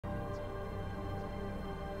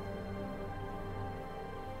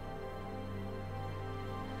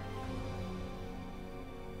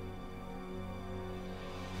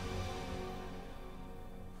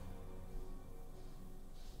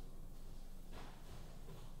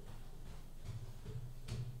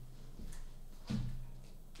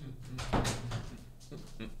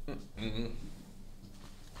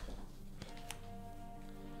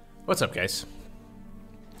What's up, guys?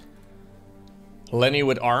 Lenny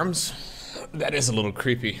with arms? That is a little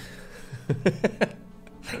creepy.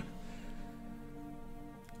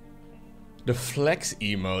 The flex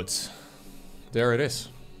emotes. There it is.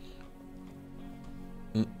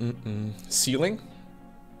 Ceiling?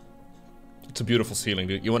 It's a beautiful ceiling,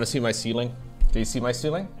 dude. You want to see my ceiling? Do you see my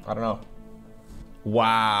ceiling? I don't know.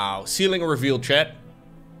 Wow. Ceiling reveal, chat.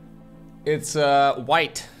 It's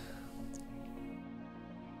white.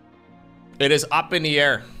 It is up in the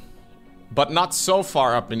air. But not so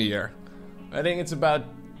far up in the air. I think it's about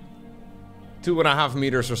 2.5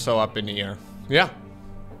 meters or so up in the air. Yeah.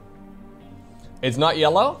 It's not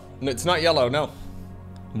yellow? No, it's not yellow, no.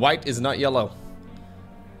 White is not yellow.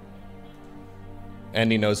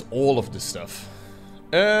 And he knows all of this stuff.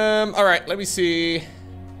 Alright, let me see.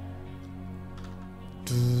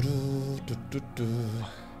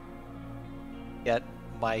 Get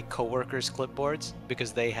my coworkers' clipboards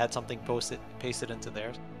because they had something pasted into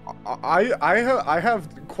theirs. I have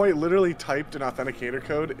quite literally typed an authenticator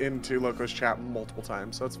code into Loko's chat multiple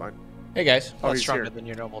times, so it's fine. Hey guys. Oh, it's stronger than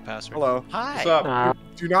your normal password. Hello. Hi. What's up?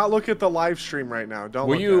 Do not look at the live stream right now. Don't.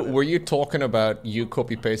 Were you talking about you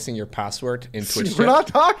copy pasting your password in Twitch chat? We're not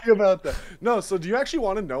talking about that. No. So do you actually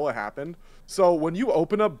want to know what happened? So when you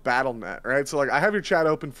open up BattleNet, right? So like I have your chat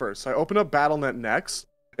open first. So I open up BattleNet next.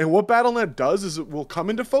 And what BattleNet does is it will come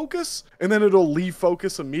into focus, and then it'll leave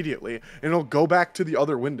focus immediately, and it'll go back to the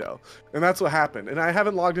other window. And that's what happened. And I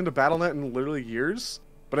haven't logged into BattleNet in literally years,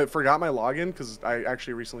 but I forgot my login because I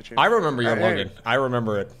actually recently changed. I remember your login. I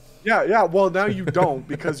remember it. Yeah. Well, now you don't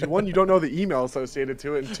because one, you don't know the email associated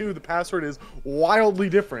to it, and two, the password is wildly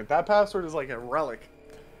different. That password is like a relic.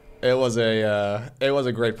 It was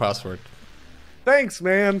a great password. Thanks,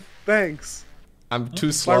 man. Thanks. I'm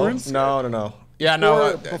too slow. No. Yeah,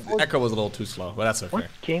 no, Echo was a little too slow, but that's okay. What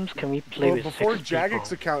games can we play with before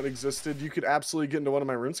Jagex account existed, you could absolutely get into one of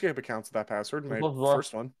my RuneScape accounts with that password. My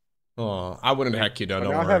first one. Oh, I wouldn't hack you, don't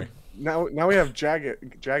worry. Now we have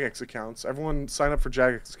Jagex accounts. Everyone sign up for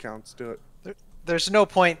Jagex accounts. Do it. There's no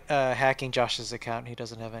point hacking Josh's account. He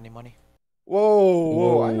doesn't have any money.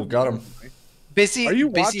 Whoa, got him. Busy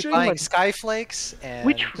buying like, Skyflakes and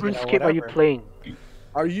which RuneScape are you playing?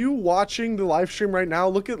 Are you watching the live stream right now?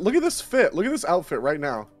 Look at this fit. Look at this outfit right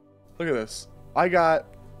now. Look at this. I got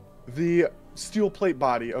the steel plate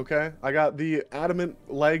body, okay? I got the adamant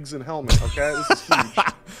legs and helmet, okay? This is huge.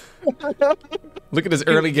 Look at this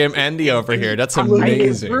early game Andy over here. That's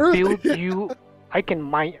amazing. I can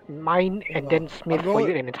mine and then smith for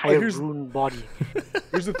you an entire rune body.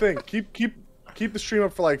 Here's the thing. Keep the stream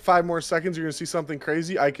up for like 5 more seconds. You're gonna see something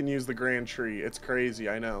crazy. I can use the Grand Tree. It's crazy.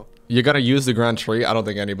 I know. You're gonna use the Grand Tree? I don't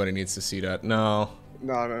think anybody needs to see that. No.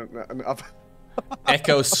 No.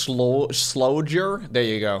 Echo Slowger. There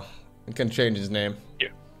you go. You can change his name. Yeah.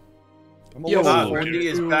 Wendy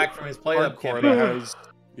is back from his play-up camp. That has,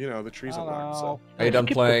 you know, the trees unlocked. So. Are you done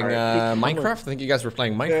playing Minecraft? I think you guys were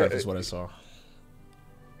playing Minecraft. Is what I saw.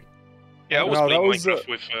 Yeah, I was playing Minecraft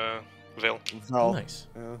with Vel. Nice.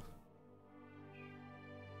 Yeah.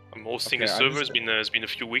 I'm hosting a server. It's been a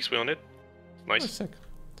few weeks we're on it. Nice. Oh, sick.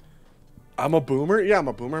 I'm a boomer. Yeah, I'm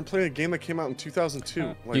a boomer. I'm playing a game that came out in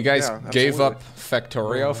 2002. Like, you guys gave up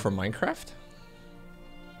Factorio for Minecraft?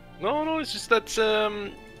 No. It's just that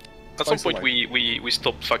at some point we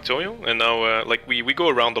stopped Factorio, and now like we go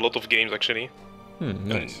around a lot of games actually.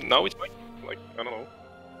 Nice. And now it's like I don't know.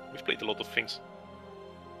 We've played a lot of things.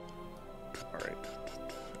 All right.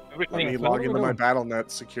 Let me log into my BattleNet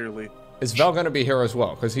securely. Is Val gonna be here as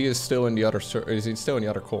well? Because he is still in the other. Is he still in the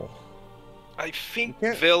other call? I think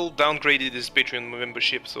Vel downgraded his Patreon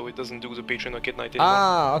membership, so it doesn't do the Patreon Arcade Night anymore.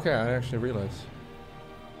 Ah, okay. I actually realized.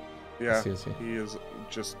 Yeah, I see. He is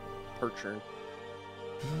just perching.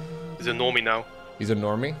 He's a normie now. He's a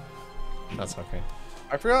normie? That's okay.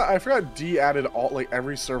 I forgot D added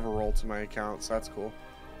every server role to my account, so that's cool.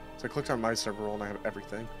 So I clicked on my server role and I have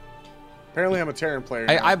everything. Apparently I'm a Terran player.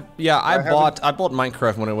 I bought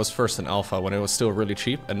Minecraft when it was first in alpha, when it was still really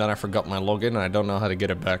cheap, and then I forgot my login and I don't know how to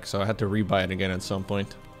get it back, so I had to rebuy it again at some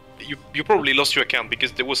point. You probably lost your account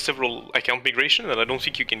because there was several account migration, and I don't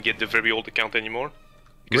think you can get the very old account anymore.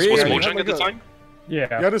 Because it was Mojang at the time.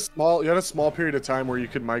 Yeah. You had a small period of time where you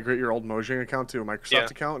could migrate your old Mojang account to a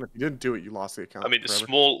Microsoft account, and if you didn't do it, you lost the account. I mean, forever.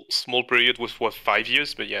 a small period was what, 5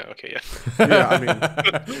 years, but yeah, okay, yeah. Yeah, I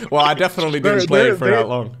mean, well, I definitely didn't play it for that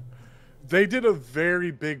long. They did a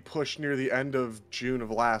very big push near the end of June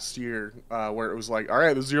of last year, where it was like, all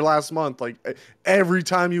right, this is your last month. Like every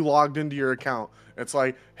time you logged into your account, it's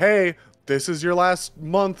like, hey, this is your last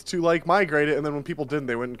month to like migrate it, and then when people didn't,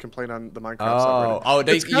 they wouldn't complain on the Minecraft subreddit. Oh,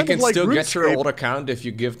 you can like still get RuneScape. your old account if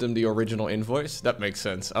you give them the original invoice. That makes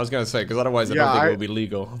sense. I was gonna say because otherwise I don't think it would be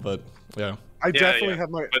legal. But yeah, I definitely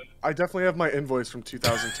have my invoice from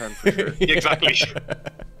 2010 for sure. Exactly.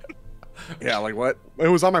 Yeah, like what? It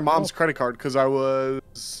was on my mom's credit card because I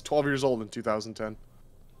was 12 years old in 2010.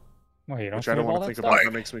 Well, you don't Which I don't want to think about.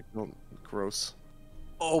 That makes me feel gross.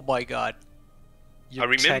 Oh my god. I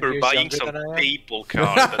remember buying some PayPal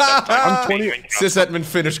card at that time. I'm 20. Sysadmin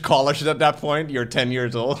finished college at that point. You're 10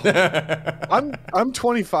 years old. I'm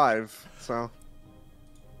 25, so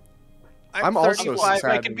I'm also 35. I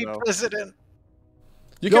sysadmin, can be though. president.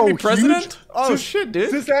 You can be Yo, president? huge. Oh shit,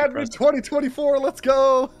 dude. Sysadmin 2024. Let's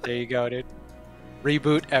go. There you go, dude.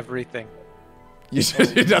 Reboot everything.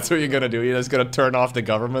 That's what you're gonna do. You're just gonna turn off the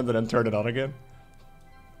government and then turn it on again.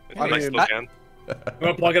 I mean, I'm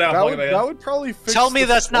gonna plug it out. That would probably fix Tell me the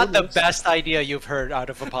that's not the slowness. best idea you've heard out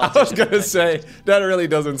of a I politician. was gonna say that really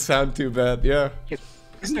doesn't sound too bad. Yeah.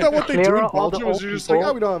 Isn't that what they do Clear in out all the Belgium? old Is you're just people, like,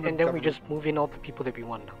 oh, we don't have a and then we government. just move in all the people that we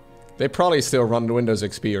want now. They probably still run Windows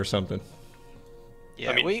XP or something.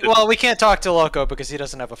 Yeah, I mean, we can't talk to Loco because he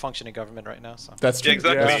doesn't have a functioning government right now. So That's true. Yeah,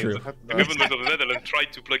 exactly. That's true. The government of the Netherlands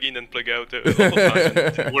tried to plug in and plug out all the time.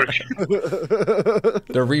 It didn't work.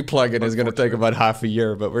 The replugging is gonna take about half a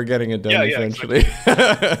year, but we're getting it done Yeah, eventually.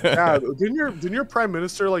 Yeah, didn't your prime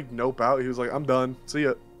minister like nope out? He was like, I'm done. See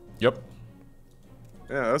ya. Yep.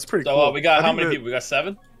 Yeah, that's pretty So cool. we got I how think many that people? We got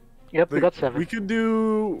 7. Yep, we got 7. We could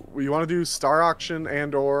do. You want to do Star Auction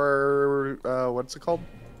and or what's it called?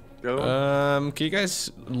 The other one? Can you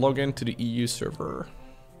guys log into the EU server?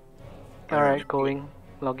 Alright,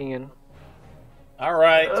 logging in. All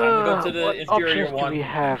right, time to go to the What inferior options do one. we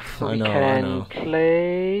have? So I we know, I can know.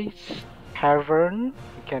 play Tavern.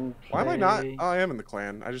 We can play Why am I not? Oh, I am in the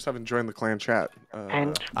clan. I just haven't joined the clan chat.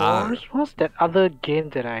 Ant Wars. What's that other game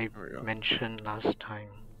that I we go. mentioned last time?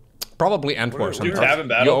 Probably Ant Wars. Do sometimes. Tavern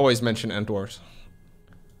Battle? You always mention Ant Wars.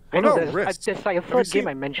 I know no, there's Risk. like a you third seen- game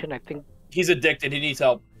I mentioned. I think He's addicted. He needs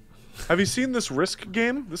help. Have you seen this Risk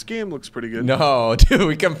game? This game looks pretty good. No, dude,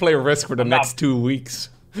 we can play Risk for the next 2 weeks.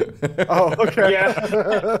 Oh, okay.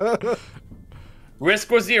 Yeah.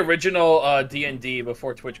 Risk was the original D&D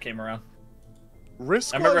before Twitch came around.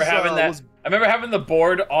 Risk. I remember was, having that. was- I remember having the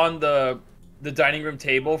board on the dining room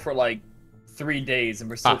table for like 3 days, and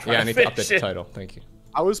we're still trying Yeah, I to need to finish update the it. title. Thank you.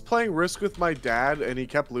 I was playing Risk with my dad, and he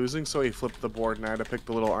kept losing, so he flipped the board, and I had to pick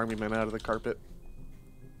the little army men out of the carpet.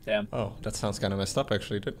 Damn. Oh, that sounds kind of messed up,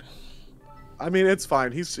 actually, dude. I mean, it's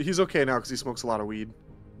fine. He's okay now because he smokes a lot of weed.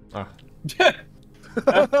 Ah,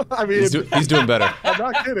 I mean, he's doing better. I'm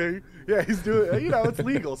not kidding. Yeah, he's doing. You know, it's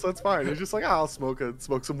legal, so it's fine. He's just like, I'll smoke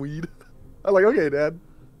some weed. I'm like, okay, Dad.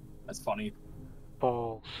 That's funny.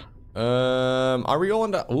 balls. Are we all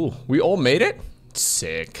in the? Ooh, we all made it.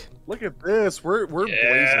 Sick. Look at this. We're blazing.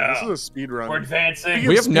 This is a speed run. We're advancing.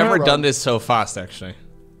 We have speed never run. done this so fast, actually.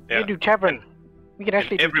 We Yeah. can do Tavern. We can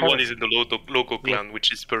actually do Everyone Tavern. is in the Loco clan,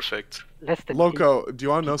 which is perfect. Less than Loco, do you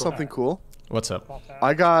want to know people. something cool? What's up?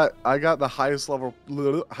 I got the highest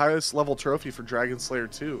level trophy for Dragon Slayer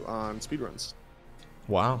 2 on speedruns.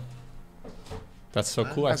 Wow. That's so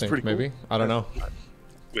cool. I That's think pretty cool. maybe. I don't know.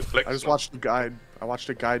 With Flex. I just watched the guide. I watched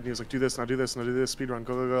a guide and he was like, do this, now do this, now do this, speedrun,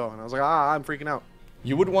 go, go, go. And I was like, I'm freaking out.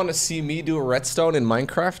 You would want to see me do a redstone in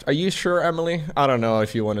Minecraft? Are you sure, Emily? I don't know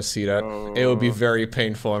if you want to see that. It would be very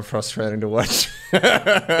painful and frustrating to watch.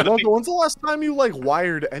 Loco, when's the last time you like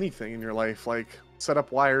wired anything in your life? Like set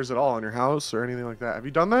up wires at all in your house or anything like that? Have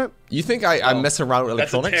you done that? You think I mess around with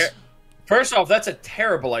That's a electronics? First off, that's a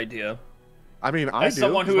terrible idea. I mean, I As do.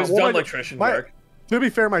 someone who has Well, done my- electrician my- work. To be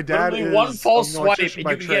fair, my dad Literally is one false an swipe electrician and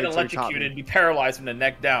by you can trade, get so he taught electrocuted me. and be paralyzed from the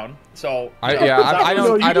neck down. So I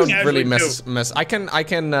No, don't you really casually mess. I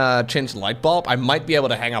can change the light bulb. I might be able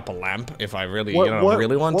to hang up a lamp if I really What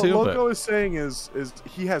really want to. What But Loco is saying is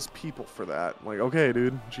he has people for that. I'm like, okay,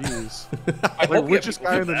 dude, jeez. I hope Like you richest have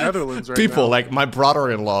guy in the that. Netherlands right people now. like my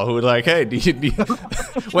brother-in-law who like, hey, do you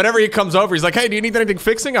whenever he comes over, he's like, hey, do you need anything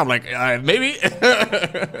fixing? I'm like, maybe.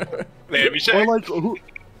 Let me Or check. like who?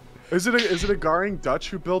 Is it a Garing Dutch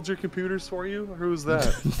who builds your computers for you? Or who was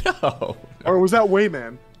that? No. Or was that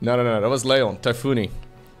Wayman? No, that was Leon Typhooni.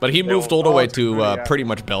 But he moved all the way to Typhooni, yeah. pretty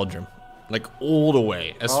much Belgium. Like, all the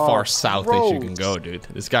way, as far south as you can go, dude.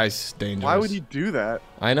 This guy's dangerous. Why would he do that?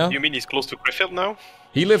 I know. You mean he's close to Krefeld now?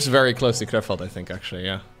 He lives very close to Krefeld, I think, actually,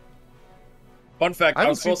 yeah. Fun fact, I I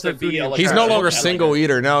was haven't supposed seen to be Typhoon like He's Yeah, no I longer I like single it.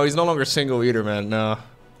 eater. No, he's no longer single eater, man. No.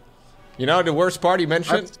 You know, the worst part he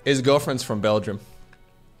mentioned, his girlfriend's from Belgium.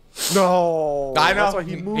 No. I know. That's why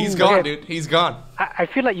he moved. He's gone, dude. He's gone. I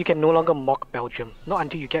feel like you can no longer mock Belgium, not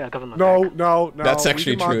until you get a government No, back. no. That's we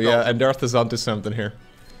actually can mock true, yeah. And Darth is onto something here.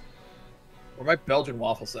 Where my Belgian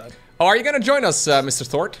waffles at? Oh, are you gonna join us, Mr.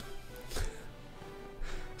 Thort?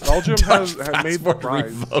 Belgium has made the Passport prize.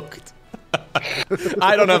 revoked.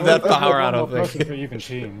 I don't have that power, I don't think. For even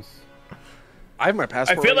teams. I have my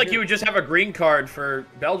passport. I feel like right you would just have a green card for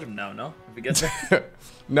Belgium now, no? If it gets there.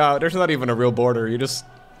 No, there's not even a real border. You just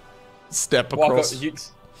step Walk across.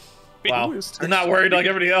 Wow. You're not worried like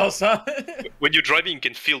everybody else, huh? When you're driving, you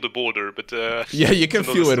can feel the border, but Yeah, you can it's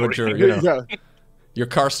another feel it with story. your, Yeah. your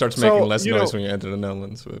car starts So, making less you know- noise when you enter the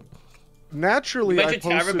Netherlands. But Naturally, You I mentioned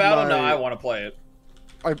posted Tavern Battle? my, No, I want to play it.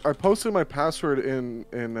 I posted my password in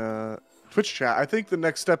Twitch chat. I think the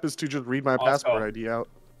next step is to just read my passport ID out.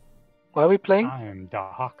 What are we playing? I am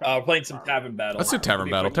Doc. Playing some Tavern Battle. let's do Tavern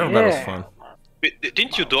Battle. Tavern Tavern Yeah. Battle's fun. Wait,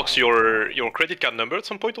 didn't you dox your credit card number at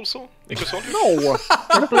some point also? Nicholas Walker? No.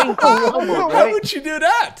 We're playing co-op mode, Why right? would you do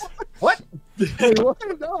that? What?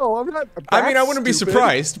 No, I'm not. I mean, I wouldn't be stupid.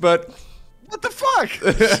 surprised, but... What the fuck?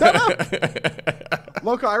 Shut up.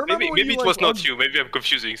 Loco, I remember when Maybe you, it like, was not you. Maybe I'm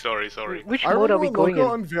confusing. Sorry. Which I mode remember are we when going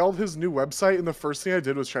Loco in? unveiled his new website, and the first thing I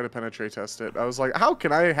did was try to penetrate test it. I was like, how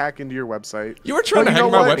can I hack into your website? You were trying But to you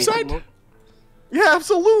hack know my what? website? Yeah,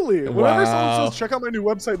 absolutely. Whenever someone Wow. says check out my new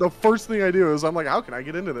website, the first thing I do is I'm like, how can I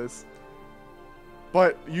get into this?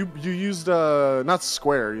 But you used not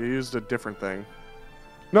Square, you used a different thing.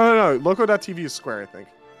 No. LowkoTV is Square, I think.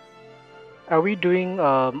 Are we doing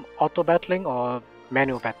auto battling or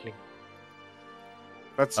manual battling?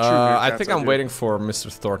 That's true. I think I'm waiting for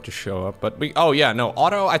Mr. Thor to show up, but we... Oh, yeah, no,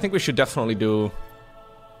 auto, I think we should definitely do...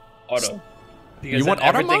 Auto. Because You want then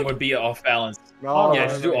auto everything mode? would be off balance. No, Yeah,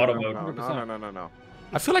 just do auto mode. No.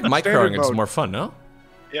 I feel like Standard microing is mode. more fun, no?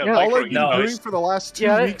 Yeah, Yeah. All microing I've been No, doing is- for the last 2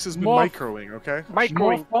 Yeah, weeks has been more- microing, okay? More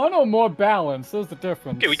Microing fun or more balance? There's the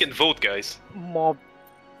difference. Okay, we can vote, guys. more.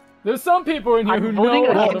 There's some people in here who I'm know voting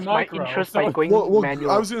how to against my micro. interest so- by going Well,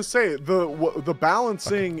 manual. I was gonna say the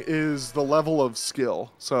balancing is the level of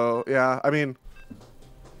skill. So yeah, I mean,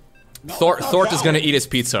 Thort is gonna eat his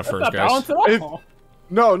pizza That's first, not guys. balance at If- all.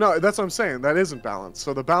 no, that's what I'm saying. That isn't balanced.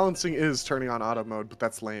 So the balancing is turning on auto mode, but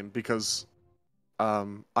that's lame because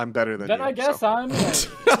I'm better than Then you. I guess so. I'm.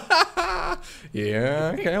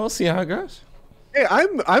 Yeah, okay, we'll see how it goes. Hey,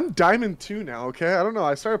 I'm Diamond 2 now. Okay, I don't know.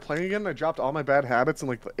 I started playing again. And I dropped all my bad habits in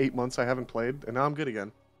like the 8 months I haven't played, and now I'm good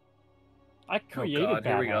again. I created God,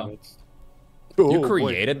 here bad we go. habits. Oh, You boy.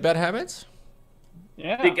 created bad habits?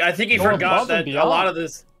 Yeah. I think he Go forgot above and that a lot beyond. of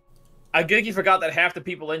this... I think he forgot that half the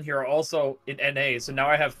people in here are also in NA, so now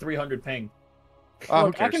I have 300 ping. Who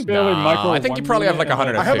Look, I cares? can barely micro. I think you one probably have like unit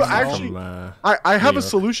and, 150 I have actually- from, I have New a York.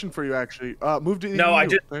 solution for you actually. Move to No, I EU.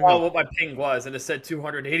 just There you saw go. what my ping was, and it said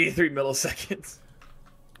 283 milliseconds.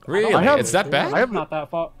 Really? I have- It's that bad? I have- Not that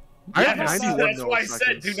far. I have Yes, 91 that's why I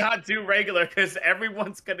said milliseconds. do not do regular, because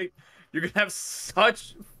you're gonna have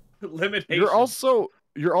such limitations. You're also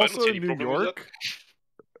don't see in any New problem with York,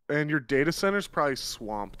 and your data center's probably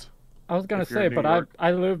swamped. I was gonna If you're say, in New but York.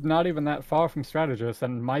 I live not even that far from Strategist,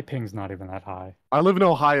 and my ping's not even that high. I live in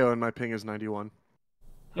Ohio, and my ping is 91.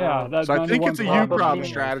 Yeah, that's So I think it's a you probably problem, is.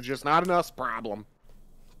 strategist, not an us problem.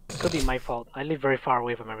 Could be my fault. I live very far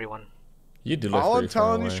away from everyone. You do live All I'm pretty far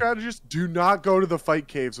telling you, away. strategists, do not go to the fight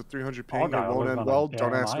caves with 300 Oh, ping. no, It I won't live end on a well.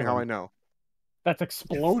 Don't damn ask me how I island. know. That's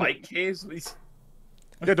exploded. Fight caves. These-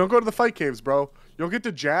 Yeah, don't go to the fight caves, bro. You'll get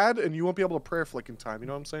to Jad, and you won't be able to prayer flick in time. You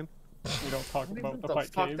know what I'm saying? We don't talk What about the the fight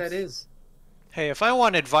fuck caves. that is? Hey, if I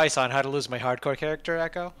want advice on how to lose my hardcore character,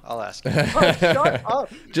 Echo, I'll ask. Shut up.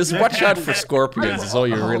 Just watch out for scorpions is all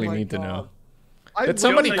you Oh really my need to God. know. I Did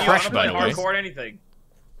somebody You literally- crash, don't by play the way? hardcore or anything.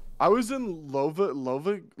 I was in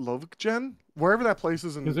Lovik, wherever that place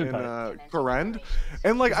is in Korend,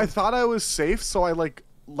 and like I thought I was safe, so I like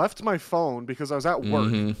left my phone because I was at work.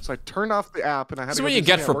 Mhm. So I turned off the app and I had That's to what go you do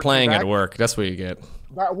get something for work, playing came at back. work. That's what you get.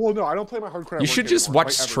 Well, no, I don't play my hardcore. At You work should just anymore,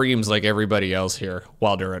 watch like, ever. streams like everybody else here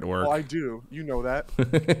while they're at work. Well, I do. You know that.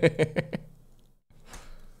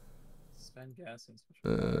 Spend gas and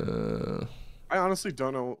switch. I honestly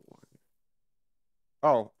don't know.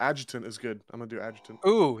 Oh, adjutant is good. I'm gonna do adjutant.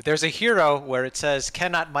 Ooh, there's a hero where it says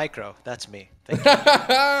cannot micro. That's me. Thank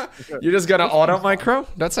you. You're just gonna auto micro?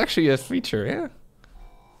 That's actually a feature, yeah.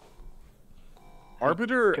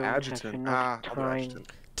 Arbiter or Don't have adjutant? enough I'll do time. adjutant.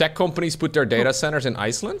 Tech companies put their data centers in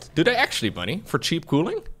Iceland? Do they actually, Bunny? For cheap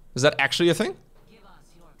cooling? Is that actually a thing?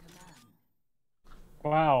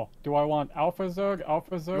 Wow. Do I want Alpha Zerg,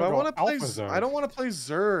 Alpha Zerg, Do I or want to play? Alpha Zerg? I don't want to play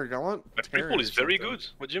Zerg. I want. But Terran Prequel or is very something. good.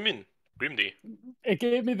 What do you mean? Grimdy. It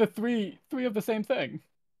gave me the three of the same thing.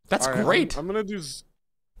 That's All right, great. I'm gonna do.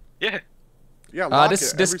 Yeah. Yeah, lock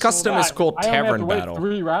this it this every custom single is called I only have Tavern to wait Battle.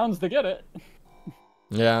 3 rounds to get it.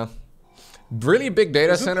 Yeah. Really big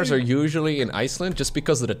data Isn't centers the- are usually in Iceland just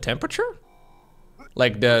because of the temperature?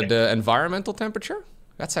 Like the environmental temperature?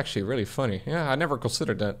 That's actually really funny. Yeah, I never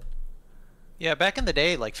considered that. Yeah, back in the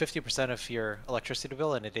day, like 50% of your electricity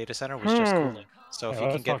bill in a data center was just cooling. So if Yeah, you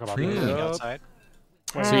can let's get talk about free that. cooling Yep. outside.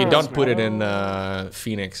 So you don't put it in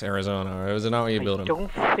Phoenix, Arizona, or is it not where you build I them?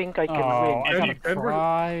 don't think I can Oh, I win. gotta Denver-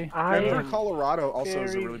 cry. I Denver, am Colorado also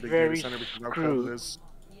is a very, really big very data center because of how screwed. cold it is.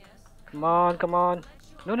 Come on, come on.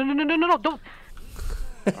 No, no, no, no, no, no, no, don't.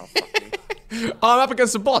 Oh, fuck me. Oh, I'm up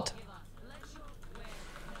against a bot.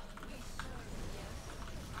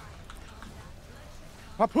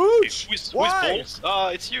 Papooch! Who's Why?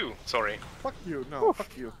 balls? It's you. Sorry. Fuck you. No,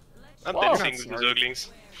 fuck you. I'm Whoa. dancing with the Sorry. Zerglings.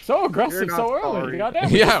 So aggressive You're so not early. sorry. Goddamn,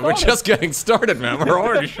 Yeah, we're started. just getting started, man. We're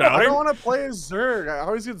already I shouting. don't want to play as Zerg. I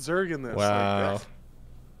always get Zerg in this. Wow. Like,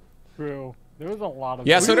 True. There was a lot of.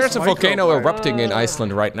 Yeah, Look so at there's this a micro volcano play. erupting in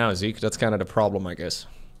Iceland right now, Zeke. That's kind of the problem, I guess.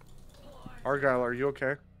 Argyle, are you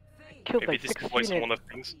okay? Killed Maybe like this 6 is one units.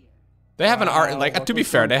 of things. They have an art, Wow, like what to be was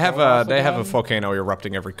fair, the they have chaos a again? volcano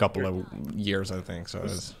erupting every couple of years, I think. So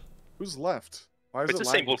Who's left? Why is It's it the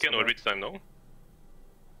same lagging so volcano much? every time, no?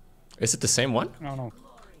 is it the same one? I don't know.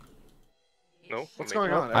 No? What's Maybe.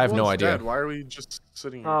 going on? I have no Everyone's idea. Dead. Why are we just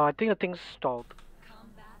sitting here? I think the thing's stalled.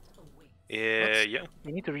 Yeah. You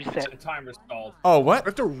need to The reset. timer stalled. Oh, We what?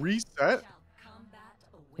 have to reset?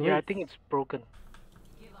 Yeah, I think it's broken.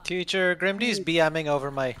 Teacher, Grimdy's BMing over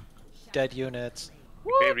my dead units.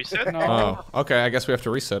 Okay, reset. No. Oh, okay. I guess we have to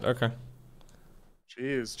reset. Okay.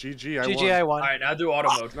 Jeez, GG, I GG, I won. won. All right, now do auto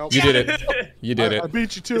mode. Nope. You did it. You did I it.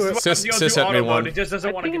 beat you to it. Sis- You'll sis do had me auto one. mode. It just doesn't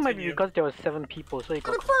I want to think it might be continue. because there were 7 people, so it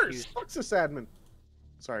got Go first. confused. Fuck sysadmin.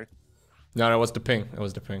 Sorry. No, it was the ping. It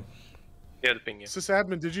was the ping. Yeah, the ping. Yeah.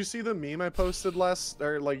 Sysadmin, did you see the meme I posted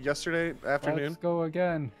yesterday afternoon? Let's go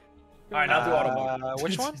again. All right, now do auto mode.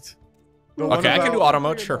 Which one? The one Okay, I can do about- auto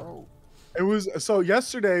mode, sure. It was so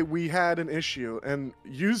yesterday we had an issue and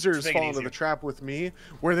users Make it fall into easier. the trap with me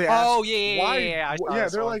where they ask, Oh, yeah, why? I saw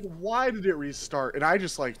this they're one. like, why did it restart? And I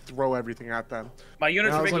just like throw everything at them. My And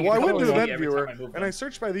units I are was making like, well, I a went to couple event every viewer time I move and I them.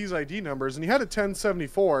 searched by these ID numbers and you had a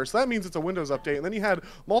 1074, so that means it's a Windows update. And then you had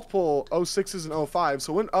multiple 06s and 05,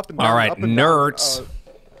 so it went up and down. All right, up and nerds. Down.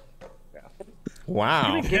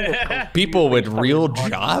 Wow. Game was confused People when with you started real recording.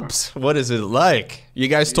 jobs? What is it like? You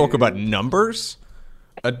guys talk about numbers?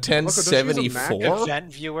 A Mac? A 1074?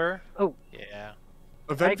 Gent viewer? Oh, Yeah.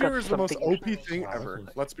 Event I got viewer is the most something OP thing ever.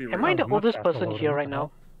 Let's be real. am I the Not oldest that person old, here what right the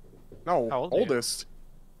now? No, How old are you? oldest.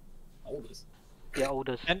 Oldest. Yeah,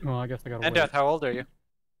 oldest. Well, I guess I gotta And wait. Death, how old are you?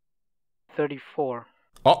 34.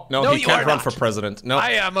 Oh, no, No, he you can't are run not. for president. No.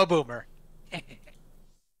 I am a boomer.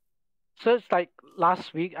 So it's like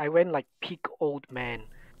last week I went like peak old man.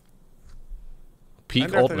 Peak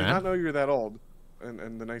And old I did not man. know you were that old.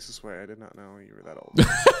 In the nicest way, I did not know you were that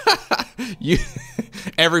old. You,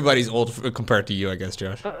 everybody's old compared to you, I guess,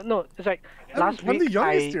 Josh. No, it's like last I'm week the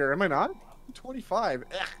youngest I here, am I not? I'm 25.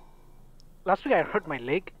 Ugh. last week I hurt my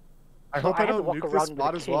leg. I So hope I I had to don't walk nuke this around with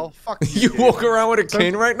spot a as cane. well. Fuck You Gabe. walk around with a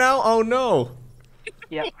cane right now? Oh no.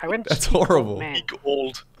 Yeah, I went. That's peak old horrible. Man. Big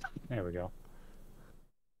old. There we go.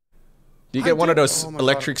 Do you I get one of did- those oh my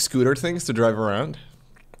electric scooter things to drive around?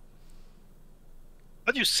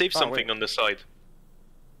 How do you save Oh, something wait. on the side?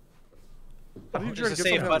 How did you There's try to a get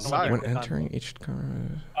save something on the button when side? you When click on- entering each car.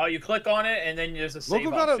 Oh, you click on it and then there's a save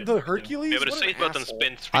Logo got option. the Hercules? Yeah, but the What an save button asshole.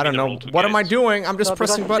 spins. I don't know. What am I doing? I'm just No,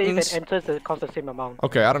 pressing because buttons. save and enters it cost the same amount.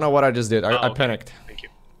 Okay, I don't know what I just did. I Oh, okay. panicked. Thank you.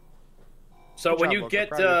 So Good when job, you Loco, get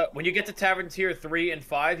proud of you. when you get to Tavern Tier 3 and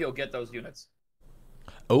 5, you'll get those units.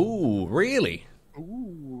 Oh, really?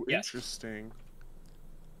 Ooh, Yes. interesting.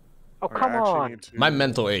 Oh Alright, come I actually on! need to- My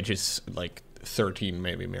mental age is like 13,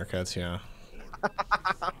 maybe, Meerkats, yeah.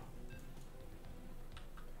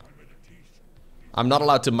 I'm not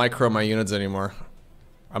allowed to micro my units anymore.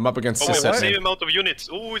 I'm up against Oh, we have the Sisset, same man. amount of units.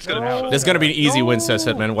 Oh, it's gonna No. be fun. This is gonna be an easy win, No.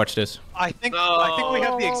 Sisset, man. Watch this. I think we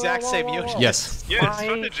have the exact same unit. Yes. Yeah, it's My-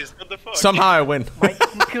 strategies. What the fuck? Somehow I win. My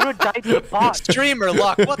computer died to the bot. Streamer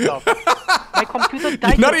luck. What the? My computer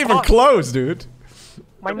died to Not the even bot. close, dude.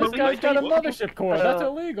 My This This guy's got a Marines mothership core. That's Uh,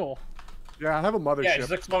 illegal. Yeah, I have a Yeah, mothership.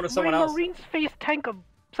 just explode to someone else. Marines face tank of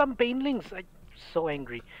some banelings. I'm so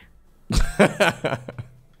angry.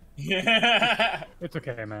 It's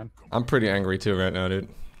okay, man. I'm pretty angry too right now, dude.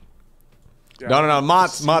 Yeah, No, I'm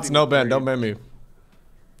mods, exceedingly no ban, angry. don't ban me.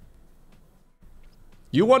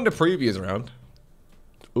 You won the previous round.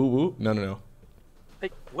 Ooh, no.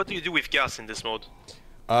 What do you do with gas in this mode?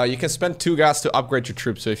 You can spend 2 gas to upgrade your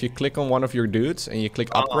troops. So if you click on one of your dudes and you click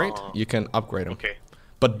upgrade, Oh. you can upgrade them. Okay.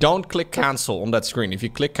 But don't click cancel on that screen. If you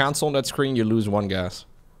click cancel on that screen, you lose 1 gas.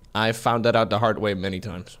 I found that out the hard way many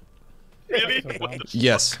times. Really?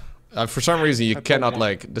 Yes. For some reason, you cannot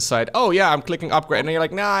like decide, oh yeah, I'm clicking upgrade, and then you're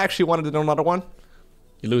like, nah, I actually wanted to do another one.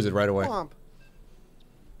 You lose it right away.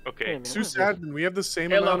 Okay. It's too sad. We have the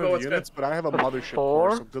same amount of units, but I have a mothership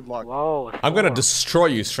core, so good luck. Whoa, I'm gonna destroy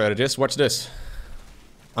you, strategist. Watch this.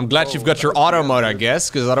 I'm glad you've got your auto mode, I guess,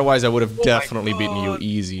 because otherwise I would have definitely beaten you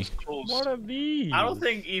easy. What are these? I don't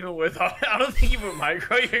think even with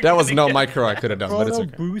micro. You're That was gonna no get- micro I could have done, but it's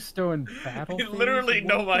okay. Booster and battle. Literally phase?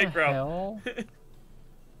 no What the micro. hell?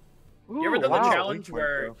 You ever done wow. the challenge Link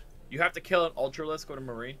where micro. you have to kill an ultralisk with a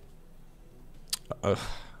marine?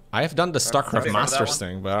 I have done the StarCraft Have you heard of that Masters one?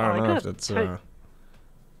 thing, but I don't know if that's. I've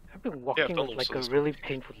been walking I've done with like a also really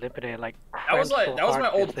painful limp and I like. That was cramped like so that was my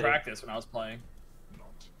hard old yesterday. practice when I was playing.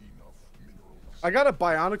 I got a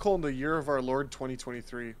Bionicle in the year of our Lord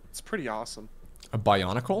 2023. It's pretty awesome. A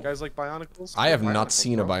Bionicle? You guys like Bionicles? I have not Bionicles,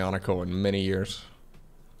 seen a bro. Bionicle in many years.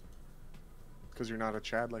 Because you're not a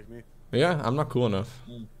Chad like me. Yeah, I'm not cool enough.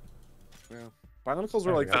 Yeah. Bionicles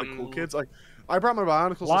were like for the cool Um, kids. Like, I brought my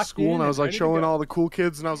Bionicles to Locked school and in I was and like ready to showing go. all the cool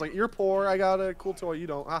kids and I was like, you're poor, I got a cool toy, you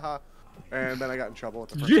don't, haha. And then I got in trouble with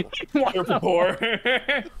the principal. You're poor.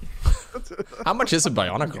 How much is a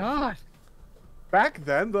Bionicle? God. Back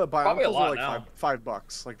then, the Probably a Bionicles were lot like now.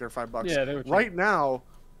 $5. Like, they're $5. Yeah, they were cheap. Right now,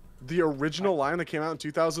 the original line that came out in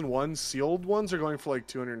 2001, sealed ones, are going for like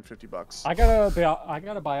 $250. I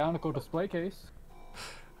got a Bionicle display case.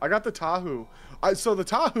 I got the Tahoe. So the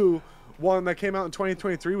Tahoe one that came out in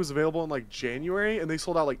 2023 was available in like January, and they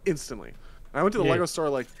sold out like instantly. And I went to the Yeah. Lego store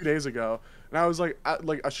like 2 days ago, and I was like,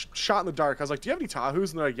 shot in the dark. I was like, "Do you have any Tahoes?"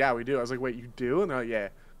 And they're like, "Yeah, we do." I was like, "Wait, you do?" And they're like, "Yeah."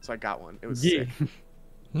 So I got one. It was sick.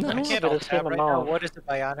 I Nice. can't but alt the same tab right now. amount. What is the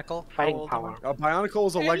Bionicle? How Fighting old power. am A Bionicle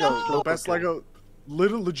is a Lego, the best Lego,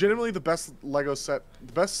 legitimately the best Lego set,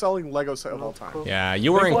 the best-selling Lego set of all time. Yeah,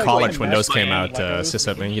 you were in like college like when those Mesh came Man out, Legos.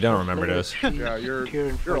 Sysupman. You don't remember those. Yeah, you're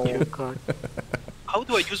Pure old. God. How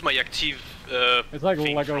do I use my active? It's like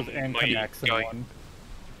thing Legos from and my Connects in guy? one.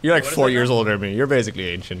 You're like What is 4 that years now? older than me. You're basically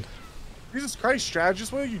ancient. Jesus Christ,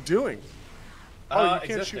 strategist, what are you doing? Oh, you can't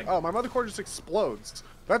Existing. shoot. Oh, my mother core just explodes.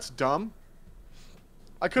 That's dumb.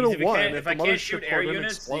 I could have won If I the can't shoot mothership air core didn't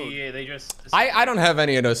units, explode. they just. I don't have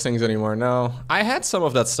any of those things anymore, no. I had some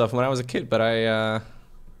of that stuff when I was a kid, but I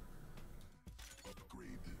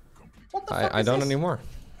don't anymore.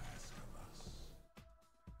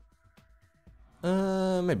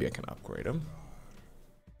 Maybe I can upgrade them.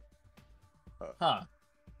 Huh.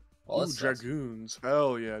 Well, Ooh, that sucks. dragoons.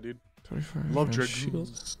 Hell yeah, dude. 25 Love and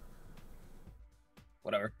dragoons.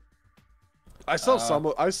 Whatever. I still have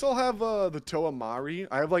some. I still have the Toa Mari.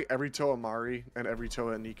 I have like every Toa Mari and every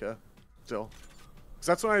Toa Nika still. 'Cause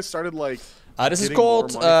that's when I started like. This is getting more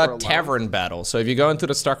called money for allowance. Tavern Battle. So if you go into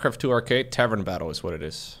the StarCraft 2 arcade, Tavern Battle is what it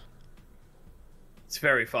is. It's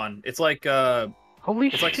very fun. It's like Holy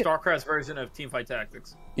it's like shit. StarCraft's version of Teamfight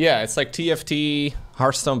Tactics. Yeah, it's like TFT,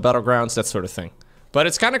 Hearthstone Battlegrounds, that sort of thing. But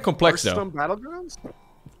it's kind of complex though. Hearthstone Battlegrounds?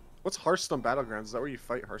 What's Hearthstone Battlegrounds? Is that where you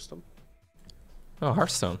fight Hearthstone? Oh,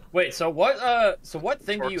 Hearthstone. Wait, so what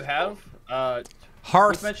thing do you have?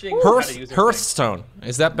 Hearth, mentioning how to use it. Hearthstone.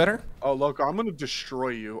 Is that better? Oh, Loco, I'm gonna destroy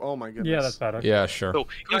you. Oh my goodness. Yeah, that's better. Yeah, sure. So,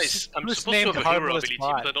 guys, I'm who's supposed to named have a hero Harmless ability,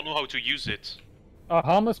 Bot? but I don't know how to use it.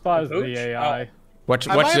 Harmless Spot is Pooch? the AI. Watch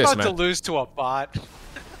Am I this, about to man. lose to a bot?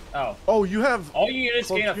 Oh, Oh, you have. all you units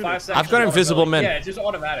gain a Cloak 5 unit. second. I've got Invisible Men. Yeah, it's just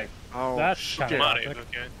automatic. Oh, That's shit. kinda Money, epic.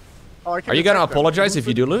 okay. Oh, I can Are you gonna detect them. apologize if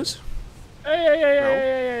you do lose?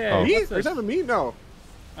 Hey. Oh. Me? What's Are you this? talking to me? No.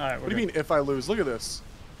 Alright, What do you mean if I lose? Look at this.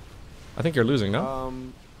 I think you're losing, no?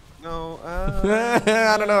 No.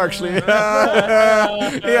 I don't know, actually.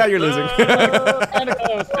 Yeah, you're losing. Kinda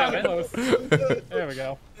close, kinda close. There we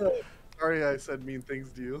go. Sorry, I said mean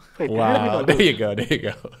things to you. Wait, Wow, there you go, there you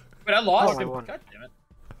go. But I lost. Oh, I won. God damn it.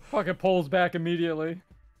 Fucking pulls back immediately.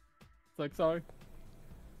 It's like, sorry.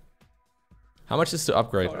 How much is to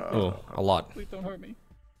upgrade? Oh, a lot. Please don't hurt me.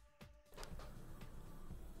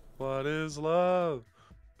 What is love?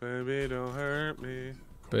 Baby, don't hurt me.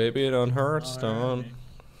 Baby, don't hurt, Stone.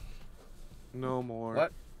 No more.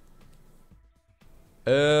 What?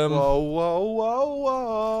 Whoa, whoa,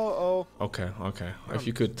 whoa, whoa. Okay. If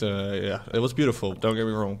you could, yeah, it was beautiful. Don't get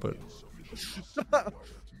me wrong, but.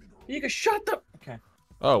 You can shut the. Okay.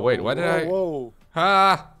 Oh wait, why did I? Whoa.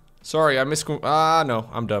 Sorry, I missed. No,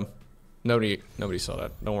 I'm dumb. Nobody saw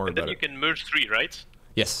that. Don't worry And then about you it. can merge 3, right?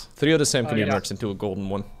 Yes, 3 of the same can be yeah. merged into a golden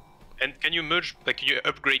one. And can you merge, like, you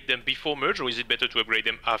upgrade them before merge, or is it better to upgrade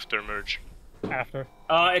them after merge? After.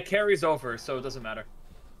 It carries over, so it doesn't matter.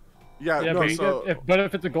 Yeah, Yeah, no, but, so. but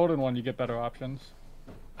if it's a golden one, you get better options.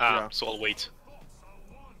 Ah, Yeah. so I'll wait.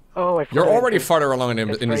 Oh, I You're forgot already this. farther along in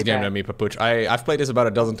It's this very game bad. than me, Papuch. I've played this about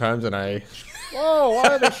a dozen times, and I... Whoa, why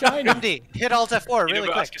are they shiny? Grimdy, hit Alt F4 You really never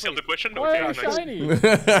quick. ask yourself the please. question? Why Okay, are nice.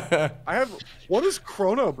 they shiny? I have. What does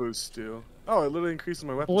Chrono Boost do? Oh, it literally increases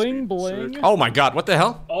my weapon Bling speed. bling. Oh my god, what the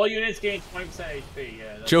hell? All units gain 20% HP.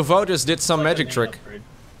 Yeah. that's Jovo just did some like magic the main trick. upgrade.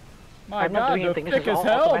 My I'm not god, doing they're anything. This thick is as all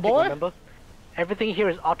hell, automatic, boy. remember? Everything here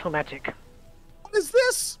is automatic. What is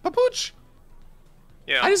this, Papuch?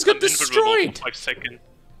 Yeah, I just got I'm invisible for destroyed. 5 seconds.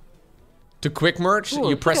 To quick merge, Ooh, you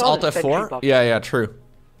look press at all Alt the sentry F4? boxes. Yeah, true.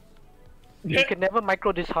 You can never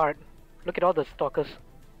micro this hard. Look at all the stalkers.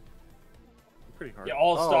 Pretty hard. Yeah,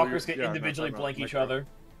 all Oh, stalkers you're- can yeah, no, individually I'm not blink each micro. other.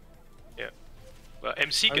 Well,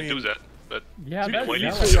 MC can do mean- that, but Yeah, Dude, that's why do you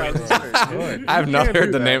yellow. say Yeah, that's right. You I have not can't heard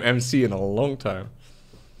do the that. name MC in a long time.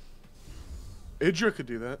 Idra could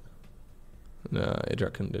do that. No,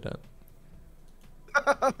 Idra couldn't do that.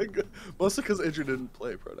 Mostly because Idra didn't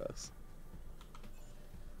play Protoss.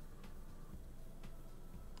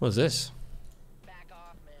 What's this? Back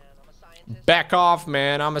off, man. I'm a scientist. Back off,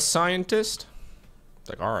 man. I'm a scientist. It's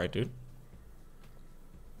like, alright, dude.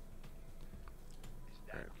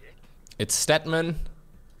 It's Statman.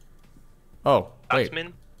 Oh, wait.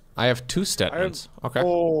 admin. I have 2 Statmans. Okay.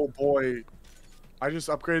 Oh boy, I just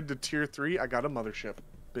upgraded to tier 3. I got a mothership.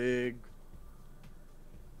 Big.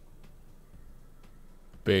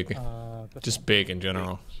 Big. This Just big in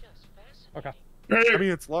general. one. Okay. I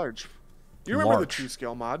mean, it's large. You remember the Large. true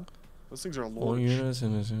scale mod? Those things are All large. units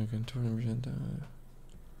in a 20%.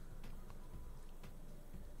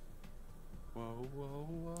 Whoa, whoa,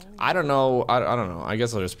 whoa. I don't know. I don't know. I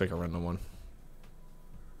guess I'll just pick a random one.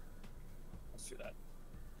 Let's do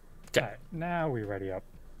that. Alright, now we ready up.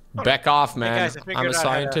 Back off, Hey man. guys, I figured I'm a out how to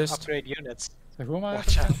scientist. upgrade units. So who am I?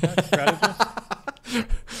 Watch out. Strategist?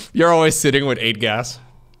 You're always sitting with 8 gas.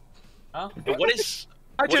 Huh? But what is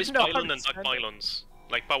I what is didn't know pylon how and to duck spend it. pylons?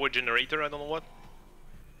 Like power generator? I don't know what.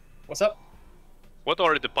 What's up? What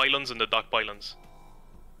are the pylons and the duck pylons?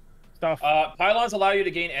 Stuff. Pylons allow you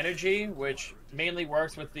to gain energy, which mainly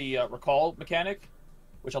works with the recall mechanic,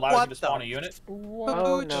 which allows What you to spawn the- a unit.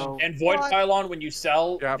 Oh no. And Void What? Pylon, when you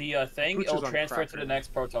sell Yeah, the thing, Pooch is it'll on transfer crack to the right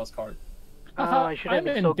next Protoss card. I should have I'm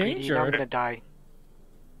been in so greedy. Now I'm danger. gonna die.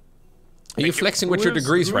 Are you flexing with Who your is-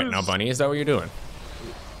 degrees who right now, is- Bunny? Is that what you're doing?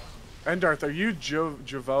 And Darth, are you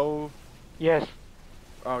Javo? Yes.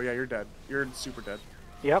 Oh yeah, you're dead. You're super dead.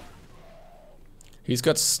 Yep. He's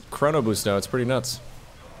got chrono boost now. It's pretty nuts.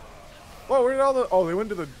 Whoa, where did all the? Oh, they went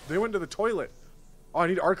to the toilet. Oh, I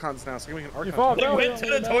need archons now. So give me an archon. fall They No, went to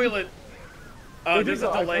the toilet. They There's did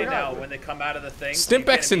a that, I delay forgot. now when they come out of the thing. so you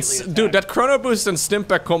Stimpaks can't and immediately dude, attack. that chrono boost and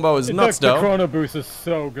Stimpak combo is nuts, the though. Chrono Boost is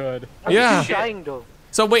so good. Yeah. I'm dying though.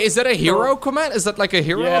 So wait, is that a hero command? Is that like a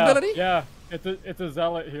hero Yeah, ability? yeah. It's a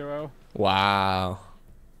zealot hero. Wow.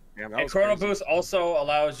 Damn, that And was Chrono crazy. Boost also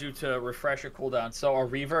allows you to refresh your cooldown, so a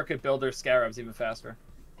Reaver could build their Scarabs even faster.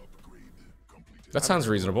 That sounds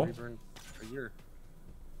reasonable. A year.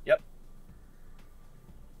 Yep.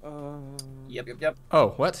 Uh, Yep. Oh,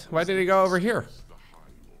 what? Why did he go over here?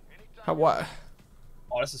 How, what?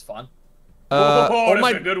 Oh, this is fun. All that's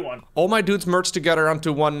my a good one. all my dudes merged together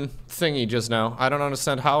onto one thingy just now. I don't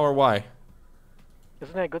understand how or why.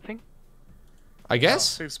 Isn't that a good thing? I guess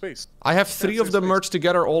save space. I have 3 save of them space. merged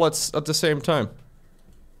together all at the same time.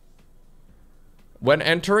 When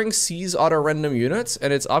entering, seize other random units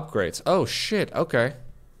and its upgrades. Oh shit. Okay.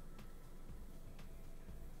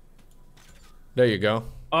 There you go.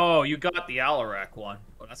 Oh, you got the Alarak one.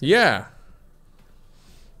 Oh, that's Yeah.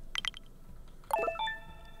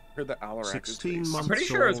 Heard the Alarak is 16 base. months I'm pretty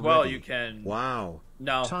sure as well already. you can. Wow.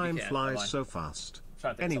 No, Time you can't. flies Never mind. so fast.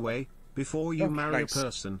 Trying to think of Anyway, before you marry nice. a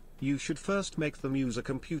person, you should first make them use a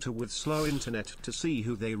computer with slow internet to see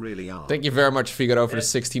who they really are. Thank you very much, Figaro, for the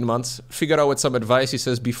 16 months. Figaro with some advice. He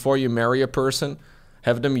says, before you marry a person,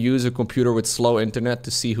 have them use a computer with slow internet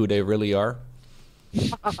to see who they really are.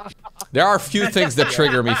 There are a few things that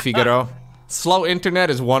trigger me, Figaro. Slow internet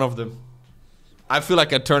is one of them. I feel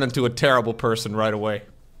like I turn into a terrible person right away.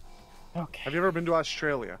 Okay. Have you ever been to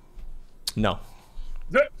Australia? No.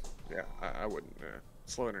 Yeah, I wouldn't.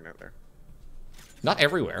 Slow internet there. Not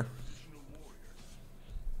everywhere.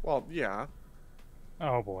 Well, yeah,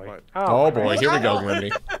 Oh boy. but Oh boy, here we go,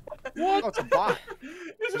 Grimdy. oh, it's a bot. This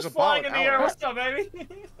There's is a flying bot in the with air. Alarak. What's up, baby?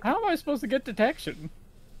 How am I supposed to get detection?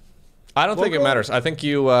 I don't think it Loco? matters. I think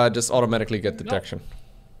you just automatically get detection.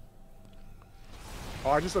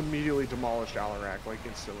 Oh, I just immediately demolished Alarak like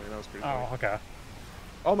instantly. That was pretty funny. Oh, okay.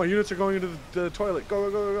 Oh, my units are going into the toilet. Go,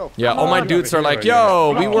 go, go, go, go. Yeah, all my on. dudes are like,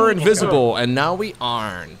 yo, we were invisible, and now we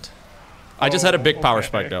aren't. I just had a big power okay.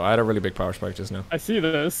 spike, though. I had a really big power spike just now. I see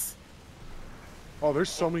this. Oh, there's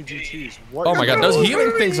so many GTs. What? Oh my god, those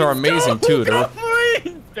healing things are amazing too.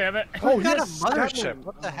 Damn it. Oh, We got a yes, mothership.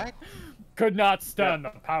 What the heck? Could not stand the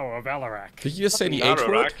power of Alarak. Did you just say the H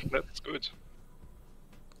word? Ararak, that's good.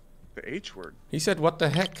 The H word. He said, "What the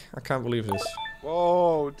heck?" I can't believe this.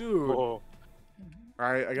 Whoa, dude. Whoa.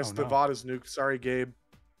 Alright, I guess Oh, the no. VOD is nuked. Sorry, Gabe.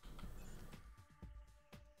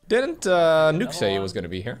 Didn't Nuke say he was gonna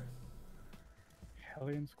be here?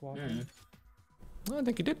 Hellion Squadron. I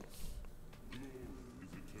think he did.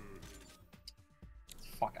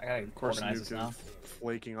 Fuck, I gotta Of course, organize this Nuke now. is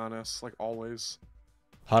flaking on us, like always.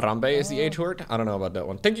 Harambe is the H word? I don't know about that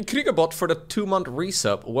one. Thank you, Kriegerbot, for the 2-month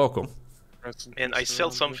resub. Welcome. And I sell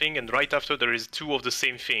something, and right after there is 2 of the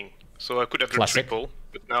same thing. So I could have the Classic. triple,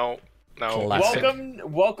 but now. Classic.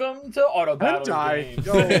 Welcome to Auto Battle Die. Games.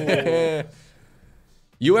 Yo.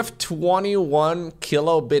 You have 21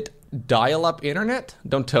 kilobit dial-up internet?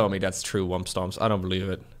 Don't tell me that's true, Wumpstomps. I don't believe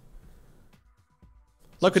it.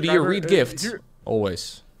 Look, do you Subscriber, read gifts? here-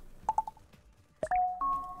 Always.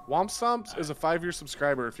 Womp Stomps is a 5-year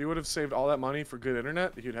subscriber. If you would have saved all that money for good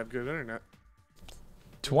internet, you'd have good internet.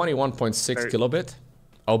 21.6 kilobit?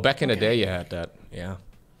 Oh, back in the day you had that. Yeah.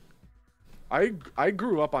 I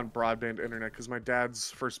grew up on broadband internet because my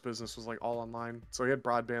dad's first business was like all online. So he had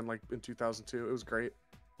broadband like in 2002. It was great.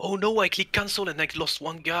 Oh no, I clicked cancel and I lost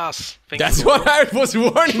 1 gas. Thank That's you. what I was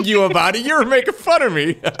warning you about. You were making fun of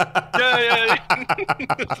me. Yeah.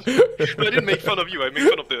 I didn't make fun of you. I made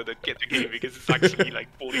fun of the game because it's actually like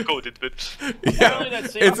poorly coded, but. Yeah,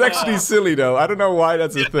 it's actually silly though. I don't know why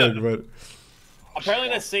that's a thing, but Apparently,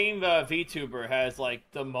 that same VTuber has like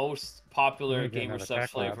the most popular Maybe gamer another sub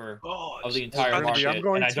tech lab. flavor Oh, of the it's entire strategy. market, I'm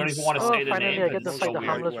going and I to don't even want to Oh, say the finally name. I because get to it's fight so the weird.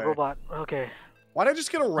 harmless Wait. robot. Okay. Why'd I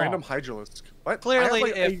just get a random Hydralisk? What?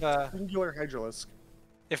 Clearly, I have, if, a singular Hydralisk.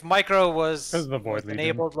 If Micro was, This is the Void Legion.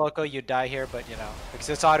 enabled, Loco, you'd die here, but you know, because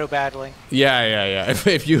it's auto battling. yeah.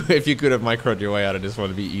 If you could have microed your way out of this one,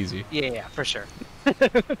 it'd be easy. Yeah, for sure.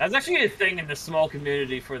 That's actually a thing in the small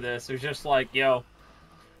community for this. There's just like, yo,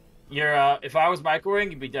 you're if I was microwaving,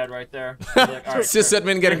 you'd be dead right there. You'd be like, all right,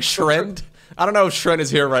 Sysadmin getting Shren. I don't know if Shren is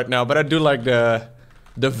here right now, but I do like the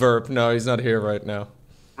verb. No, he's not here right now.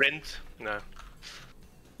 Rent? No.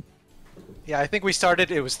 Yeah, I think we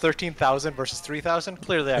started. It was 13,000 versus 3,000.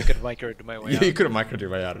 Clearly, I could micro my way out. You could have microed your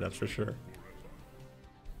way out of that for sure.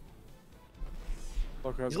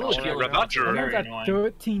 Loco's He's a little got one. killer. Ravager. Very Got annoying.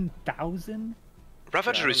 13,000?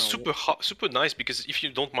 Ravager Yeah, I is don't know. super nice because if you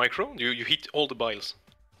don't micro, you hit all the biles.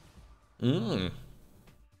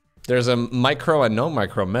 There's a micro and no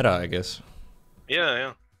micro meta, I guess.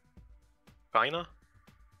 Yeah. Kinda.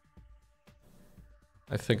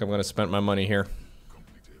 I think I'm gonna spend my money here.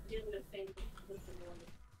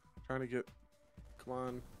 Trying to get. Come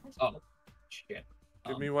on. Oh, shit.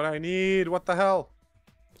 Give me what I need. What the hell?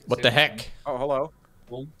 What the heck? Oh, hello.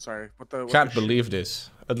 Well, Sorry. What the? What Can't the believe this.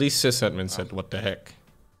 At least sysadmin said, "What the heck?"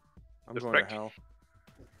 I'm The going frick? to hell.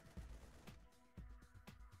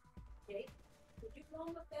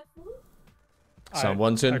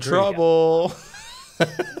 Someone's in agree. trouble.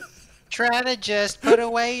 Strategist, put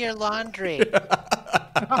away your laundry.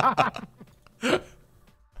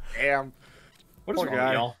 Damn. what is Poor wrong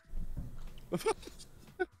guy. with y'all?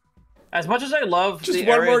 As much as I love Just the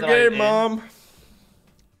one area more that I'm game, in- Mom.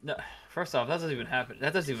 No, first off, that doesn't even happen.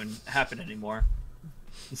 That doesn't even happen anymore.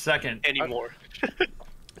 And second, Anymore.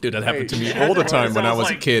 Dude, that happened to me Hey, all the it time when I sounds was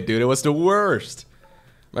a like- kid, dude. It was the worst.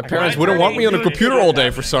 My parents Right, wouldn't want me on a dude, it computer shouldn't all day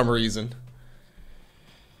happen. for some reason.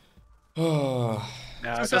 No,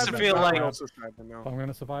 it doesn't Sysadmin, feel not like. real sysadmin, no. I'm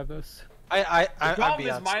gonna survive this. I'm problem is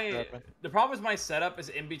beyond my the problem is my setup is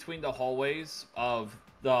in between the hallways of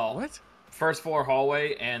the What? first floor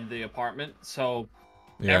hallway and the apartment. So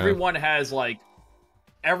Yeah. everyone has like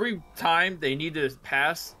every time they need to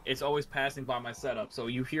pass, it's always passing by my setup. So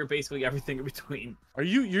you hear basically everything in between. Are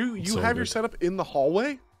you It's so have your good. setup in the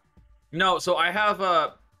hallway? No, so I have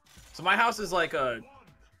a so my house is like a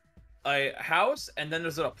house and then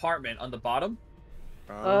there's an apartment on the bottom.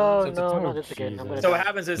 Oh So it's a no, total not this again. I'm gonna Jesus. So what die.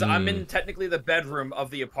 happens is I'm in technically the bedroom of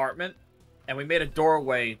the apartment, and we made a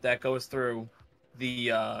doorway that goes through the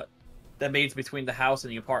that made between the house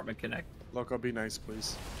and the apartment connect. Loco, be nice,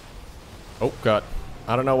 please. Oh god,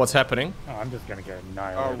 I don't know what's happening. Oh, I'm just gonna get Oh,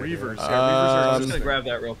 annihilated. here. Reavers. Yeah, Reavers I'm are just gonna existing. grab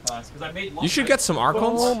that real fast because I made. You should get some Oh,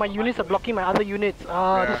 Archons. my units are blocking my other units.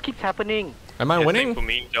 Yeah. This keeps happening. Am I Yeah, same winning? for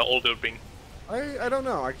me, they're all doping. I don't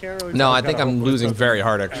know. I can't really. No, tell. I think gotta I'm hope it losing doesn't- very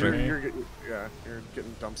hard You're, actually. you're, get- yeah, you're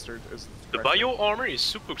getting dumpstered. Is The correct. bio armor is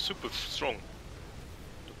super strong.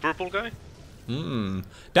 The purple guy?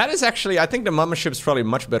 That is actually, I think the mothership's probably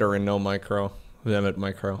much better in no micro than at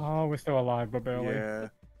micro. Oh, we're still alive, but barely. Yeah.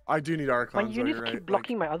 I do need Archons. My though, units you're keep right.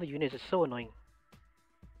 blocking my other units. It's so annoying.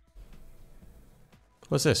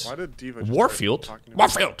 What's this? Why did Diva just Warfield? start talking to me?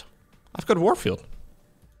 Warfield! I've got Warfield.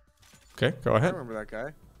 Okay, go I ahead. remember that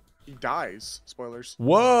guy. He dies. Spoilers.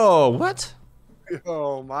 Whoa, what?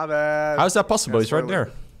 Oh, my bad. How's that possible? Yeah, He's right spoiler.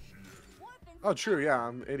 there. Oh, true. Yeah,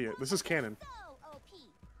 I'm an idiot. This is canon.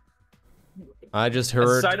 I just A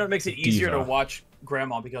heard. side note makes it easier Diva. to watch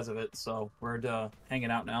Grandma because of it, so we're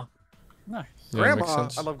hanging out now. Nice. Yeah, makes Grandma.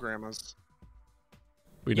 sense. I love grandmas.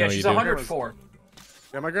 We know Yeah, you she's do. 104.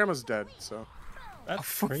 Yeah, my grandma's dead, so. That's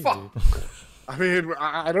for crazy. fuck. I mean,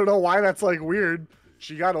 I don't know why that's like weird.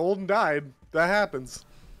 She got old and died. That happens.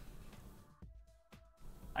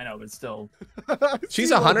 I know, but still.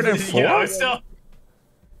 She's 104? You know, it's still.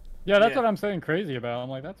 Yeah, that's Yeah. what I'm saying crazy about. I'm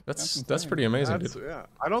like, that's That's insane. pretty amazing, That's, dude. yeah.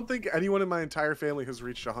 I don't think anyone in my entire family has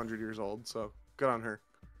reached 100 years old, so good on her.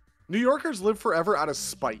 New Yorkers live forever out of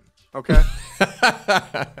spite, okay?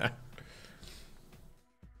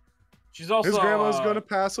 She's also. His grandma's going to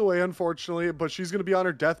pass away, unfortunately, but she's going to be on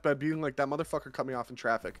her deathbed being like, that motherfucker cut me off in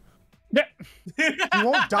traffic. Yeah. He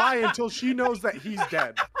won't die until she knows that he's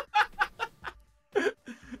dead.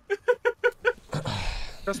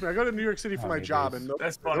 Trust me, I go to New York City for my job, and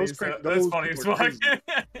That's funny. those That's those funny as people are fuck.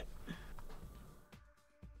 crazy.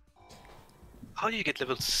 How do you get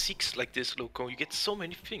level 6 like this, Loco? You get so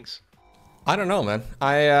many things. I don't know, man.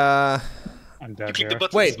 I'm You dead click the there.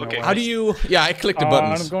 buttons. Wait, okay. how do you... Yeah, I clicked the I'm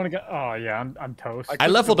buttons. going to get. Oh yeah, I'm toast. I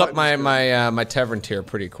leveled the up my buttons, my tavern tier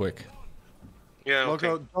pretty quick. Yeah, okay.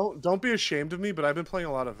 Loco, don't be ashamed of me, but I've been playing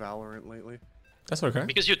a lot of Valorant lately. That's okay.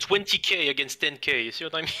 Because you're 20k against 10k, you see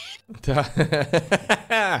what I mean?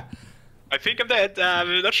 I think I'm dead,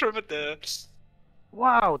 I'm not sure, but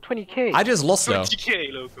Wow, 20k. I just lost though.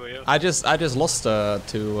 20k, Loco, yeah. I just lost to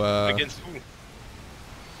Against who?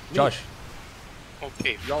 Josh.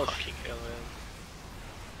 Okay, fucking hell,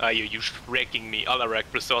 man. You're wrecking me. Alarak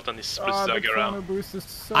Presatan is Berserk around. Boost is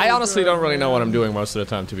so I honestly good, don't really know what man. I'm doing most of the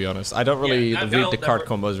time, to be honest. I don't really that read build the card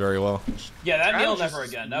never- combos very well. Yeah, that nail Strategist never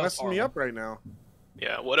again. That is was messing me horrible. up right now.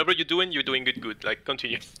 Yeah, whatever you're doing good. Like,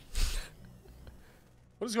 continue.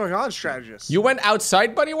 What is going on, strategist? You went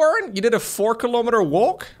outside, Buddy Warren? You did a 4-kilometer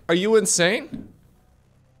walk? Are you insane?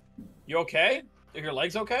 You okay? Are your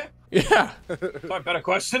legs okay? Yeah. That's my better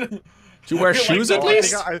question. Do you wear Your shoes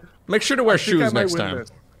legs at okay? least? Make sure to wear I think I shoes might next win time.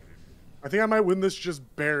 this. I think I might win this just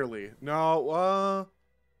barely. No,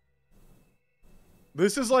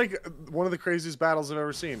 this is like one of the craziest battles I've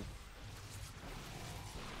ever seen.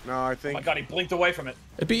 No, I Oh think. my god, he blinked away from it.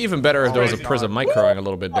 It'd be even better if there was a my Prism God. microing a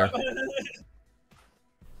little bit there.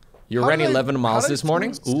 You How ran did I- 11 how miles did I this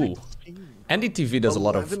morning? do Ooh. 16? NDTV does a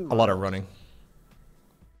lot 11 of running.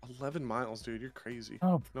 11 miles, dude. You're crazy.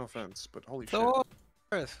 Oh. No offense, but holy shit. So,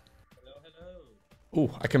 Ooh,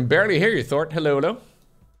 I can barely hear you, Thort. Hello, hello.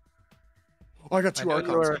 Oh, I got 2 know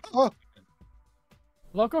you archons. were- Oh,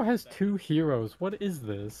 Loco has 2 heroes. What is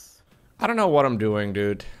this? I don't know what I'm doing,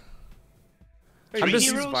 dude. hey, I'm he's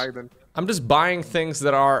just- vibing. I'm just buying things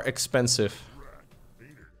that are expensive.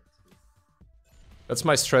 That's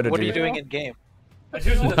my strategy. what are you doing in game? That's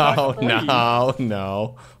usually the No, fact-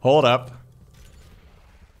 no. Hold up.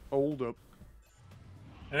 Hold up.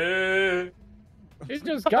 Hey. He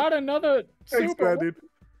just got another Thanks, super. man, dude.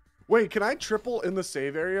 Wait, can I triple in the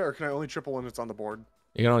save area, or can I only triple when it's on the board?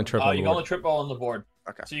 You can only triple. You can the only board. triple on the board.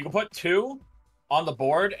 Okay. So you can put 2 on the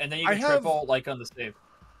board, and then you I can have- triple like on the save.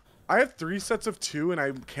 I have 3 sets of 2, and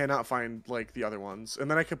I cannot find like the other ones. And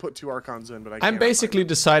then I can put 2 archons in, but I. I'm cannot basically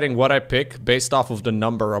deciding what I pick based off of the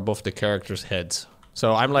number above the characters' heads.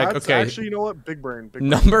 So I'm like, That's okay, Actually, you know what? Big brain. Big brain.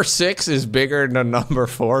 number 6 is bigger than number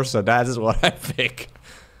 4, so that is what I pick.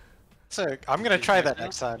 So I'm gonna try that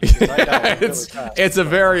next time. Because I know it really fast. It's a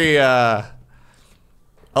very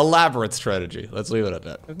elaborate strategy. Let's leave it at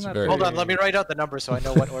that. It's that very, Hold on, let me write out the numbers so I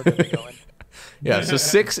know what order they go in. yeah, so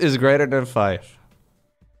 6 is greater than 5.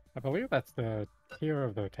 I believe that's the hero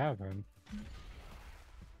of the tavern.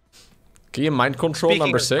 Can you mind control Speaking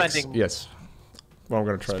number of 6? spending- Yes. Well, I'm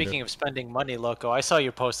gonna try. Speaking of spending money, Loco, I saw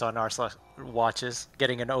your post on watches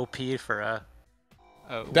getting an OP for a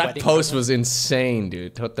that wedding post present. was insane,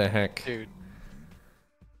 dude. What the heck? Dude,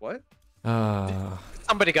 What?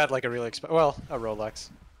 somebody got like a really expensive, well, a Rolex.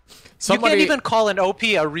 Somebody. You can't even call an OP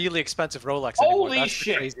a really expensive Rolex anymore. Holy That's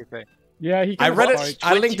shit. the crazy thing. Yeah, he. I can read it. like-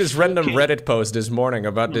 I linked this random 24K. Reddit post this morning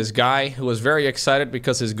about this guy who was very excited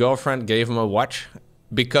because his girlfriend gave him a watch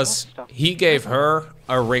because he gave her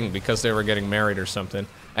a ring because they were getting married or something.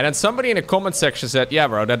 And then somebody in the comment section said, "Yeah,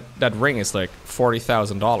 bro, that ring is like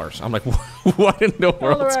 $40,000." I'm like, "What in the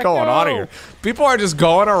world's going on here? People are just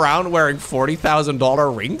going around wearing $40,000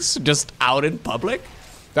 rings just out in public."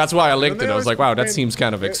 That's why I linked they it. I was always like, "Wow, that complain- seems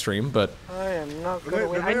kind of extreme," but I am not They- gonna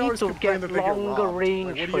win. they I need always to complain get that they get longer robbed. range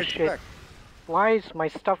Like, what do for you shit. expect? Why is my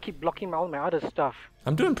stuff keep blocking all my other stuff?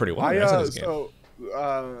 I'm doing pretty well guys, in this game. So,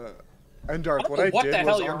 Endark, what know I what the did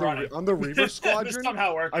hell was you're running. on the Reaver Squadron, This is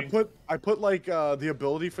somehow working. I put like the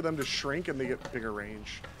ability for them to shrink and they get bigger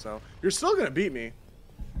range. So you're still gonna beat me.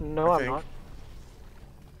 No, I'm not.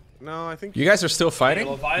 No, I think You guys are still fighting?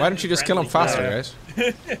 Yeah, Why don't you just kill him faster, guys?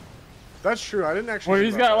 that's true. I didn't actually. Well, think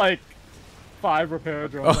he's about got that. like 5 repair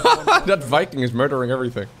drones. That Viking is murdering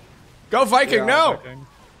everything. Go Viking, Yeah, no!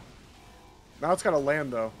 Now it's gotta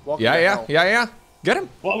land though. Welcome Yeah, to yeah, hell. yeah, yeah. Get him.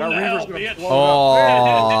 Well, That the Reaver's hell, gonna bitch. blow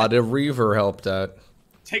Oh, the Reaver helped out.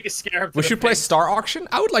 Take a scarab. We should play Star Auction?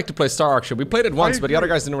 I would like to play Star Auction. We played it once, but the other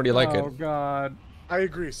agree. guys didn't really like Oh it. god. I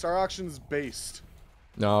agree. Star Auction's based.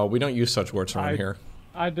 No, we don't use such words around here.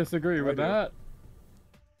 I disagree with do. that.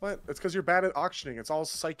 What? It's because you're bad at auctioning. It's all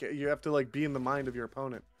psychic. You have to like be in the mind of your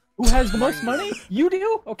opponent. Who has the most money? You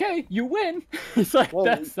do. Okay, you win. It's like Well,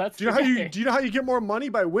 that's. do you know how you get more money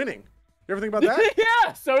by winning? You ever think about that?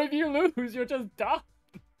 Yeah. So if you lose, you're just done.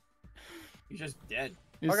 You're just dead.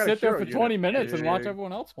 You I got a sit there hero for 20 unit. minutes and watch Yeah.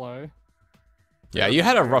 everyone else play. Yeah, you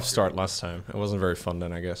had a rough start last time. It wasn't very fun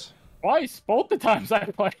then, I guess. Twice, both the times I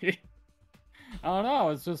played. I don't know.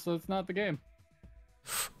 It's not the game.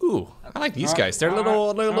 Ooh, I like these guys. They're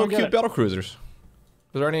little get cute it. battle cruisers.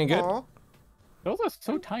 Is there any good? Aw. Those are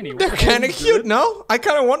so tiny. They're kind of cute, no? I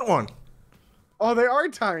kind of want one. Oh, they are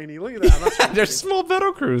tiny. Look at that. I'm not sure. They're small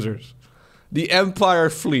battle cruisers. The Empire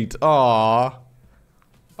Fleet. Aww.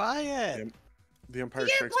 Buy it. The Empire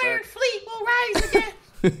Strikes Back. fleet will rise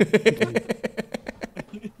again.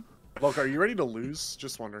 Look, are you ready to lose?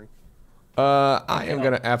 Just wondering. I am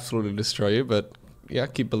gonna absolutely destroy you, but yeah,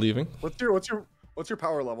 keep believing. What's your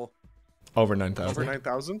power level? Over Over 9,000.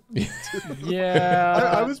 9,000?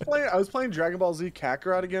 Yeah. I was playing Dragon Ball Z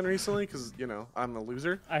Kakarot again recently because I'm a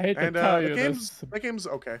loser. I hate to And tell the you game's this. that game's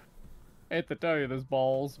okay. I hate to tell you this,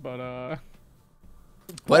 balls, but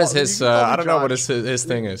What is Well, his? you can call me I don't know what Josh. his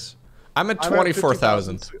thing is. I'm at I'm at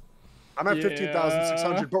 24,000. 15,000. I'm at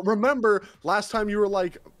 15,600. Yeah. But remember, last time you were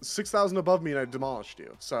like 6,000 above me and I demolished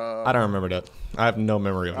you. So. I don't remember that. I have no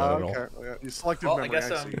memory of that at all. Okay. Yeah, you selected Well, I memory.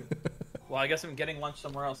 guess I see. Well, I guess I'm getting lunch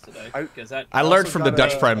somewhere else today. I- Because that. I learned also from the got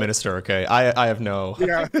Dutch a- Prime Minister. Okay, I have no.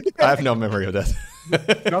 Yeah. I have no memory of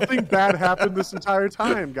that. Nothing bad happened this entire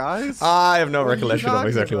time, guys. I have no What are you recollection of talking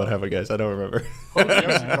exactly what about? happened, guys. I don't remember.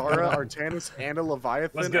 Yes, Dara, Artanis, and a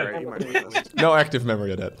Leviathan. What's good? Alright, you might be honest. No active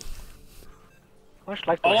memory of that. Much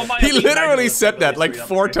like All of my He elite literally regulars said that like abilities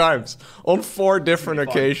 4 upgrade. times on 4 different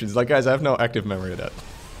Pretty fun. occasions. Like, guys, I have no active memory of that.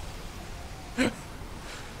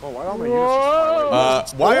 Oh, why all my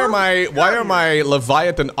units just Why are my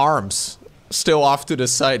Leviathan arms still off to the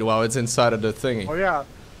side while it's inside of the thingy? Oh yeah.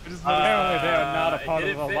 I just apparently they are not a it part of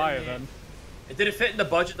didn't fit Leviathan. It didn't fit in the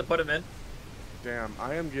budget to put him in. Damn,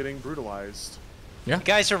 I am getting brutalized. You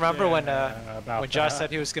guys remember when about Josh that.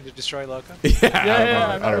 said he was going to destroy Loco? Yeah, I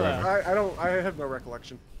I remember remember. I have no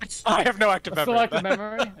recollection. I have no active memory. Selective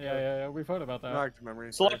memory? Yeah, we've heard about No that. active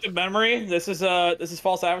memory. Selective memory. This is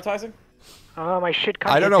false advertising. my shit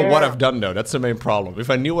can't I don't get know what there. I've done though. That's the main problem. If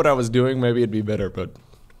I knew what I was doing, maybe it'd be better. But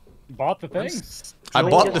Bought the things. I Still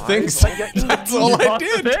bought the alive? things. But you're in the That's all I Bought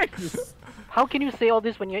the did. things. How can you say all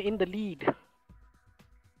this when you're in the lead?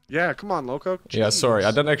 Yeah, come on, Loco. Yeah, sorry.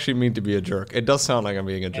 I Jeez. didn't actually mean to be a jerk. It does sound like I'm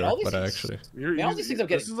being a all jerk, these but I things- actually. You're, all these things I'm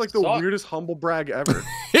getting this is like the suck. weirdest humble brag ever.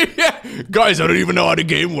 Yeah, guys, I don't even know how the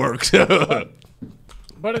game works. But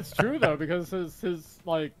it's true though, because his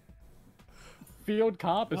like field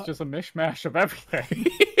comp is just a mishmash of everything.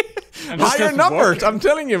 And it's Higher just numbers. working. I'm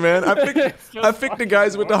telling you, man. I It's picked just I picked the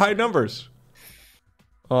guys with the high fucking numbers.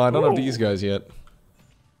 Oh, I don't have Ooh. these guys yet.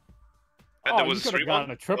 And Oh, there you was could've 3-1.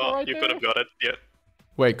 gotten a triple Well, right you there? could have got it, yeah.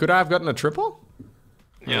 Wait, could I have gotten a triple?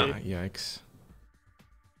 Yeah. Ah, yikes.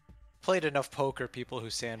 Played enough poker, people who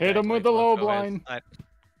sand. Hit him with the low blind.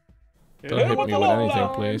 Don't hit me with anything,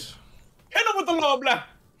 please. Hit him with the low blow.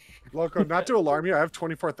 Loco, not to alarm you, I have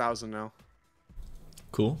 24,000 now.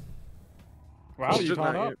 Cool. Wow, you Should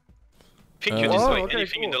caught not up. yet. Pink Oh, you destroyed okay,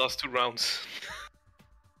 anything in the cool. last 2 rounds.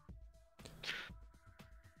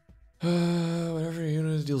 Whatever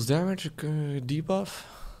unit deals damage, debuff.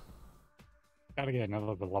 Gotta get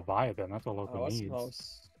another Leviathan. That's what Loco what's the needs.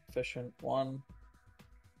 most efficient one?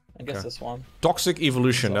 I guess Okay. this one. Toxic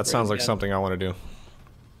evolution. That So sounds like again. something I want to do.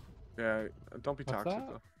 Yeah, don't be What's toxic that?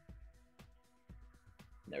 though.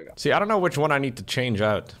 There we go. See, I don't know which one I need to change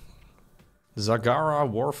out. Zagara,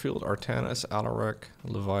 Warfield, Artanis, Alarak,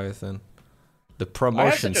 Leviathan. The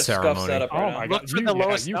promotion ceremony. Setup Oh right my now. god. Look for the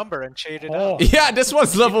lowest number and shade it Oh, out. Yeah, this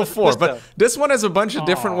one's level 4, but Wisdom. this one has a bunch of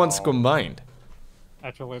different ones Oh. combined.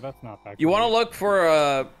 actually, that's not that You want to great. look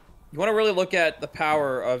for You want to really look at the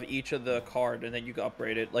power of each of the card, and then you can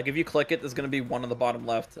upgrade it. Like if you click it, there's going to be one on the bottom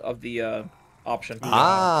left of the option.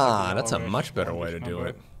 Ah, that's a much better way to do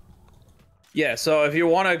it. Yeah, so if you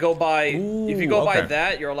want to go by, if you go by okay.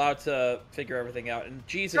 that, you're allowed to figure everything out. And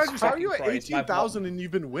Jesus Guys, how are you at Christ, 18,000 and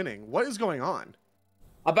you've been winning? What is going on?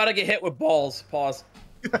 I'm about to get hit with balls. Pause.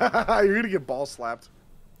 You're gonna get ball slapped.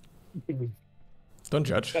 Don't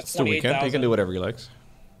judge. That's It's the weekend. He can do whatever he likes.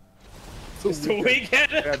 It's the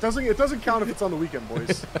weekend. Yeah, it doesn't count if it's on the weekend,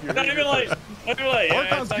 boys. Not even like.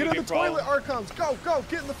 Archons, get in the toilet, Archons. Go,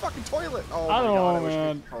 get in the fucking toilet. Oh my God, I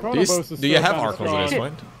wish man. Do you have Archons at this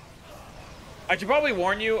point? I should probably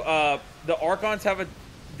warn you. The Archons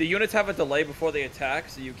the units have a delay before they attack,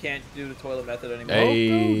 so you can't do the toilet method anymore.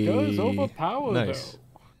 Hey. Loko does overpower Nice. though.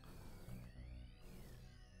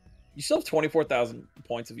 You still have 24,000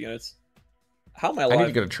 points of units. How am I I alive? need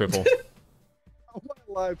to get a triple. How am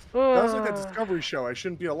I alive? That was like that Discovery show. I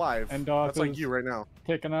shouldn't be alive. And that's like you right now.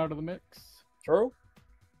 Taken out of the mix. True.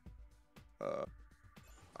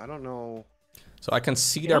 I don't know. So I can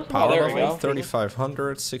see their power there we level: go.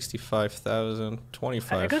 3,500, 65,000,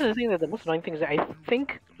 25. I gotta think that the most annoying thing is that I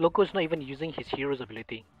think Loko's not even using his hero's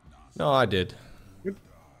ability. No, I did.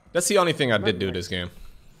 That's the only thing I did do this game.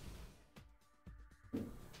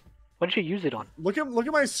 What did you use it on? Look at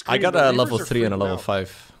my screen. I got The a neighbors level are 3 and a freaking level out.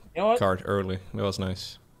 5 You know what? card early. That was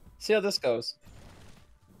nice. See how this goes.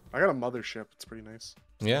 I got a mothership. It's pretty nice.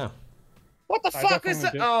 Yeah. What the I fuck is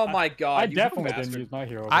that? definitely did- Oh my God! I you definitely bastard. didn't use my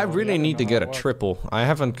hero. I ability. really didn't need to know get how a it worked. triple. I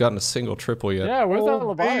haven't gotten a single triple yet. Yeah, where's that Oh,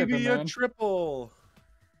 Leviathan, baby, man? a triple.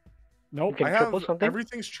 Nope. Can I have triple something?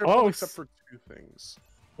 everything's triple Oh, except for 2 things.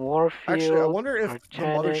 Warfield. Actually, I wonder if the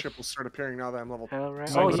Arcanic, mothership will start appearing now that I'm level.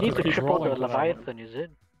 Hellra- No, Oh, he's you need to just triple rolling the for that one. Leviathan, is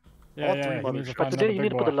it? Yeah, all yeah, three he needs to mothers. find But today another you need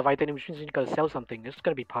big to put the boy. Leviathan, which means you gotta sell something. It's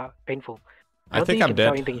gonna be painful. I don't think you I'm can sell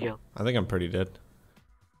dead. anything here. I think I'm pretty dead.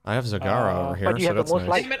 I have Zagara over here, but you so have the that's most nice.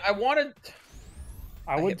 life. Damn it! I wanted.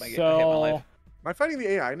 I would hate my life. sell. Am I fighting the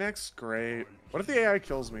AI next? Great. What if the AI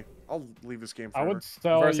kills me? I'll leave this game I forever. would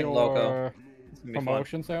sell Versing your Loko. It's gonna be fun.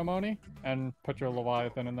 promotion ceremony and put your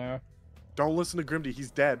Leviathan in there. Don't listen to Grimdy. He's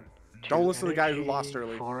dead. Don't listen to the guy who lost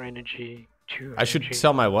early. 4 energy, 2 I should energy,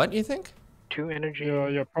 sell my what, you think? 2 energy.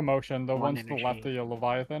 Your promotion, the One ones to the left energy. of your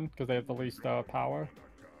Leviathan, because they have the least power.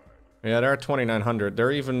 Yeah, they're at 2,900.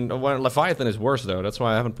 They're even... Well, Leviathan is worse, though. That's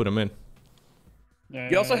why I haven't put him in. Yeah,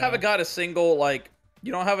 You also yeah, haven't got a single like.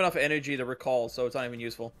 You don't have enough energy to recall, so it's not even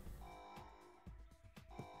useful.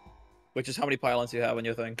 Which is how many pylons you have on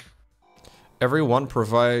your thing. Everyone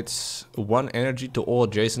provides 1 energy to all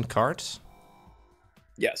adjacent cards.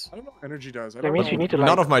 Yes. I don't know what energy does. I That don't means know. you need to like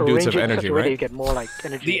None of my dudes arrange have it in such energy, a way that right? you get more like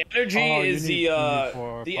energy. The energy Oh, you is need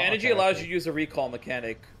for the power energy allows you characters. to use a recall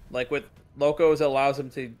mechanic. Like with Locos, it allows them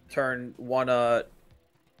to turn one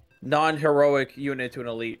non-heroic unit to an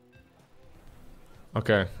elite.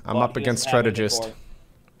 Okay, I'm Well, up he against doesn't have it strategist. before.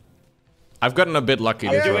 I've gotten a bit lucky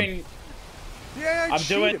I'm this run. doing Yeah, I I'm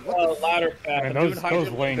doing cheated. What the ladder path. Man, I'm those doing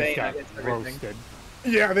Hydra lanes Bane got against everything. roasted.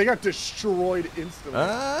 Yeah, they got destroyed instantly.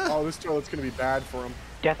 Ah. Oh, this toilet's gonna be bad for him.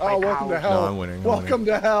 Death by Oh, welcome to cow. hell. No, I'm winning, I'm Welcome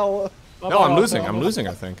to hell. No, I'm losing. I'm losing,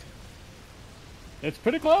 I think. It's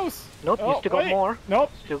pretty close. Nope, you Oh, still got wait. more.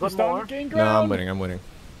 Nope. Still He's got starting more. to gain No, ground. I'm winning. I'm winning.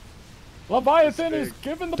 Leviathan is Mistake.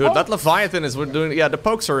 giving the Dude, that pokes. Leviathan is doing... Yeah, the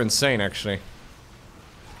pokes are insane, actually.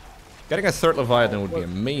 Getting a 3rd Leviathan would be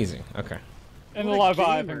amazing. Okay. And the What a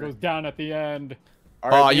Leviathan gamer. goes down at the end.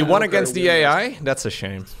 All Oh, right, you we won will against go the win this. AI? That's a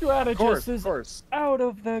shame. Strategist Of is course. out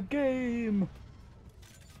of the game.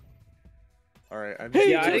 All right. I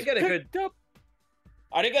He Yeah, I just didn't get a good- picked up.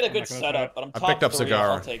 I didn't get a I'm good not gonna setup, try. but I'm I top picked up 3, Zagara.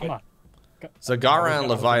 I'll take Come it. on. Zagara and I was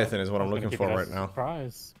Leviathan gonna- is what I I'm was gonna looking keep for it as right a now.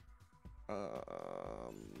 Surprise.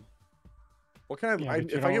 What can I? Yeah,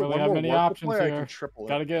 but you if I don't get really one have more many warp to options play, I here. can triple it.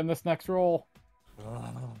 Gotta get in this next roll.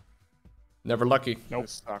 Never lucky. Nope.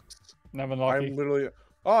 This sucks. Never lucky. I'm literally.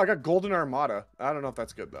 Oh, I got Golden Armada. I don't know if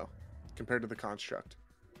that's good though, compared to the construct.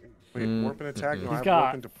 Wait, warp and attack. No, I He's have got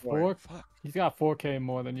warp and deploy. four. Fuck. He's got 4K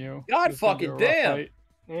more than you. God This is gonna be fucking a rough damn. fight.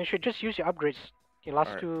 Yeah, you should just use your upgrades. Your last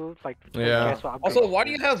Alright. 2 like Yeah. gas for upgrades. Also, why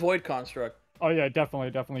do you have Void Construct? Oh yeah,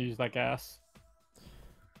 definitely use that gas.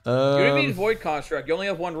 You don't need Um, Void Construct. You only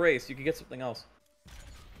have one race. You can get something else.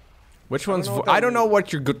 which one's... know what I that don't know means.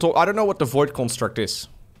 what you're good to... I don't know what the Void Construct is.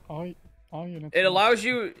 All units. It allows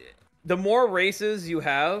you. The more races you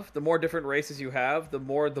have, the more different races you have, the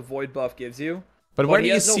more the Void buff gives you. But where he do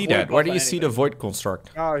you has no see Void that? buff Where do on you see the anything. Void Construct?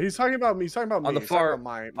 He's talking about me. He's talking about me. On the He's talking far,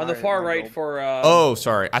 about on the far my right build. for. Oh,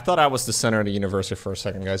 sorry. I thought I was the center of the universe for a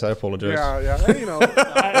second, guys. I apologize. Yeah, yeah. And, you know,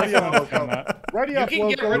 ready up, Loco. Ready You up, can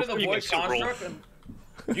get Loco. rid of the You can Void still roll. Construct.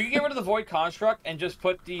 You can get rid of the Void Construct and just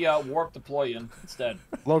put the Warp Deploy in instead.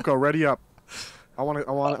 Loco, ready up.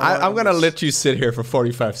 I'm gonna let you sit here for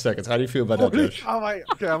 45 seconds. How do you feel about that, Josh?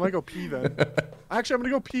 Okay, I'm gonna go pee then. Actually, I'm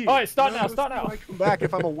gonna go pee. All right, start now. Start now. I come back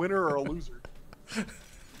if I'm a winner or a loser. That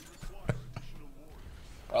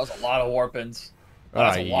was a lot of warpins.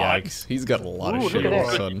 Ah, yikes. He's got a lot of shit all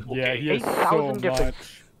of a sudden. Yeah, he has so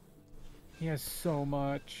much. He has so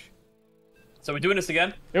much. So we're doing this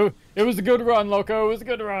again? It was a good run, Loco. It was a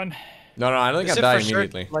good run. No, I don't think I die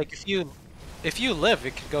immediately. Like if you live,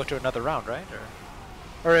 it could go to another round, right?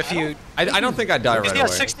 Or if you... I don't think I die right away. He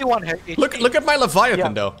has 61 HP. Look at my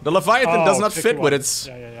Leviathan, though. The Leviathan does not fit with its...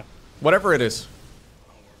 Whatever it is.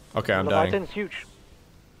 Okay, I'm dying. Leviathan's huge.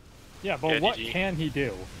 Yeah, but what can he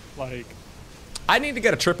do? Like... I need to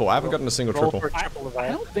get a triple. I haven't gotten a single triple. I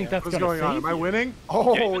don't think that's What's going on? Am I winning?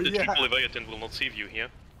 Oh, yeah. The triple Leviathan will not save you here.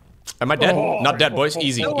 Am I dead? Not dead, boys.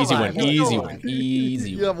 Easy win. Easy win.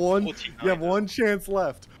 Easy win. You have one chance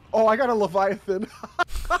left. Oh, I got a Leviathan.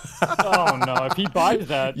 Oh no! If he buys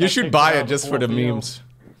that, you should buy it just for the memes.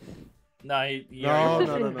 No. I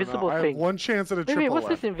have one chance at a triple. Wait, what's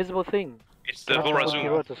this invisible thing? It's the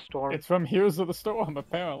Horazon. It's from Heroes of the Storm,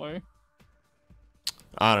 apparently.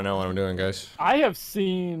 I don't know what I'm doing, guys. I have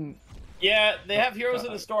seen... Yeah, they have Heroes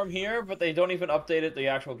of the Storm here, but they don't even update it the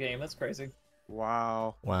actual game. That's crazy.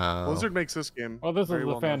 Wow. Blizzard makes this game. Well, this is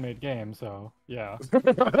a fan-made game, so yeah.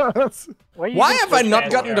 Why have I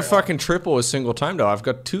not gotten the fucking triple a single time, though? I've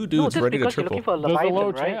got two dudes ready to triple. You're looking for a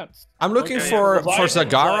Leviathan, right? I'm looking for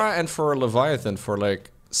Zagara and for a Leviathan for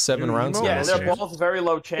like 7 rounds now. Yeah, they're both very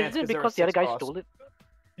low chance. Isn't it because the other guy stole it?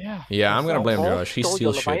 Yeah. Yeah, I'm gonna blame Josh. He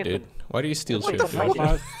steals shit, dude. Why do you steal shit? Fuck!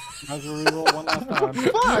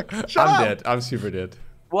 I'm dead. I'm super dead.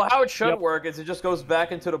 Well, how it should work is it just goes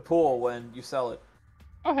back into the pool when you sell it.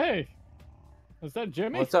 Oh, hey. Is that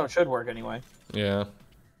Jimmy? Well, that's how it should work anyway. Yeah.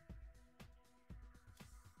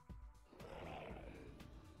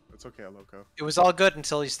 It's okay, Loco. It was all good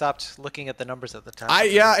until you stopped looking at the numbers at the time.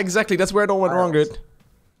 Yeah, exactly. That's where it all went wrong, dude.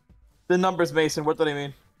 The numbers, Mason. What do they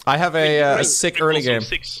mean? I have a sick early game.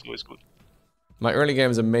 6 was good. My early game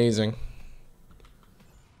is amazing.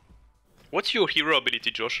 What's your hero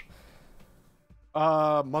ability, Josh?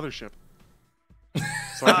 Mothership.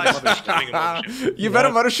 You've had a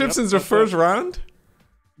mothership since the first round?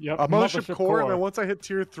 Yep. A mothership core, and then once I hit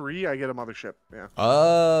tier 3, I get a mothership. Yeah.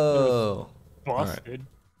 Oh. Busted.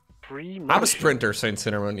 I'm a sprinter, Saint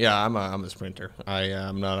Cinnamon. Yeah, I'm a sprinter.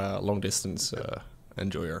 I'm not a long distance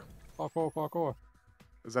enjoyer. Parkour.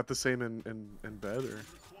 Is that the same in bed or?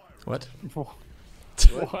 What?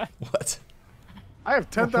 What? I have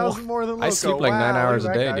 10,000 more than Loco. I sleep like 9 hours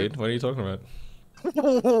a day, dude. What are you talking about?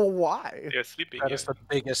 Why? You're sleeping. That is the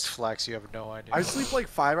biggest flex. You have no idea. I sleep like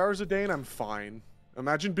 5 hours a day and I'm fine.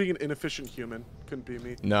 Imagine being an inefficient human. Couldn't be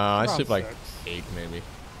me. No, I sleep like 8 maybe.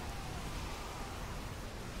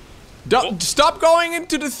 Stop going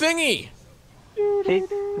into the thingy! See,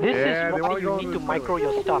 this is why you need to micro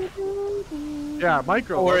your stuff. Yeah,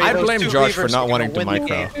 micro. I blame Josh for not wanting to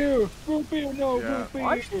micro.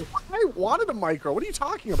 I wanted a micro. What are you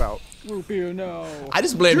talking about? I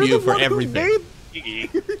just blame you for everything.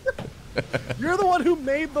 You're the one who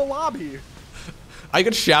made the lobby. I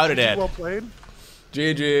got shouted at. Well played.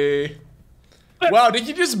 GG. Wow, did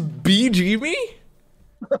you just BG me?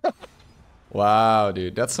 Wow,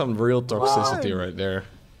 dude, that's some real toxicity right there.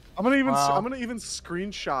 I'm gonna even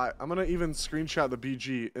screenshot. I'm gonna even screenshot the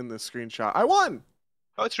BG in this screenshot. I won.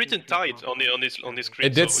 Oh, it's written tied on this screen.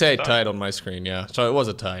 It did say tied on my screen, yeah. So it was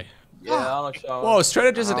a tie. Yeah. Whoa,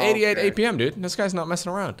 strategist at 88 APM, dude. This guy's not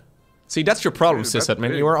messing around. See, that's your problem,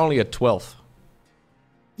 Sysadmin. You are only at 12.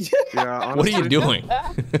 Yeah. What are you doing?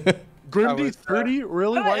 Grimdy 30,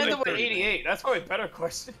 really? Why end up at 88? That's probably a better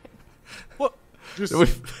question. What? We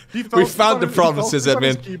found the problem,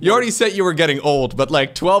 Sysadmin. You already said you were getting old, but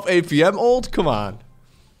like 12 APM old? Come on.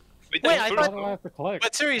 Wait, I thought,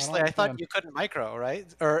 but seriously, I thought you couldn't micro, right?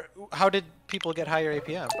 Or how did people get higher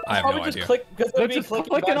APM? I have no idea. They're just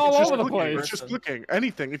clicking all over the place. It's just clicking.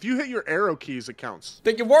 Anything. If you hit your arrow keys, it counts.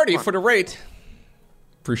 Thank you, Wardy, for the rate.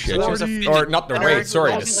 Appreciate you. Or not the rate,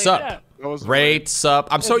 sorry, the sub. Rate, sub.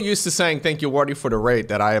 I'm so used to saying thank you, Wardy, for the rate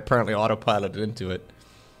that I apparently autopiloted into it.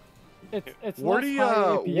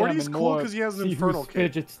 Wardy's cool because he has an infernal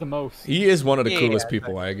cape. Fidgets the most. He is one of the coolest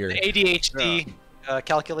people, I agree. The ADHD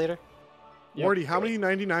calculator. Wardy, how many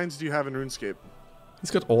 99s do you have in RuneScape?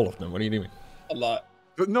 He's got all of them. What do you mean? A lot.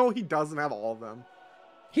 But no, he doesn't have all of them.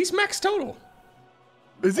 He's max total.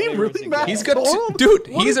 Is he really max He's got total? Dude,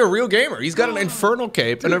 he's a real gamer. He's got an infernal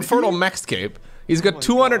cape, an infernal maxed cape. He's got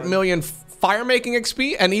 200 million fire making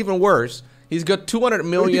XP, and even worse, he's got 200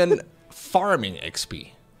 million farming XP.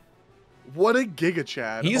 What a Giga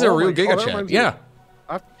Chad. He's a real Giga Chad, yeah.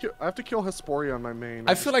 I have to kill Hesperia on my main.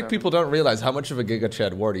 I feel like people don't realize how much of a Giga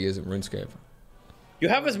Chad Wardy is in RuneScape. You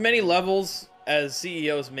have as many levels as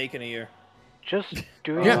CEOs make in a year. Just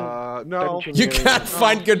do no. You can't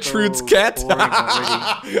find Gertrude's cat?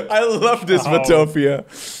 I love this Watopia.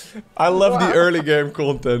 I love the early game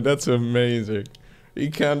content. That's amazing.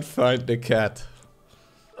 You can't find the cat.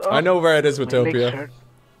 I know where it is, Watopia.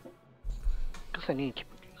 Because I need to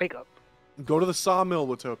wake up. Go to the sawmill,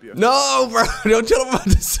 Watopia. No, bro. Don't tell him about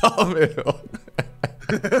the sawmill.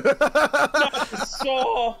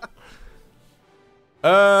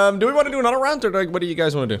 Do we want to do another round, or like, what do you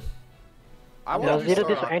guys want to do? No, zero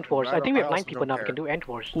this Ant Wars. I think we have 9 people now. We can do Ant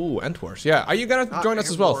Wars. Ooh, Ant Wars. Yeah. Are you gonna join us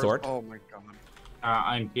as well, Thord? Oh my god.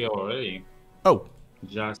 I'm here already. Oh.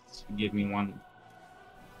 Just give me one.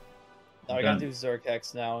 No, I gotta do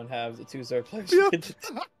Zerg now and have the 2 Zerg players.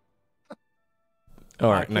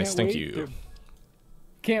 Alright, nice. Thank you.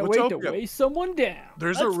 Can't wait to weigh someone down.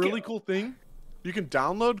 There's a really cool thing you can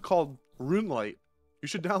download called RuneLite. You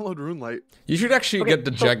should download RuneLite. You should actually get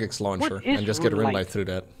the Jagex launcher and just get RuneLite through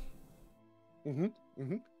that.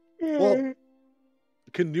 Well,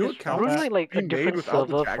 can new accounts be made without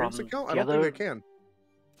the Jagex account? I don't think they can.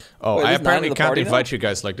 Oh, I apparently can't invite you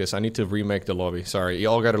guys like this. I need to remake the lobby. Sorry, you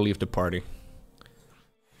all gotta leave the party.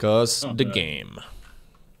 Cause the game.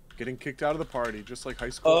 Getting kicked out of the party, just like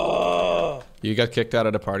high school. You got kicked out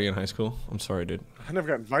of the party in high school? I'm sorry, dude. I never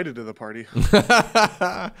got invited to the party.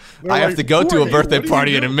 I have to go to a birthday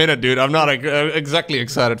party in a minute, dude. I'm not exactly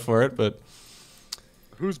excited for it, but...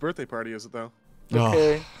 Whose birthday party is it, though?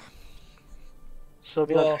 Okay. So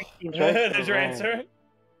we have 3 teams, right? There's your answer.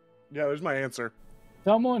 Yeah, there's my answer.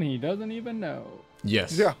 Someone he doesn't even know.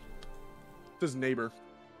 Yes. Yeah. His neighbor.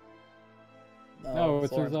 No,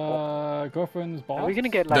 it's his girlfriend's boss. Are we gonna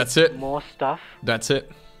get like more stuff? That's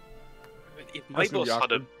it. If my boss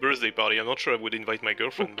had a birthday party, I'm not sure I would invite my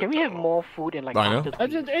girlfriend. Can we have more food and like faster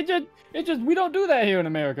queens? It just we don't do that here in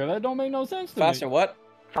America. That don't make no sense to me. Faster what?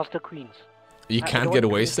 Faster queens. You can't get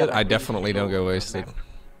wasted? I definitely don't go wasted.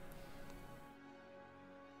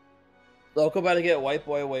 Lowko about to get white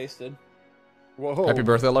boy wasted. Whoa. Happy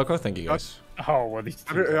birthday, Lowko. Thank you, guys. Oh, well, these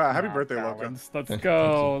happy birthday, Lowko. Let's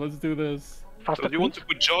go. Let's do this. So do you want to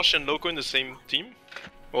put Josh and Lowko in the same team?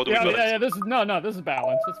 Or do yeah, this is this is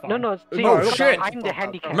balanced. It's fine. No, oh shit! I'm the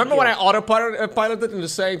handicap. Remember when I autopiloted into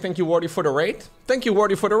saying thank you, Wardy, for the raid? Thank you,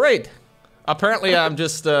 Wardy, for the raid. Apparently, I'm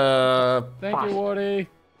just Thank you, Wardy.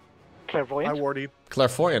 Clairvoyant. Hi, Wardy.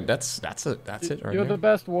 Clairvoyant. That's it right You're there. the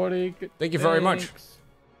best, Wardy. Thank you very much.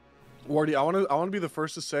 Wardy, I want to be the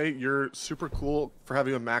first to say you're super cool for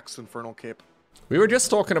having a max infernal cape. We were just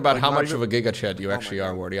talking about how much of a Giga Chad you actually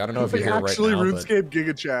are, Wardy. I don't know if you're here right now. Actually, RuneScape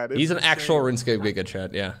Giga Chad. He's an actual RuneScape Giga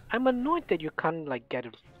Chad, yeah. I'm annoyed that you can't like get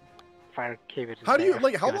a fire cave. How do you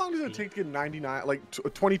How long does it take to get 99? Like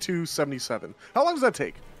 2277. How long does that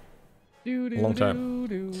take? A long time.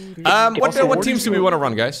 What teams do we want to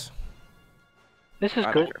run, guys? This is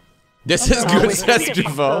good. This is good, says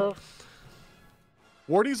Javo.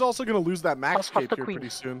 Wardy's also gonna lose that max cape here pretty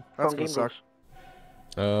soon. That's gonna suck.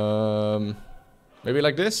 Maybe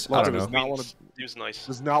like this? I don't know. Seems nice.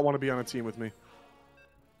 Does not want to be on a team with me.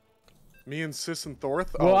 Me and Sis and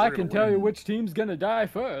Thorth. Well, I can tell you which team's gonna die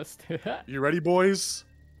first. You ready, boys?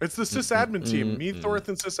 It's the Sis admin team. Me, Thorth,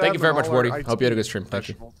 and Sis admin. Thank you very much, Wardy. Hope you had a good stream. Thank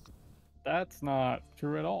you. That's not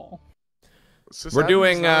true at all. We're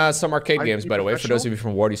doing some arcade games, by the way. For those of you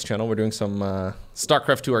from Wardy's channel, we're doing some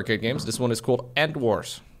StarCraft 2 arcade games. This one is called Ant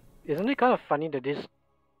Wars. Isn't it kind of funny that this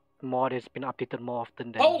mod has been updated more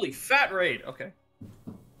often than... Holy fat raid! Okay.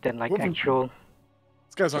 Than like actual...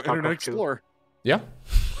 This guy's on Internet Explorer. Yeah.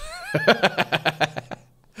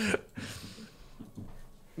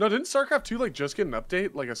 No, didn't StarCraft 2 like just get an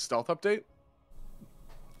update, like a stealth update?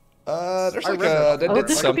 There's like they did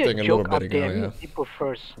something a little bit ago, People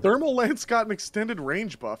first. Thermal Lance got an extended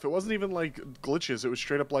range buff. It wasn't even like glitches. It was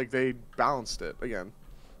straight up like they balanced it again.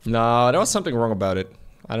 No, there was something wrong about it.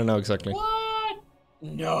 I don't know exactly. What?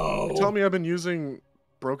 No. You tell me I've been using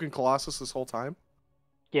Broken Colossus this whole time?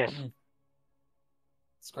 Yes.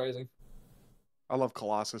 It's crazy. I love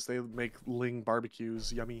Colossus. They make Ling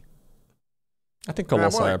barbecues. Yummy. I think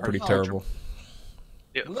Colossi are pretty terrible.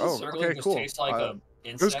 Yeah. Oh, okay, cool.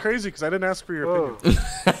 It was crazy because I didn't ask for your opinion.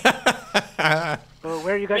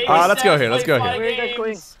 Where are you guys going? Let's go here. Let's go here. Where are you guys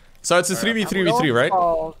going? So it's a 3v3v3, right?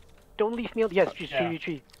 Oh, don't leave me. Yes, just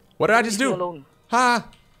 3v3. What did I just do? Ha!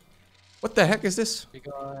 What the heck is this?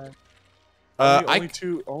 Only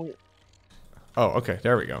two. Only... Oh, okay.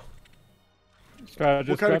 There we go.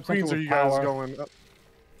 What kind of queens are you guys going?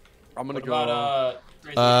 I'm gonna go.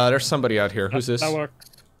 There's somebody out here. Who's this? That works.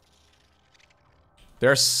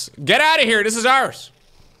 There's. Get out of here! This is ours.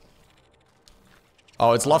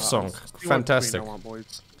 Oh, it's Love Song. Fantastic.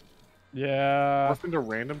 Yeah. Morph into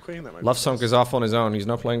random queen. That might Love Song is off on his own. He's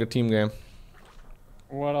not playing the team game.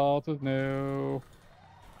 What else is new?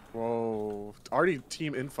 Whoa. Already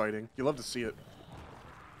team infighting. You love to see it.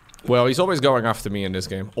 Well, he's always going after me in this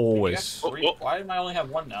game. Always. Why did I only have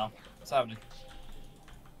one now? What's happening?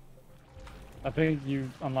 I think you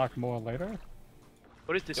unlock more later.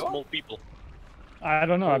 What is this small people? I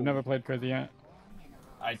don't know. I've never played Crazy yet.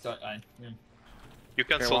 You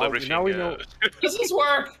cancelled everything. Now we know. Does this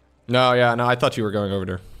work? No, yeah, no, I thought you were going over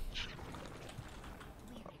there.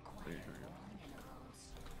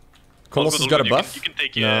 Colossus got a buff? You can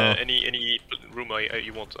take any room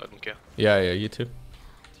you want, I don't care. Yeah, you too.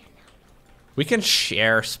 We can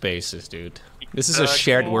share spaces, dude. This is a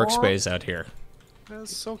shared workspace out here.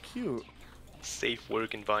 That's so cute. Safe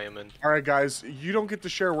work environment. Alright, guys, you don't get to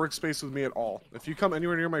share workspace with me at all. If you come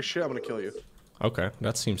anywhere near my shit, I'm gonna kill you. Okay,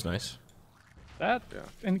 that seems nice. That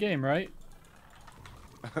in game, right?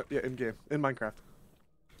 Yeah, in game. In Minecraft.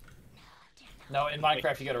 No, in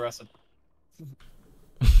Minecraft you get arrested.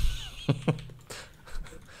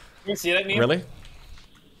 You see that meme? Really?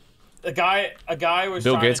 A guy was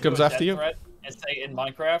Bill trying Gates to do comes a after death you? threat and say in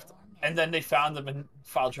Minecraft, and then they found him and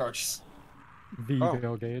filed charges.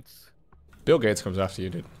 Bill Gates. Bill Gates comes after you,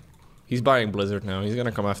 dude. He's buying Blizzard now. He's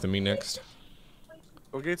gonna come after me next.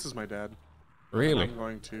 Bill Gates is my dad. Really? I'm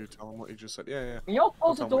going to tell him what you just said. Yeah. Can y'all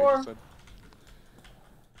close the door?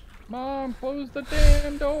 Mom, close the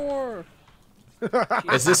damn door.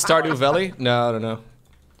 Is this Stardew Valley? No.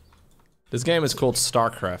 This game is called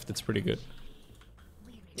StarCraft. It's pretty good.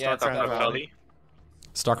 Yeah, StarCraft Valley.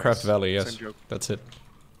 StarCraft Valley, yes. That's it.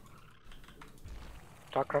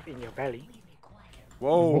 StarCraft in your belly.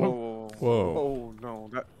 Whoa. Whoa. Oh, no.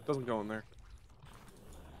 That doesn't go in there.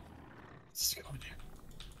 It's going there.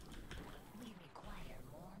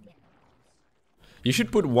 You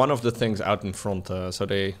should put one of the things out in front, so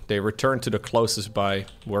they return to the closest by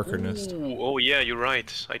worker nest. Ooh, oh yeah, you're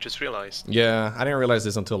right. I just realized. Yeah, I didn't realize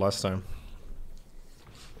this until last time.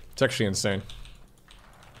 It's actually insane.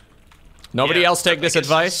 Nobody else take this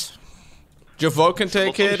advice? Javo can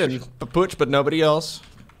take it and Papuch, but nobody else.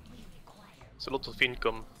 It's a lot of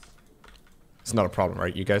income. It's not a problem,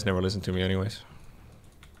 right? You guys never listen to me anyways.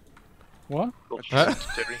 What? Huh?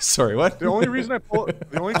 Sorry, what? The only reason the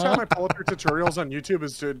only time I pull up your tutorials on YouTube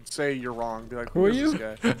is to say you're wrong. Be like, who are you?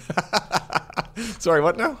 This guy? Sorry,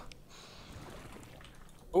 what now?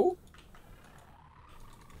 Who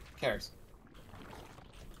cares?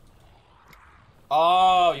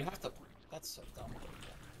 Oh, you have to. That's so dumb.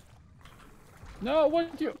 No,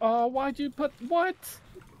 why'd you put what?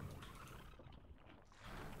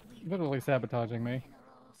 Literally sabotaging me.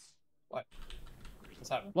 What? What's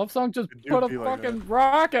happening? Love Song just put a fucking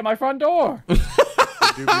rock at my front door. It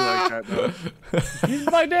do be like that, though. He's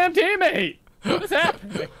my damn teammate. What is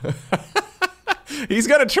happening? He's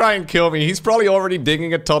gonna try and kill me. He's probably already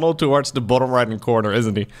digging a tunnel towards the bottom right-hand corner,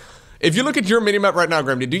 isn't he? If you look at your minimap right now,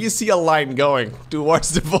 Grimdy, do you see a line going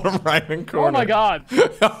towards the bottom right-hand corner? Oh my god.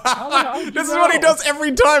 This is what he does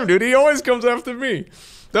every time, dude. He always comes after me.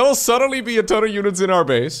 There will suddenly be a ton of units in our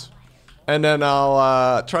base. And then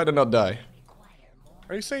I'll try to not die.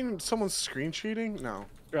 Are you saying someone's screen cheating? No.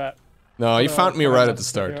 Right. No, he found me right at the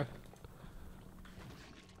start.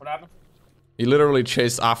 What happened? He literally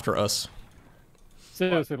chased after us.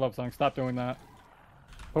 Seriously, Love Song, stop doing that.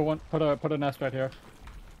 Put a nest right here.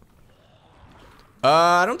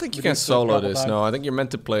 I don't think you can solo this. No, I think you're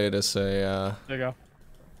meant to play it as a There you go.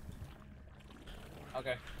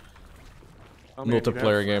 Okay.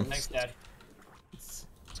 multiplayer game. Thanks, Dad. It's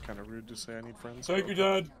kind of rude to say I need friends. Thank you,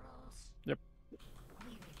 Dad. Yep.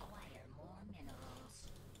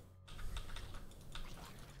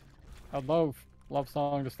 I'd love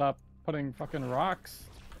Song to stop putting fucking rocks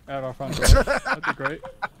at our front door. That'd be great.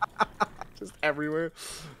 Just everywhere.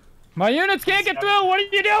 My units can't get through. What are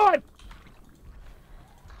you doing?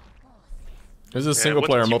 This is a single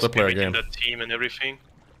player multiplayer game. That team and everything.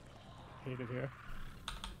 Hate it here.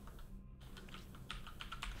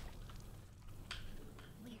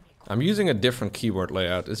 I'm using a different keyboard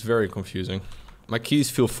layout. It's very confusing. My keys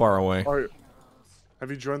feel far away. Have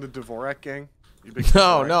you joined the Dvorak gang?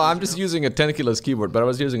 No, I'm just using a 10 kilos keyboard, but I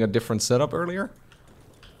was using a different setup earlier.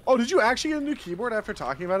 Oh, did you actually get a new keyboard after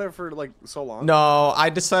talking about it for like so long? No, I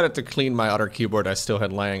decided to clean my other keyboard I still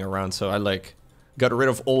had laying around, so I like got rid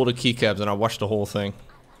of all the keycaps and I watched the whole thing.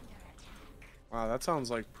 Wow, that sounds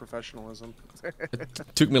like professionalism. It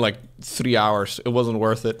took me like 3 hours. It wasn't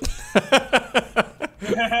worth it.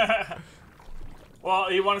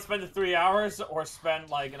 Well, you want to spend the 3 hours or spend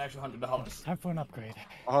like an extra $100? Time for an upgrade.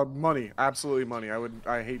 Money, absolutely money.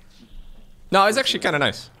 I hate No, it's actually kind of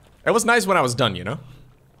nice. It was nice when I was done, you know?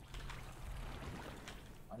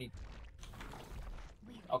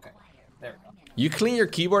 Okay, there we go. You clean your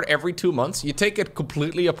keyboard every 2 months? You take it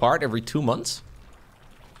completely apart every 2 months?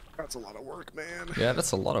 That's a lot of work, man. Yeah,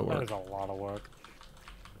 that's a lot of work. That is a lot of work.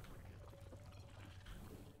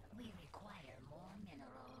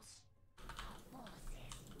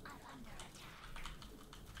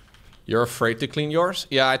 You're afraid to clean yours?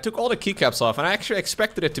 Yeah, I took all the keycaps off, and I actually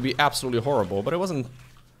expected it to be absolutely horrible, but it wasn't...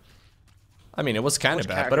 I mean, it was kind of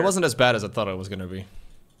bad, but it wasn't as bad as I thought it was gonna be.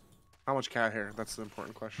 How much cat hair? That's the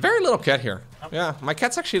important question. Very little cat hair. Yeah, my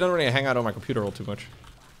cats actually don't really hang out on my computer all too much.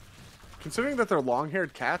 Considering that they're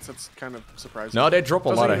long-haired cats, that's kind of surprising. No, they drop a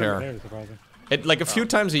lot of hair. Very surprising. It, like, a few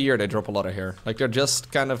times a year, they drop a lot of hair. Like, they're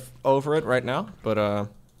just kind of over it right now, but,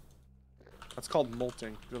 That's called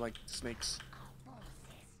molting. They're like snakes.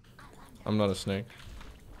 I'm not a snake.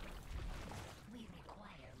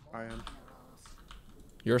 I am.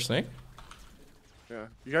 You're a snake? Yeah.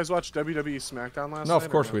 You guys watched WWE SmackDown last night? No, of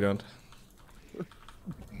course we don't.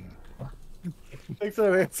 Thanks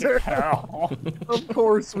for that answer. Of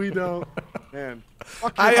course we don't. Man.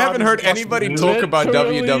 I haven't heard anybody talk about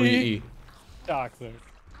WWE. Toxic.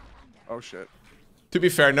 Oh shit. To be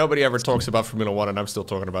fair, nobody ever talks about Formula 1 and I'm still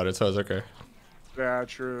talking about it, so it's okay. Yeah,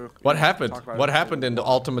 true. What happened? What happened in the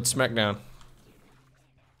Ultimate SmackDown?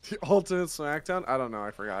 The Ultimate SmackDown? I don't know,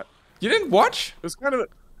 I forgot. You didn't watch? It was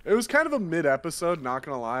kind of a mid-episode, not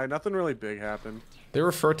gonna lie. Nothing really big happened. They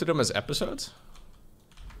refer to them as episodes?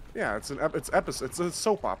 Yeah, it's a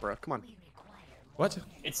soap opera. Come on. What?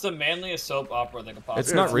 It's the manliest soap opera that could possibly.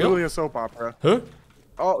 It's not real? It's really a soap opera. Huh?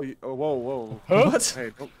 Oh, whoa, whoa. Huh? What?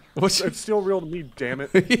 Hey, What's... It's still real to me, damn it.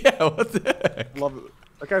 Yeah, what the heck? Love it.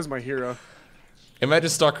 That guy's my hero. Imagine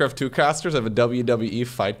StarCraft 2 casters have a WWE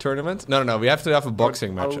fight tournament. No, we have to have a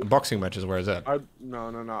boxing match. Boxing matches, where is that?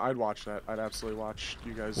 No, I'd watch that. I'd absolutely watch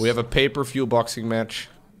you guys. We have a pay-per-view boxing match.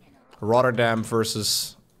 Rotterdam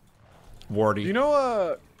versus Wardy. Do you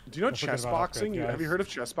know chess boxing? Have you heard of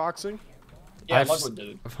chess boxing? Yeah, Ludwig did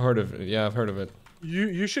it. I've heard of it. Yeah, I've heard of it.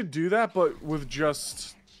 You should do that, but with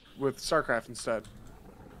StarCraft instead.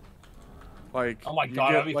 Like, oh my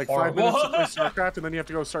god, that'd be like horrible. 5 minutes to play StarCraft, and then you have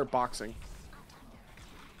to go start boxing.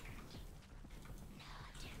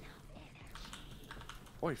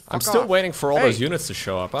 Boy, I'm still waiting for all those units to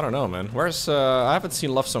show up. I don't know, man. Where's I haven't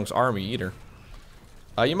seen Love Song's army either.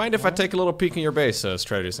 You mind if I take a little peek in your base,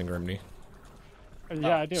 Stratus and Grimney?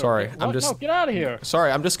 Yeah, I do. Sorry, What? I'm just. No, get out of here.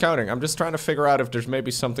 Sorry, I'm just counting. I'm just trying to figure out if there's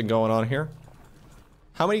maybe something going on here.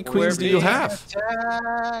 How many queens do you have?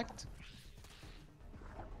 Attacked.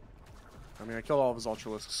 I mean, I killed all of his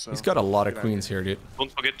Ultralisks, so... He's got a lot of queens here, dude.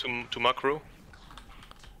 Don't forget to macro.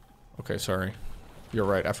 Okay, sorry. You're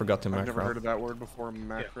right, I forgot to macro. I've never heard of that word before,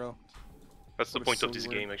 macro. Yeah. That's the point of this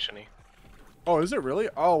game, actually. Oh, is it really?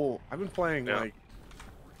 Oh, I've been playing, like...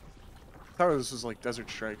 I thought this was, like, Desert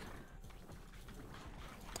Strike.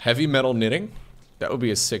 Heavy metal knitting? That would be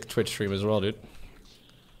a sick Twitch stream as well, dude.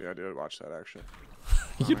 Yeah, I did watch that, actually.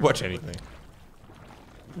 You'd watch anything.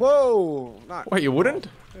 Whoa! Not... What, you wouldn't?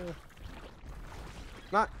 Yeah.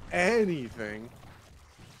 Not anything.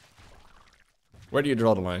 Where do you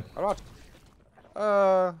draw the line? I watch...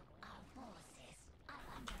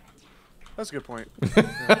 That's a good point.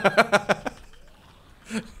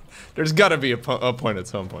 There's gotta be a point at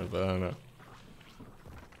some point, but I don't know.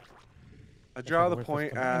 I draw the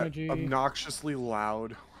point at obnoxiously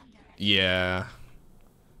loud. Yeah.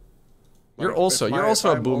 You're also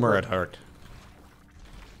a boomer at heart.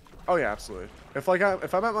 Oh yeah, absolutely. If I'm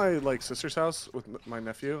at my like sister's house with my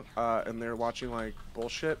nephew, and they're watching like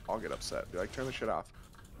bullshit, I'll get upset. Be like, turn the shit off.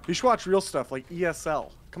 You should watch real stuff like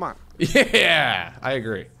ESL. Come on. Yeah, I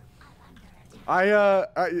agree.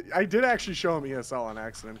 I did actually show him ESL on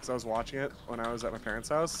accident because I was watching it when I was at my parents'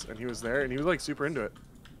 house and he was there and he was like super into it.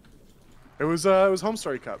 It was Home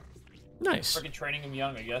Story Cup. Nice. Freaking training him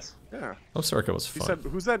young, I guess. Yeah. Home Story Cup was fun. He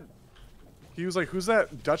said, "Who's that?" He was like, "Who's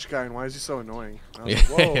that Dutch guy and why is he so annoying?" I was Yeah,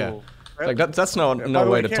 like, whoa. yeah. Like that's no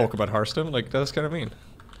way to talk about Hearthstone. Like that's kind of mean.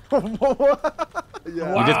 Yeah.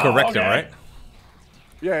 You did correct him, right?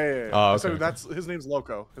 Yeah. Oh, okay, So okay. that's his name's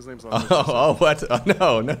Lowko. His name's Lowko. Oh, what?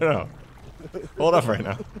 Oh, no. Hold up right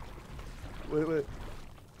now. Wait.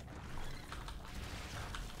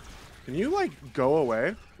 Can you like go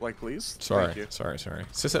away, like please? Sorry.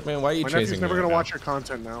 Sysadmin, man, why are you chasing me? My nephew's never right gonna now? watch your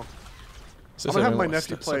content now. Sysadmin, I'm gonna have my stop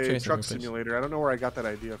nephew play chasing Truck me, please. Simulator. I don't know where I got that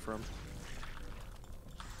idea from.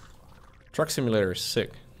 Truck Simulator is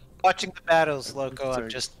sick. Watching the battles, Loco. I'm Sick.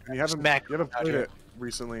 just And you haven't smacking out played here. it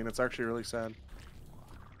recently, and it's actually really sad.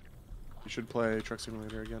 You should play Truck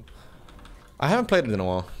Simulator again. I haven't played it in a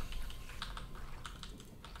while.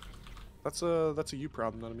 That's a you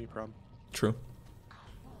problem, not a me problem. True.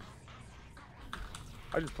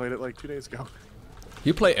 I just played it like 2 days ago.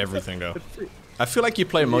 You play everything though. I feel like you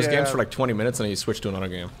play most games for Yeah. like 20 minutes and then you switch to another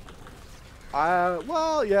game.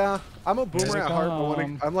 Well, yeah. I'm a boomer at heart,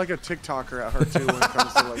 but I'm like a TikToker at heart too when it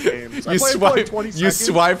comes to like games. I You play it for, swipe. like, 20 You seconds.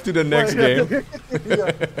 swipe to the next game.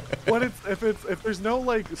 Yeah. When if there's no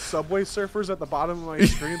like Subway Surfers at the bottom of my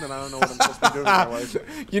screen, then I don't know what I'm supposed to be doing with my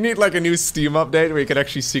life. You need like a new Steam update where you can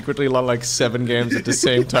actually secretly run like 7 games at the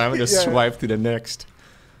same time and just Yeah. swipe to the next.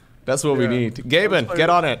 That's what we Yeah. need. Gaben, get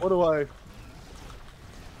on it. What do I?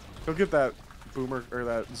 Go get that boomer or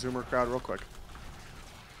that Zoomer crowd real quick.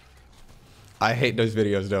 I hate those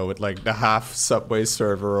videos though with like the half Subway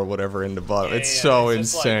server or whatever in the bottom. Yeah, it's yeah, so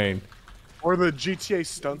it's just, like- insane. Or the GTA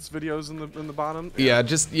stunts videos in the bottom. Yeah,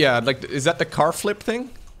 like is that the car flip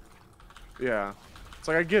thing? Yeah. It's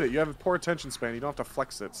like I get it. You have a poor attention span. You don't have to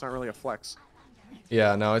flex it. It's not really a flex.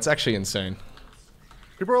 Yeah, no, it's actually insane.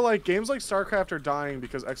 People are like, games like StarCraft are dying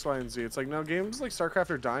because X, Y, and Z. It's like, no, games like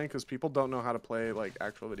StarCraft are dying because people don't know how to play like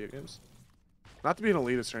actual video games. Not to be an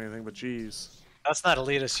elitist or anything, but geez. That's not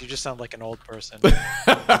elitist. You just sound like an old person. You know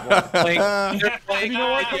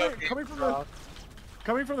what?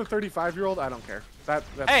 Coming from the 35-year-old, I don't care. That's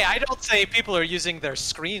Hey, I don't say people are using their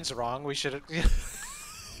screens wrong. We should.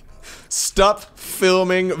 Stop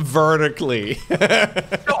filming vertically.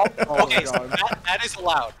 Okay, so that is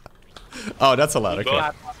allowed. Oh, that's allowed. Okay.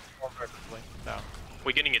 God. No.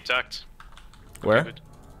 We're getting attacked. Where? Good.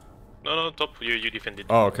 No, top. You defended.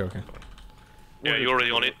 Oh, okay, okay. Yeah, you're already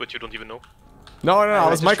on it, but you don't even know. No, I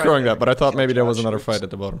was just tried microing to- that, but I thought maybe there was another fight at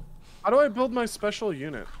the bottom. How do I build my special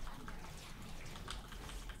unit?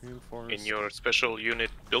 In your special unit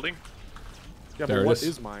building? Yeah, There but it what is.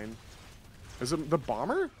 is mine? Is it the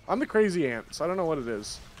bomber? I'm the crazy ant, so I don't know what it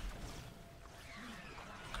is.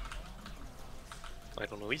 I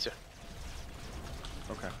don't know either.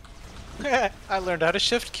 Okay. I learned how to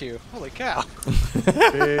shift queue. Holy cow.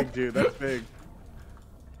 Big, dude. That's big.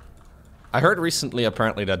 I heard recently,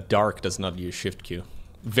 apparently, that Dark does not use Shift Q.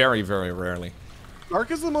 Very, very rarely. Dark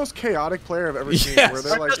is the most chaotic player I've ever seen. Yes. Where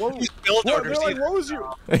they're like, "Whoa!" Build They're orders like, either. "What was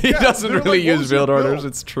your?" He Yeah, doesn't they're really like, "What use was your build orders, build?"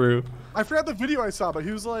 it's true. I forgot the video I saw, but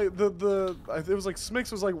he was like, it was like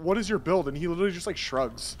Smix was like, "What is your build?" And he literally just like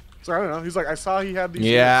shrugs. So I don't know. He's like, I saw he had these.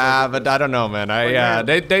 Yeah, units, but I don't know, man. man.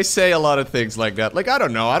 They say a lot of things like that. Like, I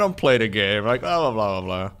don't know. I don't play the game. Like, blah, blah, blah,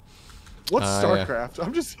 blah. What's Yeah.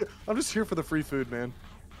 StarCraft? I'm just here for the free food, man.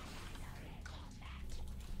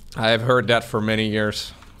 I have heard that for many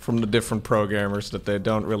years from the different programmers that they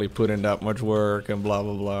don't really put in that much work and blah,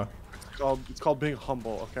 blah, blah. It's called being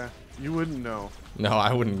humble. Okay, you wouldn't know. No,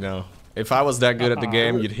 I wouldn't know. If I was that good at the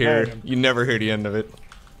game, you'd never hear the end of it.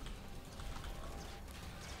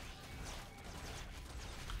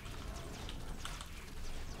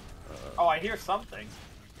 Oh, I hear something.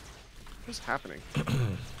 What's happening?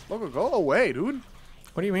 Loco, go away, dude.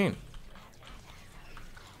 What do you mean?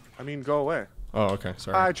 I mean, go away. Oh, okay,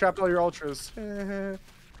 sorry. I trapped all your ultras.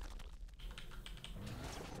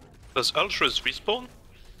 Does Ultras respawn?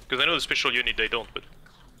 Because I know the special unit they don't, but...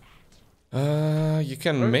 You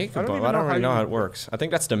can make a I don't bomb. even I don't know really how know how you- it works. I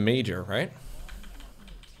think that's the major, right?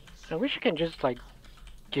 I wish you can just like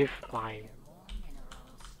give my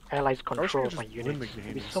allies wish I control could of my just win the units. game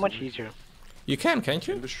It'd be so much instantly. easier. You can, can't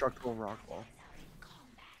you? Indestructible rock wall.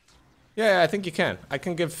 Yeah, I think you can. I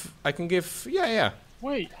can give, yeah.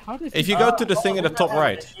 Wait, how did If you go to the thing in the top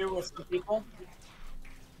right. Issue with some people.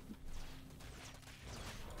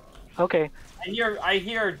 Okay. I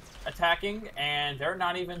hear attacking, and they're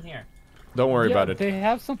not even here. Don't worry about it. They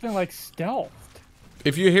have something like stealth.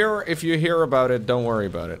 If you hear about it, don't worry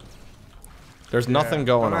about it. There's nothing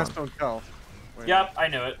going don't on. ask, don't tell. Wait. Yep, I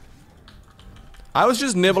knew it. I was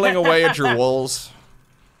just nibbling away at your walls.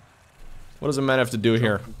 What does a man have to do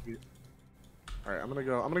here? All right, I'm gonna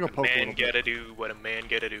go poke a Man little bit. gotta do what a man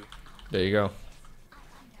gotta do. There you go.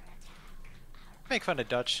 Make fun of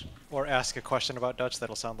Dutch, or ask a question about Dutch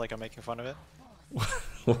that'll sound like I'm making fun of it.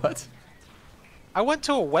 What? I went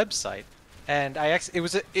to a website, and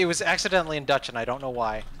it was accidentally in Dutch, and I don't know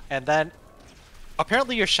why. And then,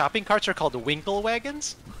 apparently, your shopping carts are called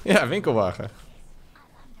Winkelwagons. Yeah, Winkelwagen.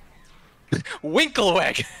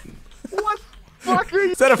 Winkelwagen. What? Fuck are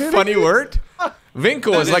you Is that a kidding funny me? word?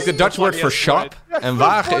 Winkel is like the Dutch word for shop, That's and the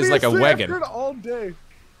wagen is like a funniest thing I've wagon. heard all day.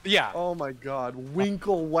 Yeah. Oh my god,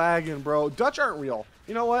 Winkle wagon, bro. Dutch aren't real.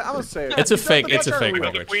 You know what? I'm gonna say it. It's a Dutch- fake. the It's a Dutch aren't fake real.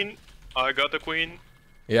 language. Queen. I got the queen.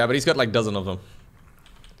 Yeah, but he's got like a dozen of them.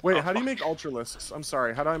 Wait, how do you make ultralisks? I'm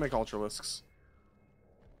sorry. How do I make ultralisks?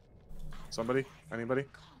 Somebody? Anybody?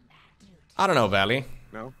 I don't know, Valley.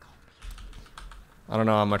 No. I don't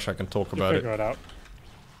know how much I can talk about it. Figure it out.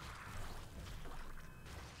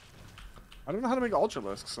 I don't know how to make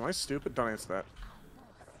Ultralisks. Am I stupid? Don't answer that.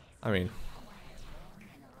 I mean...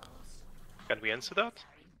 Can we answer that?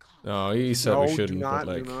 No, he said No, we do shouldn't, not,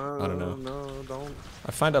 but like, do not, I don't know. No, don't.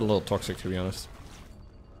 I find that a little toxic, to be honest.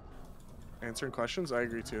 Answering questions? I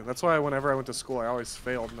agree too. That's why whenever I went to school, I always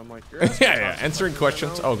failed, and I'm like, You're yeah, answering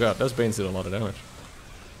questions. Oh god, those Banes did a lot of damage.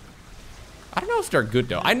 I don't know if they're good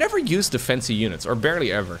though. I never used the fancy units, or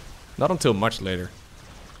barely ever. Not until much later.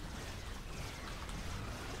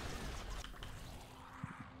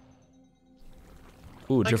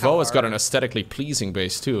 Ooh, Like Javo has how got an aesthetically pleasing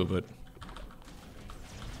base too, but...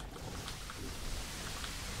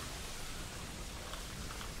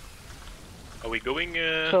 Are we going?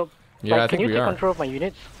 So, Yeah, like, I think can you we take are. control of my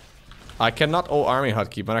units? I cannot all army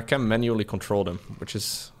hotkey, but I can manually control them, which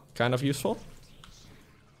is kind of useful.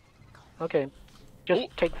 Okay.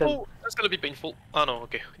 Just take them. Oh, that's gonna be painful. Oh no,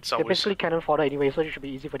 okay, it's They're ours. basically cannon fodder anyway, so it should be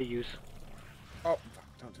easy for the use. Oh, fuck,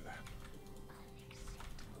 don't do that.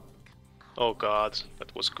 Oh god,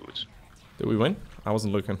 that was good. Did we win? I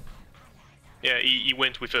wasn't looking. Yeah, he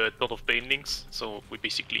went with a ton of banelings, so we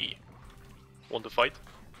basically won the fight.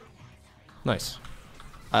 Nice.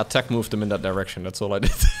 I attack moved them in that direction, that's all I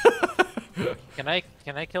did. Can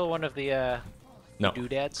I kill one of the No.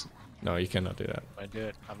 doodads? No, you cannot do that. I'm gonna do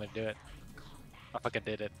it. I'm gonna do it. I fucking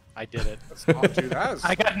did it. I did it. Oh, dude, that is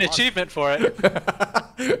I got an achievement for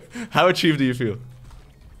it. How achieved do you feel?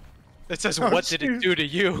 It says, "What did it do to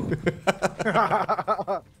you?"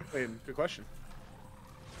 Wait, good question.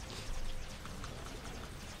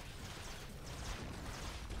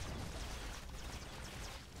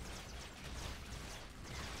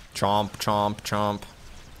 Chomp, chomp, chomp.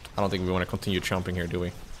 I don't think we want to continue chomping here, do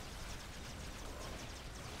we?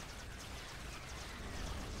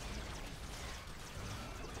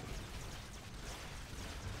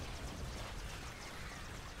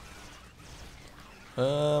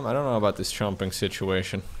 I don't know about this chomping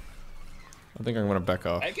situation. I think I'm gonna back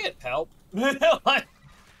off. I get help.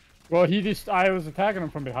 Well, I was attacking him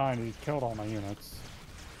from behind. He killed all my units.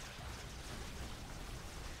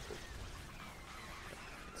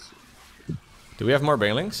 Do we have more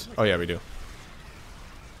banelings? Oh yeah, we do.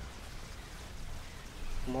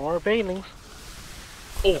 More banelings.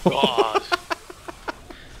 Oh god.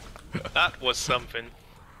 That was something.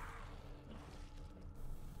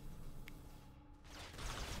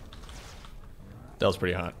 That was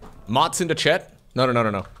pretty hot. Mods in the chat?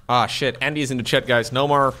 No. Ah shit, Andy's in the chat, guys. No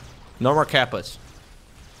more kappas.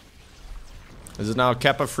 This is now a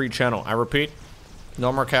kappa-free channel. I repeat,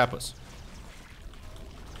 no more kappas.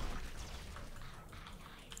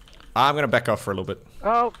 I'm gonna back off for a little bit.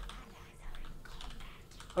 Oh.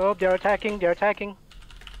 Oh, they're attacking. They're attacking.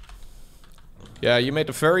 Yeah, you made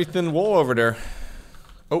a very thin wall over there.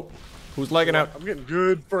 Oh, who's lagging out? I'm getting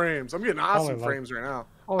good frames. I'm getting awesome like- frames right now.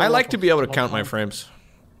 I like to be able to count my frames.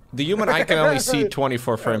 The human eye can only see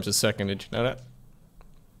 24 frames a second. Did you know that?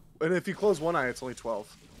 And if you close one eye, it's only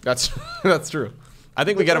 12. That's that's true. I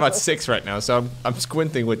think we got about 6 right now, so I'm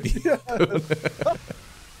squinting with the.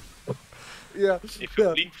 Yeah. If you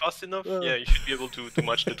blink fast enough, yeah, you should be able to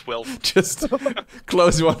match the 12. Just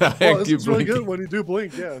close one eye Oh, and this keep is really blinking. good when you do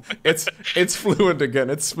blink, yeah. It's fluent again.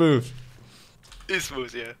 It's smooth. It's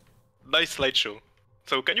smooth, yeah. Nice slideshow.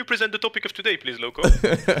 So, can you present the topic of today, please, Loco?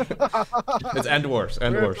 It's End Wars.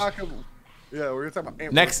 End We're Wars. talking, yeah, we're talking about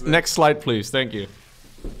Ant Next Wars next slide, please. Thank you.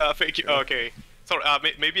 Thank you. Okay. Sorry,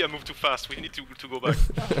 maybe I moved too fast. We need to go back.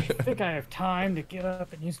 I think I have time to get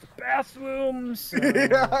up and use the bathroom. So... today.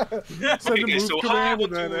 Yeah. Send a Okay, move so command how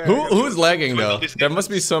and then, to- Who's lagging Well, though? this There game must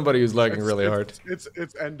be is- somebody who's lagging really hard. It's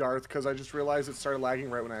Endarth because I just realized it started lagging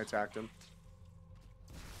right when I attacked him.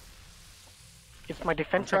 It's my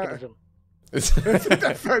defense trying- mechanism. It's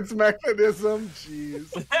Defense mechanism,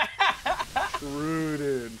 jeez.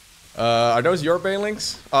 Rooted. Are those your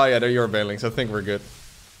banelings? Oh yeah, they're your banelings. I think we're good.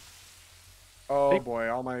 Oh boy,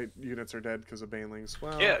 all my units are dead because of banelings.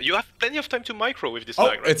 Well, Yeah, you have plenty of time to micro with this Oh,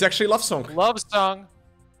 lag, right? it's actually Love Song. Love song.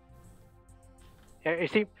 Yeah, you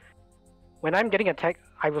see, when I'm getting attacked,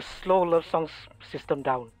 I will slow Love Song's system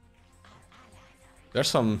down. There's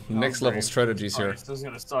some next level great. strategies here. This is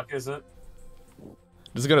gonna suck, is it?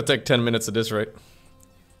 This is gonna take 10 minutes at this rate.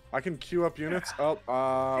 I can queue up units. Oh,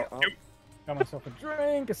 Got myself a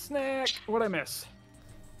drink, a snack. What'd I miss?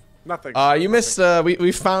 nothing. You missed.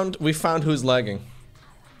 We found who's lagging.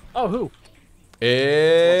 Oh, who?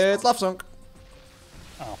 It's Love Song.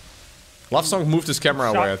 Oh. Love Song moved his camera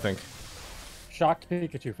away, I think. Shocked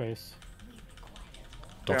Pikachu face.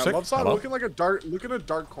 Yeah, Toxic? Love Song Hello? looking like a dark, looking a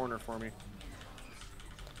dark corner for me.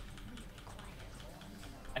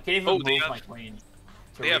 I can't even Oh, move they have- my queen.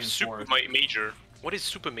 to They have super reinforce. major. What is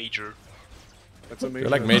super major? That's a major.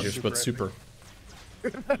 They're like majors, but super.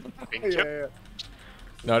 Yeah.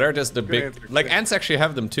 No, they're just the big. answer, Like good ants actually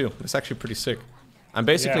have them too. It's actually pretty sick. I'm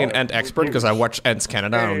basically an ant expert because I watch Ants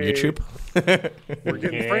Canada on Hey. YouTube. We're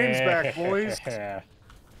getting frames back, boys.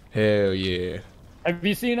 Hell yeah. Have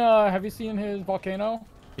you seen his volcano?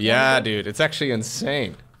 Yeah, dude, it's actually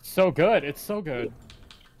insane. So good. It's so good.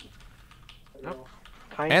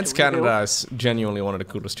 Ants Canada is genuinely one of the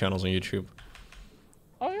coolest channels on YouTube.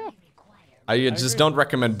 Oh yeah. I just don't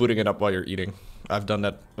recommend booting it up while you're eating. I've done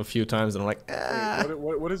that a few times and I'm like,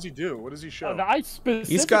 What does he do? What does he show? I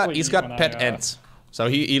specifically he's got pet ants. So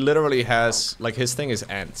he literally has, like, his thing is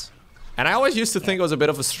ants. And I always used to think it was a bit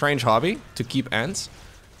of a strange hobby to keep ants.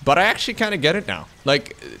 But I actually kind of get it now.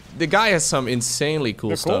 Like, the guy has some insanely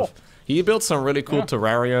cool stuff. He built some really cool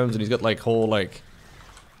terrariums and he's got like whole, like,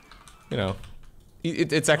 you know,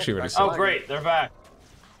 it's actually really sick. Oh great, they're back.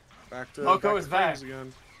 Lowko is back.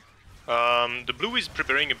 Again. The blue is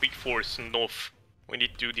preparing a big force in north. We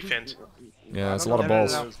need to defend. Yeah, it's a lot of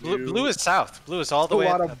balls. Blue is south. Blue is all the way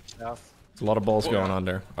up south. There's a lot of balls going on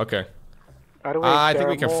there. Okay. I think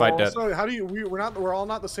we can fight that. So how do you? We're all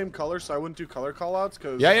not the same color, so I wouldn't do color callouts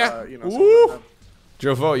because Yeah. You know. Woo!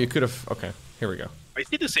 Jovo, you could have. Okay, here we go. I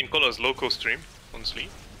see the same color as Loco stream, honestly.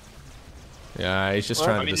 Yeah, he's just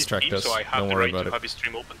trying to distract us. So I have Don't the worry right about to it. have his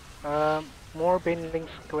stream open. More banelings,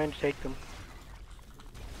 go and take them.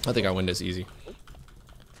 I think I win this easy.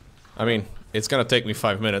 I mean, it's gonna take me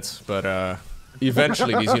 5 minutes, but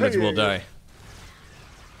eventually these units will die.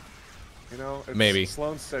 You know, it's Maybe.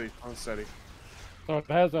 slow and steady. Slow and steady. So it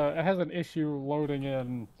has an issue loading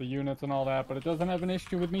in the units and all that, but it doesn't have an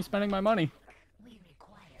issue with me spending my money.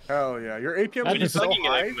 Hell yeah, your APM That is so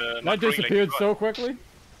high. That disappeared so quickly.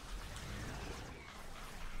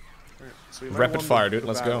 So you might Rapid want fire, the dude.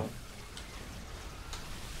 Let's battle.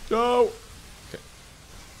 go. Go.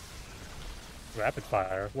 Rapid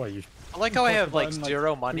fire. What you? I like how I have like button,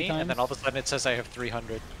 0 like, money, 3 and then times? all of a sudden it says I have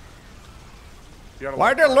 300.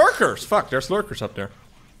 Why are there lurkers? Fuck, there's lurkers up there.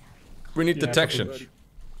 We need detection.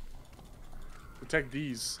 Detect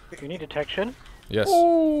these. You need detection? Yes.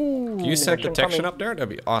 Ooh. Can you set Detection detection coming. up there? That'd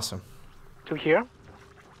be awesome. To here?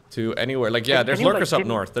 To anywhere. Like, yeah, Can there's you, like, lurkers up give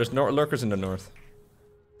me- north. There's no lurkers in the north.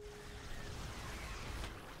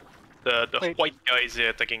 The Wait. white guy is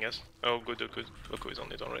attacking us. Oh, good, good. Loco is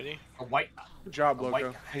on it already. A white. Good job, Loco. white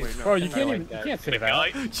Wait, no. Bro, you can't like even. that. You can't say The that. guy?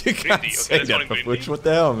 You can't Grindy, say okay, that, that's Which, what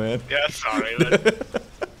the hell, man? Yeah, sorry. But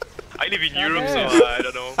I live in Europe, so I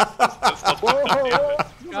don't know. That's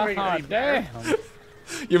not God damn.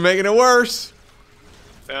 You're making it worse.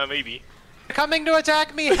 maybe. They're coming to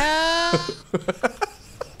attack me, help!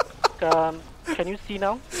 Can you see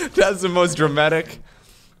now? That's the most dramatic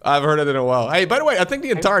I've heard it in a while. Hey, by the way, I think the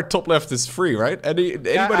entire top left is free, right? Anybody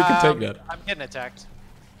can take that. I'm getting attacked.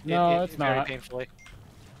 No, it's very not. painfully.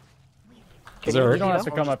 Does it You hurt? don't have to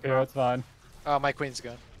come up here. It's fine. Oh, my queen's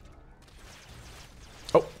gone.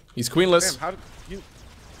 Oh, he's queenless. Damn,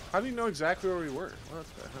 how do you know exactly where we were? What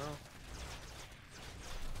the hell?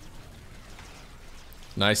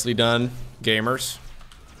 Nicely done, gamers.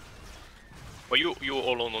 Well, you were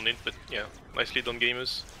all on it, but yeah, nicely done,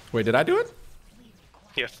 gamers. Wait, did I do it?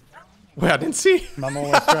 Yes. Wait, I didn't see. Mama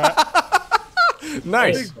was strat.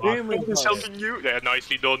 Nice. Who's helping you? Yeah,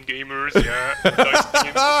 nicely done, gamers. Yeah. Nice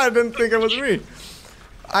team. I didn't think it was me.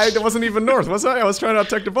 It wasn't even north, was I? I was trying to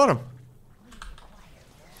attack the bottom.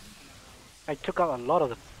 I took out a lot of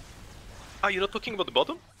them. Ah, you're not talking about the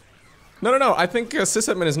bottom? No. I think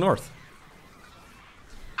sysadmin is north.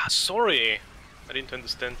 Ah, sorry. I didn't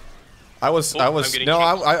understand. I'm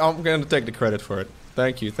getting going to take the credit for it.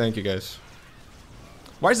 Thank you, guys.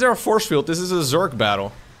 Why is there a force field? This is a Zerg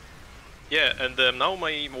battle. Yeah, and now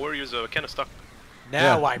my warriors are kind of stuck.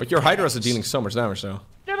 Now I'm but your Hydras are dealing so much damage, though.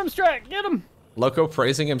 Get him, Strat. Get him. Loco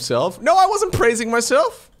praising himself? No, I wasn't praising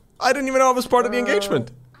myself. I didn't even know I was part of the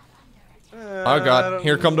engagement. Oh god,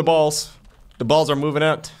 here come the balls. The balls are moving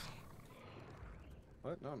out.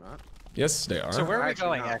 What? No, I'm not. Yes, they are. So where are we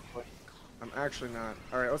Actually going, not. actually? I'm actually not.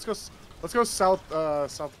 All right, let's go south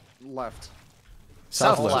left.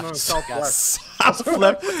 South South left. left. Southwest. South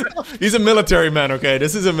left. He's a military man, okay?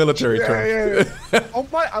 This is a military term. Yeah. Oh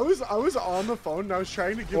my! I was on the phone and I was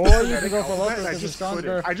trying to give. Or the you can go for alphabet, Loco and I because just it's stronger.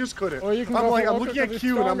 couldn't. I just couldn't. Or you can I'm go like, for I'm Loco looking at because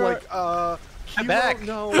Q it's and I'm like, stronger. I'm Q, back.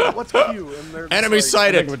 no, what's Q? And they're just Enemy like,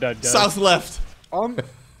 sighted. we're dead, guys. South left. on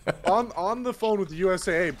the phone with the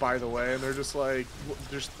USAA, by the way, and they're just like,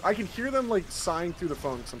 I can hear them like sighing through the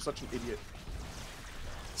phone because I'm such an idiot.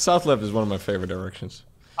 South left is one of my favorite directions.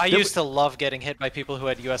 I used to love getting hit by people who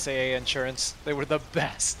had USAA insurance. They were the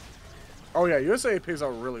best. Oh yeah, USAA pays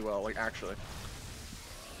out really well, like actually.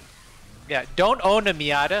 Yeah, don't own a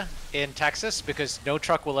Miata in Texas because no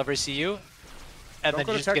truck will ever see you, and then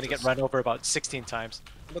you're just gonna get run over about 16 times.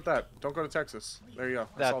 How about that? Don't go to Texas. There you go.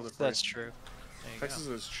 That's true. Texas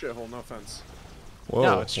is shithole. No offense. Whoa,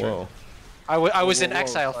 no, it's true. whoa. I was in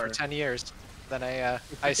exile for 10 years. Then I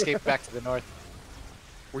escaped back to the north.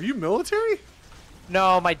 Were you military?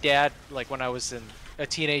 No, my dad, like when I was a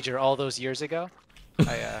teenager all those years ago.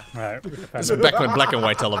 Right. This is back when black and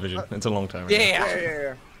white television. It's a long time ago.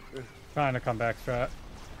 Yeah. Trying to come back, Strat.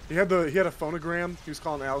 He had a phonogram. He was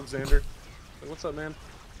calling Alexander. Like, what's up, man?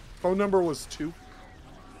 Phone number was 2.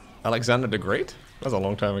 Alexander the Great? That was a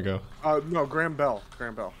long time ago. No, Graham Bell.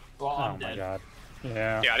 Graham Bell. Well, Oh my god.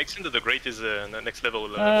 Yeah. Yeah, Alexander the Great is the next level.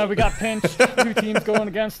 We got pinched. 2 teams going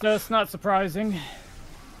against us. Not surprising.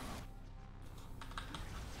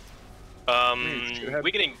 We're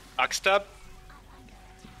getting backstab.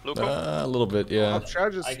 Loco? A little bit, yeah.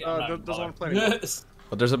 Strategist doesn't want to play anymore.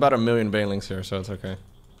 But there's about 1 million banelings here, so it's okay.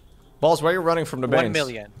 Balls, why are you running from the banes? 1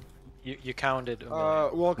 million. You counted.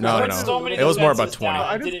 Well, no. It was more about 20.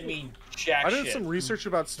 I didn't mean jack I did shit. some research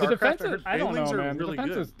about The StarCraft. defenses, I don't know, man. The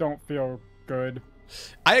defenses don't feel good.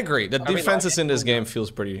 I agree. The defenses in this game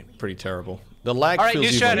feels pretty terrible. The lag All right, feels new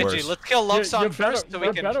even strategy. worse. Let's kill Love Song first, so we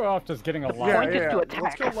We're can. better off just getting a lot. Yeah.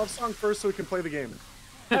 Let's kill Love Song first so we can play the game.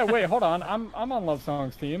 Hey, wait, hold on. I'm on Love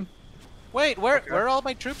Song's team. Wait, where are all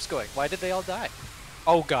my troops going? Why did they all die?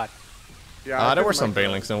 Oh god. Yeah. There were some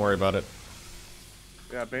banelings. Don't worry about it.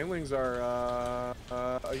 Yeah, banelings are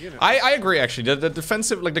a unit. I agree actually. The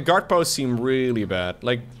defensive, like the guard posts, seem really bad.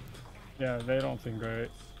 Like. Yeah, they don't seem great.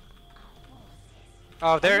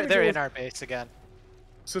 Oh, they're in our base again.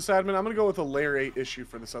 Sysadmin, I'm gonna go with a layer 8 issue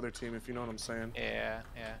for this other team, if you know what I'm saying. Yeah.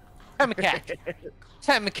 Time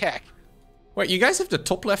macaque. Wait, you guys have the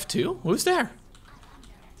top left too? Who's there?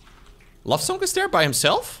 Love Song is there by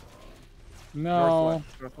himself? No.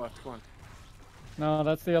 Northwest, come on. No,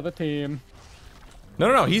 that's the other team.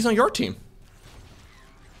 No, he's on your team.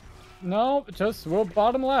 No, we're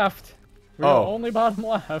bottom left. We're only bottom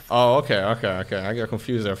left. Oh, okay. I got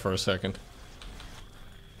confused there for a second.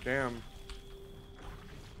 Damn.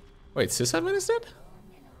 Wait, Sysadmin is dead?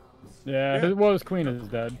 Yeah, his queen is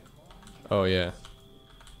dead. Oh, yeah.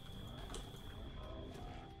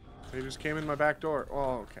 They just came in my back door.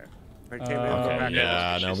 Oh, okay. They came in Okay, my back door.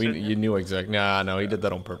 yeah, no, you knew exactly. Nah, no, he did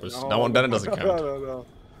that on purpose. No, That one, then it doesn't count. No.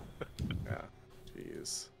 Yeah,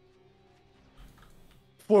 jeez.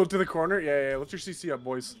 Float to the corner. Yeah. Lift your CC up,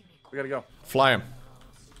 boys. We gotta go. Fly him.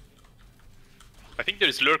 I think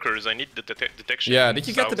there's lurkers. I need the detection. Yeah, did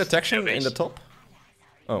you get the south detection base. in the top?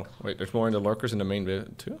 Oh, wait, there's more in the lurkers in the main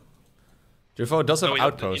bit too? Jufo does have No,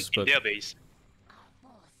 outposts, in but... their base.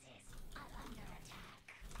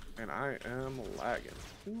 And I am lagging.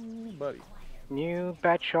 Ooh, buddy. New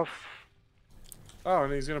batch of. Oh,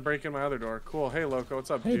 and he's gonna break in my other door. Cool. Hey, Loco,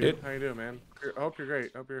 what's up, Hey, dude? dude. How you doing, man? I hope you're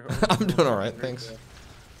great. Hope you're. I'm doing alright, thanks.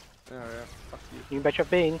 Yeah. Fuck you. New batch of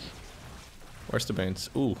Banes. Where's the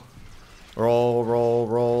Banes? Ooh.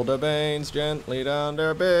 Roll the Banes gently down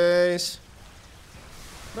their base.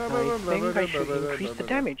 I think I should increase the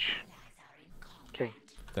damage. Okay.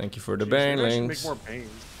 Thank you for the Jeez, maybe I should banelings. Make more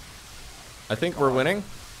Banes. I think we're winning.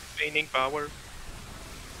 Feigning power.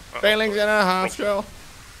 Banelings and a half shell.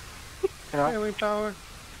 Bailing power.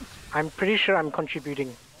 I'm pretty sure I'm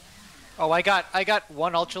contributing. Oh, I got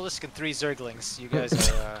 1 Ultralisk and 3 Zerglings. You guys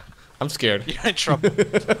are. I'm scared. You're in trouble.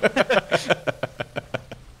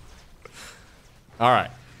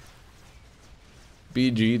 Alright.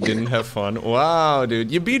 BG didn't have fun. Wow,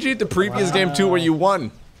 dude. You BG'd the previous game too where you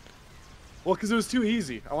won. Well, because it was too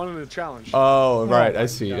easy. I wanted a challenge. Oh, right. I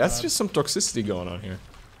see. God. That's just some toxicity going on here.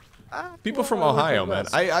 People from Ohio, man.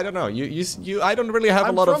 I don't know. I don't really have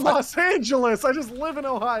a lot I'm of. from Los Angeles. I just live in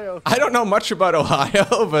Ohio. I don't know much about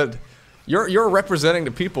Ohio, but you're representing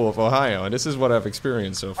the people of Ohio, and this is what I've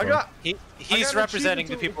experienced so far. He's representing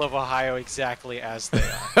the people of Ohio exactly as they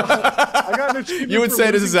are. I got an achievement. You would for say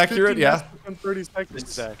this losing is accurate, 50 yeah? masses in 30 seconds. This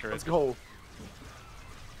is accurate. Let's go.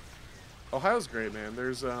 Ohio's great, man.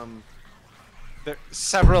 There's There are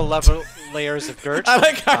several layers of dirt. I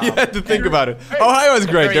like how you had to think about it. Ohio is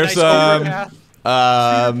great. There's Cedar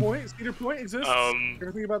Point exists.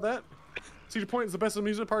 Ever think about that? Cedar Point is the best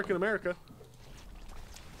amusement park in America.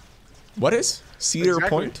 What is Cedar Exactly.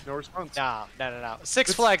 Point? No response. No.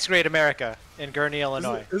 Six Flags Great America in Gurnee,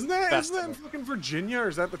 Illinois. Isn't that Festival. in fucking Virginia, or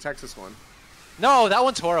is that the Texas one? No, that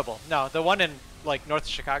one's horrible. No, the one in like north of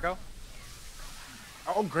Chicago.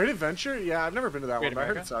 Oh, Great Adventure? Yeah, I've never been to that Great one, but I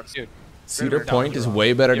heard America? it sucks. Dude. Cedar Point is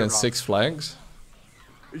way better You're than wrong. Six Flags.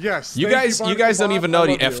 Yes. You thank guys don't Bob. even know I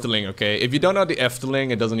the love you. Efteling, okay? If you don't know the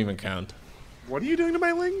Efteling, it doesn't even count. What are you doing to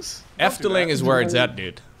my lings? Don't do Efteling that. is where it's at,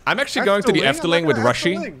 dude. I'm actually going to the Efteling with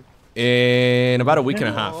Rushy in about a week and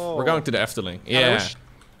a half. Oh. We're going to the Efteling. Yeah.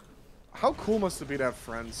 How cool must it be to have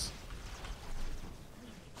friends?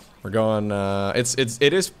 We're going,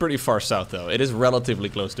 it is pretty far south though. It is relatively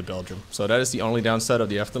close to Belgium. So that is the only downside of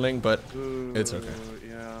the Efteling, but it's okay.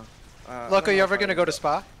 Yeah. Loco, you ever gonna go to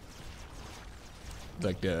Spa?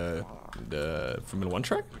 Like the Formula 1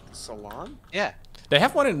 track? Salon? Yeah. They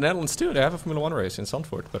have one in the Netherlands too. They have a Formula 1 race in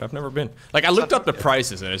Zandvoort, but I've never been. Like, I looked up the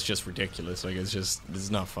prices and it's just ridiculous. Like, it's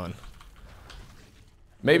not fun.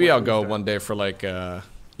 Maybe I'll go one day for like a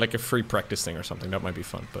free practice thing or something. That might be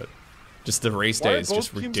fun, but just the race day is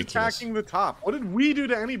just ridiculous. Teams attacking the top. What did we do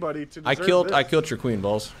to anybody to deserve I killed your queen,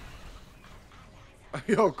 balls.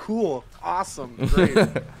 Yo, cool. Awesome. Great.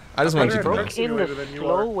 I just want you to know. In the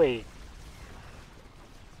slow way.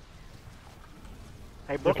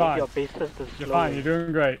 I broke your bases the slow You're fine, you're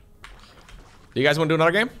doing great. Do you guys want to do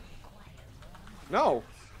another game? No.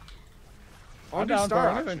 I'm down for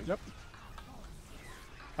anything. Yep.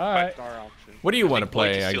 Alright. What do you want to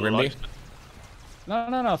play, Grimly?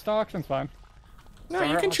 No, Star Auction's fine. No,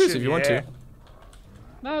 you can choose if you want to.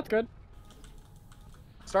 No, it's good.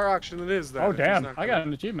 Star Auction it is, then. Oh, damn. I got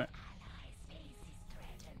an achievement.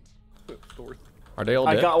 Are they all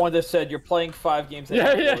dead? I got one that said you're playing 5 games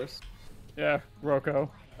at Yeah, Roko.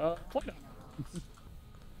 Play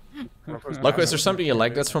Loco, is there something you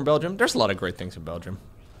like that's from Belgium? There's a lot of great things in Belgium.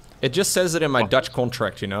 It just says it in my Dutch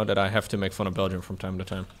contract, you know, that I have to make fun of Belgium from time to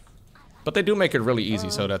time. But they do make it really easy,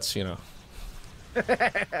 so that's, you know.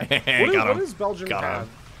 What does Belgium have?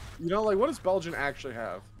 You know, like, what does Belgium actually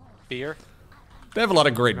have? Beer? They have a lot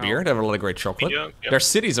of great beer. They have a lot of great chocolate. Yeah. Their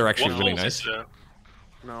cities are actually really nice.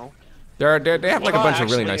 No. They have like a bunch of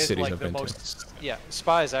really nice is, cities like, I've been to. Yeah,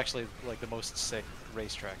 Spa is actually like the most sick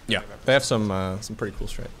racetrack. Yeah, they have some pretty cool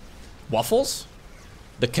straight. Waffles?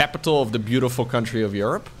 The capital of the beautiful country of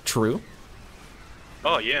Europe? True.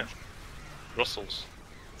 Oh yeah, Brussels.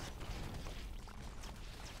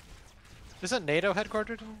 Isn't NATO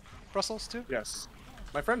headquartered in Brussels too? Yes.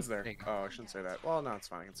 My friend's there. Oh, I shouldn't say that. Well, no, it's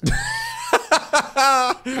fine. I can say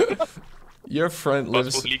that. Your friend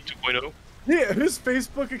lives... Passport League 2.0. Yeah, his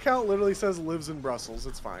Facebook account literally says lives in Brussels.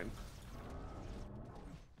 It's fine.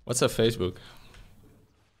 What's up, Facebook?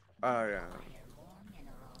 Yeah.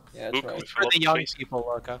 Yeah, that's right. For the young people,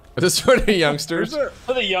 Loco. This is for the youngsters.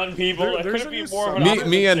 For the young people, there couldn't be more of an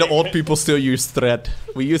Me and the old people still use Thread.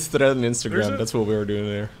 We use Thread on Instagram. That's what we were doing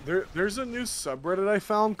there. There's a new subreddit I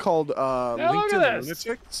found called LinkedIn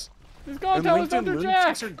Lunatics. He's going And to tell us LinkedIn under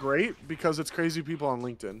Lunatics Jack. are great because it's crazy people on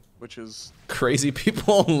LinkedIn, which is... Crazy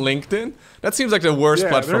people on LinkedIn? That seems like the worst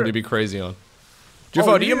platform to be crazy on.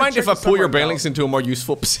 Jeffo, do you mind if I pull your bailings into a more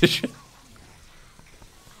useful position?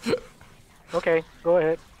 Okay, go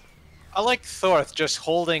ahead. I like Thorth just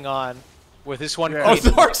holding on with his one queen. Oh,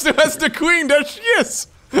 Thorth still has the queen. There she is.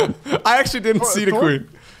 I actually didn't see the queen.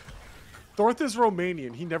 Thorth is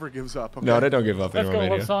Romanian. He never gives up. Okay? No, they don't give up in Let's go,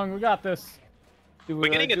 Romania. Love Song. We got this. We're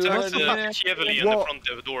getting attacked heavily at the front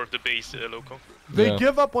door of the base, Loco. They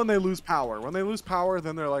give up when they lose power. When they lose power,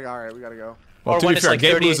 then they're like, all right, we gotta go. Well, to be fair,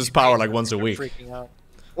 Gabe loses power like once a week.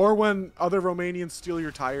 Or when other Romanians steal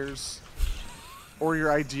your tires, or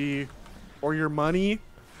your ID, or your money,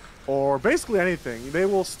 or basically anything. They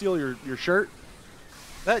will steal your shirt.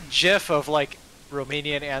 That GIF of like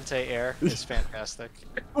Romanian anti-air is fantastic.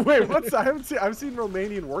 Wait, what's that? I've seen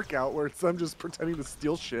Romanian workout where it's them just pretending to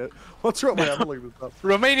steal shit. What's wrong? Wait, I'm gonna look this up.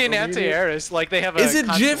 Romanian anti-air is like they have a Is it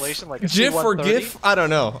constellation like a GIF or C-130. GIF? I don't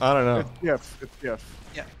know. It's GIF. It's GIF.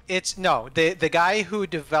 Yeah, it's no. The guy who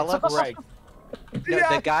developed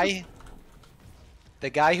the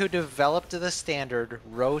guy who developed the standard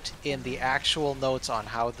wrote in the actual notes on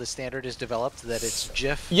how the standard is developed that it's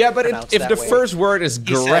GIF. Yeah, but if the first word is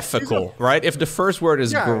graphical, right? If the first word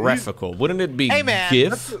is Yeah, graphical, wouldn't it be Hey, man,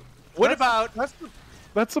 GIF? What about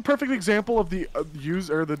That's the perfect example of the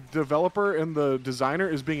user, the developer, and the designer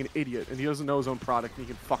is being an idiot, and he doesn't know his own product, and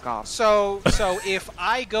he can fuck off. So if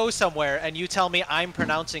I go somewhere and you tell me I'm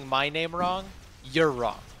pronouncing my name wrong, you're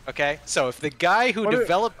wrong. Okay? So if the guy who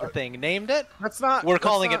developed the thing named it, we're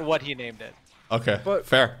calling it what he named it. Okay,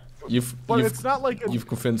 fair. But it's not like you've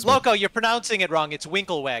convinced me. Loco, you're pronouncing it wrong. It's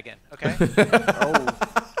Winklewagon. Okay?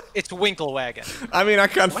 It's Winklewagon. I mean, I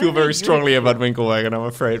can't feel very strongly about Winklewagen, I'm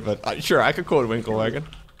afraid, but sure, I could quote Winklewagen.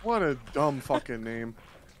 What a dumb fucking name.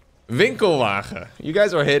 Winkelwagen. You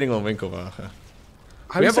guys are hating on Winkelwagen.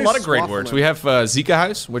 We have a lot of great words. We have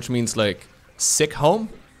Ziekenhuis, which means like sick home,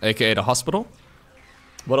 aka the hospital.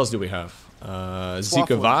 What else do we have?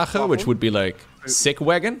 Ziekenwagen, which would be like sick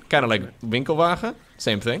wagon, kind of like Winkelwagen.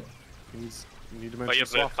 Same thing. You need to But you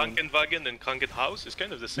have Krankenwagen and Krankenhaus. It's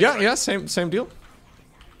kind of the same. Yeah, right? yeah, same deal.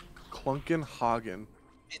 Klunkenhagen.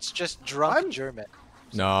 It's just drunk German.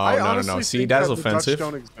 No. See, that's offensive.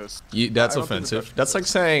 That's offensive. That's like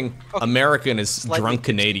saying American is drunk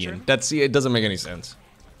Canadian. It doesn't make any sense.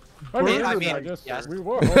 I mean, yes. We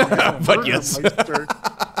were. But yes.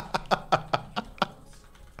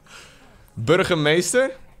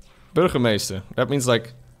 Burgemeester? Burgemeester. That means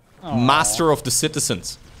like master of the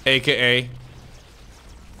citizens, aka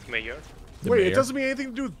Mayor. Wait, it doesn't mean anything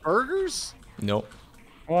to do with burgers? Nope.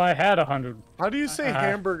 Well, I had 100. How do you say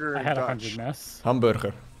hamburger in I had Dutch? 100 mess.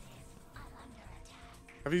 Hamburger.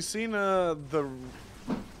 Have you seen the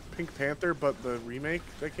Pink Panther, but the remake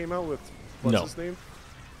that came out with what's his name?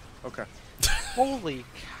 Okay. Holy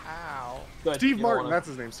cow! Steve Martin, that's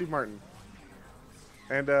his name. Steve Martin.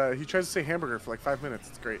 And he tries to say hamburger for like 5 minutes.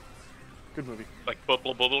 It's great. Good movie. Like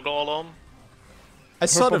bubble doll on. I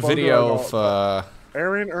saw the video of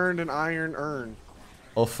Aaron earned an iron urn.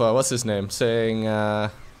 Of what's his name saying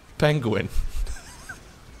penguin.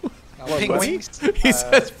 Penguin? He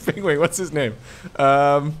says penguin. What's his name?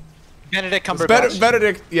 Benedict Cumberbatch.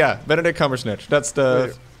 Benedict Cumberbatch. That's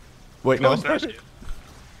the. Wait, no.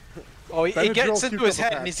 Oh, it gets into his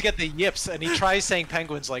head and he's got the yips, and he tries saying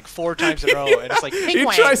penguins like 4 times in a row, and it's like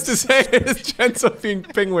penguins. He tries to say his chance of being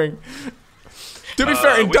penguin. To be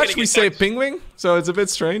fair, in Dutch we say penguin, so it's a bit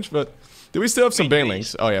strange, but do we still have some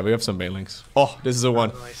banelings? Oh yeah, we have some banelings. Oh, this is a 1.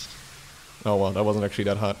 Nice. Oh well, that wasn't actually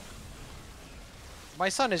that hot. My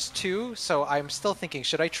son is 2, so I'm still thinking,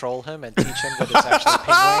 should I troll him and teach him that it's actually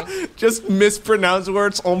penguin? Just mispronounce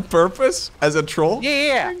words on purpose as a troll?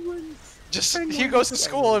 Yeah. Just he goes to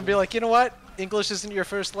school and be like, you know what? English isn't your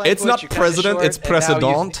first language. It's not president, it's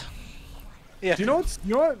president. Yeah. Do you know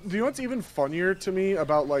what's even funnier to me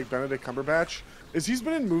about like Benedict Cumberbatch is he's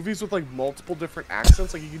been in movies with like multiple different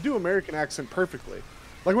accents. Like he can do American accent perfectly.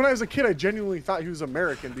 Like when I was a kid, I genuinely thought he was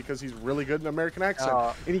American because he's really good in American accent,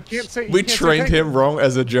 and he can't say. We trained him wrong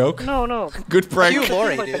as a joke. No. Good prank. Hugh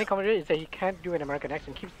Laurie, Benedict Cumberbatch is that he can't do an American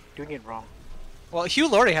accent. Keeps doing it wrong. Well, Hugh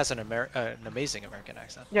Laurie has an amazing American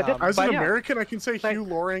accent. Yeah, as an American, I can say Hugh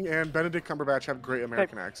Laurie and Benedict Cumberbatch have great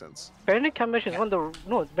American accents. Benedict Cumberbatch is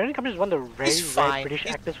Benedict Cumberbatch is one of the very rare British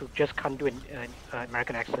actors who just can't do an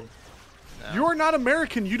American accent. No. You are not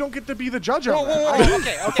American. You don't get to be the judge on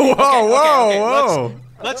that. Whoa.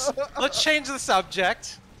 Let's change the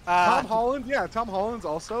subject. Tom Holland, yeah, Tom Holland's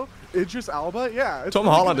also. Idris Elba, yeah. Tom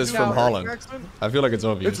Holland is from Holland. Accent. I feel like it's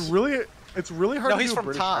obvious. It's really hard to do a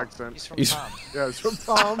British accent. He's from Tom. Yeah, he's from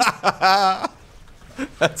Tom.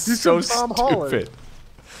 That's so stupid. Holland.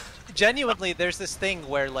 Genuinely, there's this thing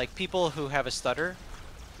where like people who have a stutter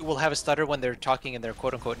will have a stutter when they're talking in their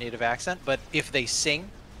quote-unquote native accent, but if they sing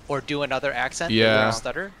or do another accent, they will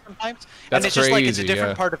stutter sometimes. That's and it's just like it's a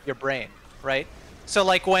different part of your brain, right? So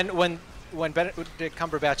like when Benedict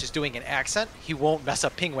Cumberbatch is doing an accent, he won't mess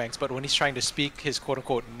up pingwangs, but when he's trying to speak his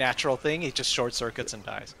quote-unquote natural thing, he just short circuits and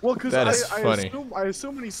dies. Well, because I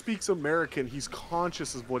assume when he speaks American, he's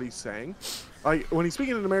conscious of what he's saying. Like when he's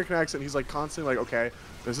speaking in an American accent, he's like constantly like, okay,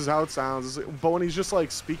 this is how it sounds. But when he's just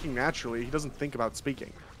like speaking naturally, he doesn't think about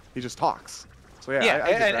speaking. He just talks. So yeah,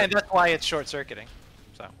 and that's why it's short circuiting.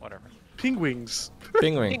 So whatever. Pingwings.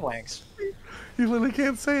 Pingwangs. You literally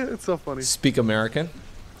can't say it. It's so funny. Speak American.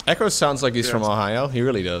 Echo sounds like he's from Ohio. He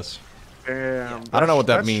really does. Damn. I don't know what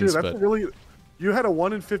that means, but really, you had a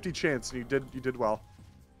 1 in 50 chance, and you did well.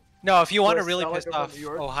 No, if you want to really piss off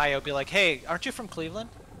Ohio, be like, hey, aren't you from Cleveland?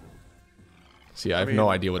 See, I have no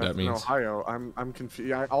idea what that means. Ohio. I'm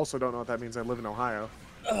confused. I also don't know what that means. I live in Ohio.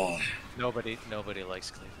 Nobody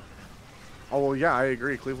likes Cleveland. Oh well, yeah, I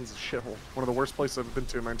agree. Cleveland's a shithole. One of the worst places I've been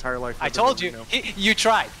to in my entire life. I told you. You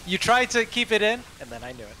tried. You tried to keep it in, and then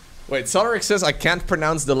I knew it. Wait, Solaric says I can't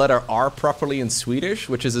pronounce the letter R properly in Swedish,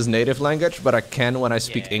 which is his native language, but I can when I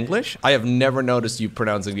speak English. I have never noticed you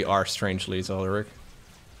pronouncing the R strangely, Solaric.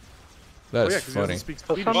 That is funny.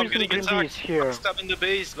 Backstab in the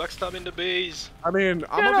base. Backstab in the base. I mean,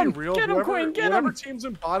 I'm gonna be real. Whoever team's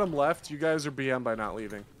in bottom left, you guys are BM by not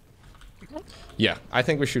leaving. Yeah, I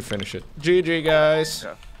think we should finish it. GG, guys.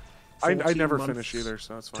 Yeah. I never finish either,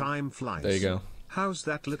 so it's fine. Time flies. There you go. How's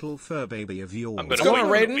that little fur baby of yours? What's going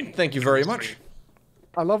on, Raiden? Thank you very much.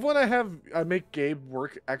 I love when I make Gabe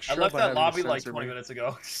work extra. I left that lobby like 20 minutes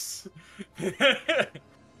ago.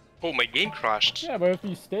 Oh, my game crashed. Yeah, but if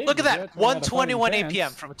you stay. Look at that, 121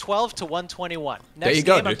 APM from 12 to 121. Next there you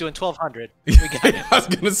go, game, dude. I'm doing 1200. I was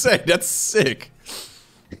gonna say that's sick.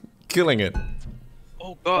 Killing it.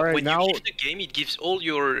 Oh god, when you leave the game, it gives all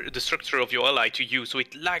the structure of your ally to you, so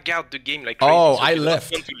it lag out the game like crazy. Oh, so I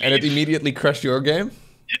left, and it immediately crashed your game?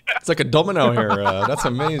 Yeah. It's like a domino here, that's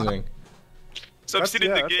amazing. So I'm sitting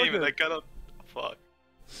in the game and I cannot... Fuck.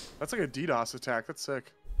 That's like a DDoS attack, that's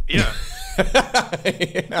sick. Yeah.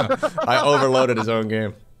 Yeah, I overloaded his own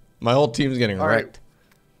game. My whole team's getting wrecked.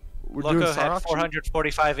 Lowko had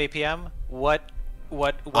 445 APM. What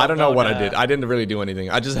I don't know what I mode, did. I didn't really do anything.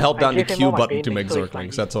 I just held down the Q button to make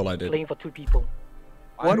Zerglings. That's all I did. Playing for 2 people.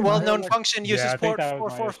 What well-known function uses port I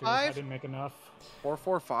 445? didn't make enough.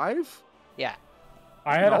 445? Yeah.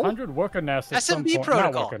 I had 100 worker nests at some SMB point.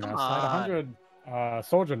 protocol. Not worker Come nests. I had 100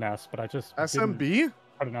 soldier nests, but I just SMB?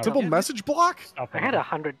 didn't Simple message block? I had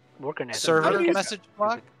 100 worker nests. Server message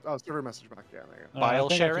block? Oh, server message block. Yeah, there you go. File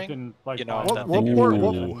sharing? You know,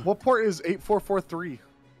 What port is 8443?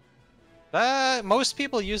 Most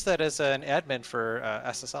people use that as an admin for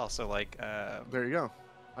SSL. So like, there you go.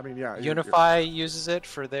 I mean, yeah. Unify uses it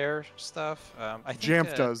for their stuff. I think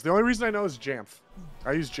Jamf does. The only reason I know is Jamf.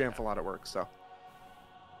 I use Jamf a lot at work, so.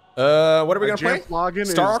 What are we gonna play? Login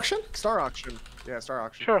Star Auction? Star Auction. Yeah, Star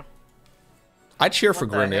Auction. Sure. I cheer for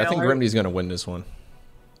Grimdy. I think Grimdy's gonna win this one.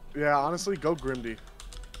 Yeah, honestly, go Grimdy.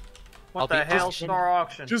 What the hell, Star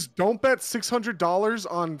Auction? Just don't bet $600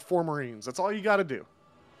 on 4 Marines. That's all you gotta do.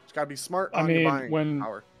 Just gotta be smart on your buying when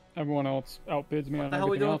power. everyone else outbids me on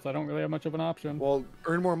everything else, I don't really have much of an option. Well,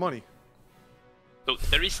 earn more money. So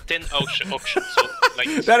there is 10 options. So,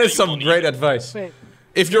 like, that is some great advice. Wait.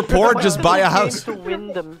 If you're poor, just buy a house. To win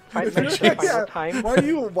the 5 minutes final time. Why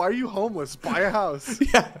are you homeless? Buy a house.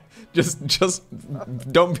 Yeah, just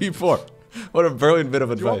don't be poor. What a brilliant bit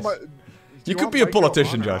of advice. You could be a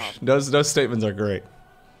politician, Josh. Those statements are great.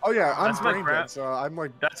 Oh yeah, I'm That's my brain dead, so I'm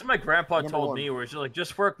like. That's what my grandpa told 1. me, where he's like,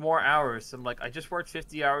 just work more hours. I'm like, I just worked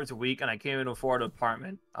 50 hours a week and I can't even afford an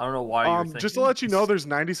apartment. I don't know why you're thinking. Just to let you know, there's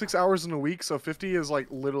 96 hours in a week, so 50 is like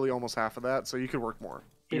literally almost half of that. So you could work more.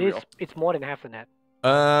 It's more than half of that.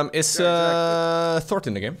 Is Thort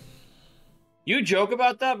in the game? You joke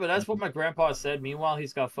about that, but that's what my grandpa said. Meanwhile,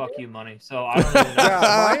 he's got fuck you money, so I don't really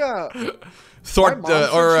know. Yeah, Thort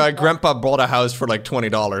Grandpa bought a house for like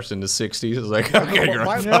 $20 in the '60s. It's like, okay,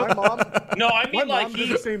 my mom. No, I mean my like mom did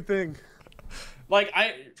the same thing. Like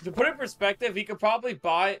to put it in perspective, he could probably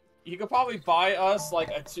buy us like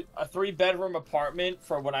a 3-bedroom apartment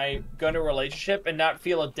for when I go into a relationship and not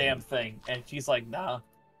feel a damn thing. And she's like, nah.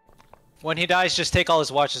 When he dies, just take all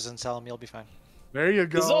his watches and sell them. You'll be fine. There you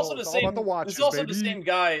go. This is also the It's all same. about the watches, This is also baby. the same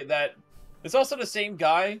guy that. It's also the same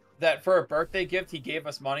guy that for a birthday gift he gave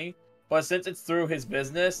us money, but since it's through his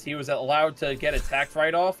business, he was allowed to get a tax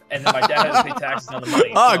write-off, and then my dad had to pay taxes on the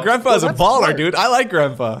money. Oh, so. Grandpa's a baller, dude. I like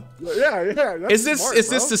Grandpa. Yeah. That's Is this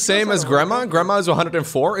smart, the same as Grandma? Grandma is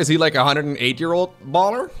 104. Is he like a 108-year-old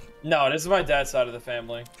baller? No, this is my dad's side of the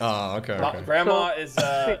family. Oh, okay. Grandma is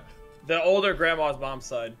the older grandma's mom's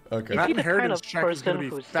side. Okay. That Is he the kind inheritance of check is gonna be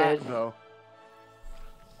person who fat says- though.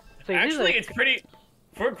 So Actually, it's pretty.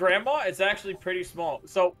 For grandma, it's actually pretty small.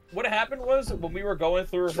 So what happened was when we were going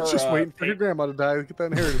through her. Just waiting for your grandma to die to get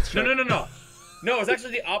that inheritance check. No. No, it's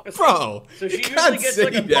actually the opposite. Bro, so she you usually can't gets say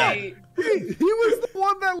like a that. pay. He was the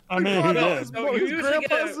one that I mean, brought he up did. his, No, you his usually get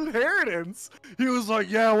grandpa's inheritance. He was like,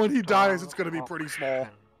 yeah, when he dies, it's gonna be pretty small.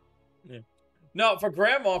 No, for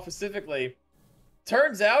grandma specifically,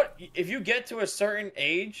 turns out if you get to a certain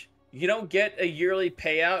age, you don't get a yearly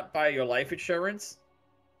payout by your life insurance.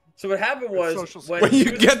 So what happened was When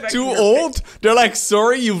you get too old, they're like,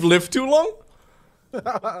 sorry, you've lived too long?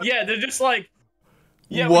 Yeah, they're just like,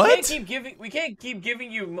 yeah, What? we can't keep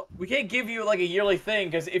giving you like a yearly thing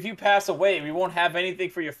because if you pass away, we won't have anything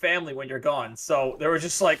for your family when you're gone. So they were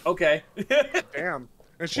just like, okay. Damn.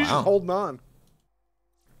 And she's Wow. just holding on.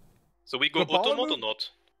 So we go The ball auto mode or move? not?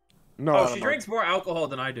 No. Oh, she drinks more alcohol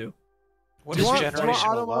than I do. What Do is you want- do you want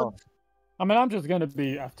generational auto wealth? mode? I mean, I'm just gonna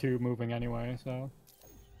be F2 moving anyway, so.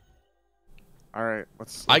 All right,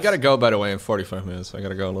 let's. I gotta go, by the way, in 45 minutes. I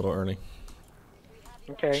gotta go a little early.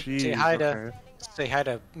 Okay. Jeez, Say hi to okay. say hi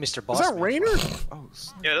to Mr. Is Boss. that Rainer? Oh,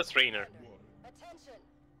 Yeah, that's Rainer.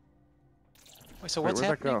 Wait, so Wait, what's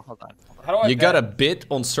where'd that happening? go? Hold on. How do I You bet? gotta bid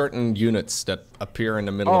on certain units that appear in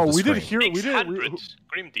the middle of oh, the we screen. did hear. We did. 600.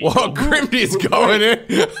 Grimdy. Whoa, Grimdy's going in.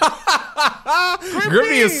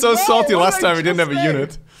 Grimdy is so no, salty what last did I time he didn't have just a say?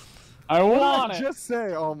 unit. I What want did I it. just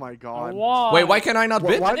say? Oh my I god. want Wait, why can I not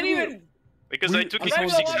Why- bid? why I didn't do even. Because We- I took I'm it not to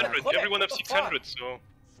even allowed to 600. click. Everyone What have the fuck? 600, so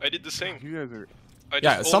I did the same. You guys are. I just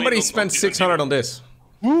Yeah, all somebody in on spent different 600 units. on this.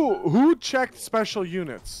 Who checked special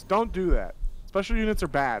units? Don't do that. Special units are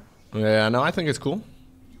bad. Yeah, no, I think it's cool.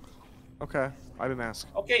 Okay, I didn't ask.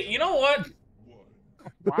 Okay, you know what?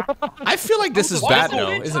 I feel like this is Why bad the though,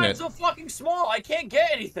 lead isn't time it? so fucking small? I can't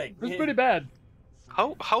get anything. It's pretty bad.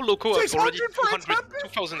 How Lowko has already 600 for a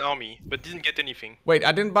 2,000 army, but didn't get anything? Wait,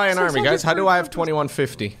 I didn't buy an army, guys. How do I have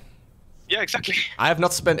 2150? Yeah, exactly. I have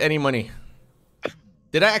not spent any money.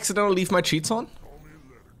 Did I accidentally leave my cheats on?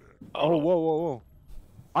 Oh, whoa.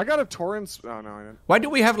 I got a torrent. Oh no, I didn't. Why do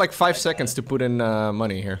we have like 5 seconds to put in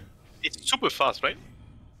money here? It's super fast, right?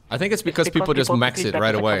 I think it's because people just max it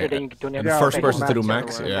right away. And the first person to do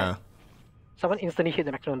max, yeah. Someone instantly hit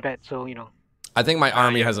the maximum bet, so you know. I think my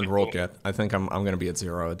army hasn't rolled yet. I think I'm gonna be at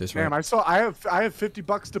 0 at this rate. Damn, I have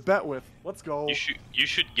 $50 to bet with. Let's go. You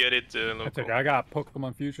should get it. That's okay. I got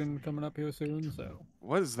Pokemon Fusion coming up here soon, so.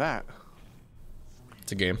 What is that?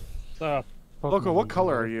 It's a game. Loco, what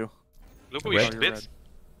color are you? Loco, you should bet.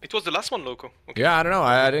 It was the last one, Loco. Okay. Yeah, I don't know.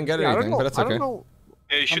 I didn't get anything, but that's okay.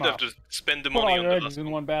 Yeah, you should have to spend the Put money all on your the eggs last in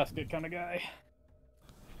one. one basket kind of guy.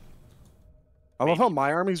 I love how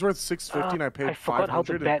my army's worth 650 and I paid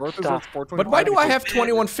 500 and Bertha's worth 425. But why do I have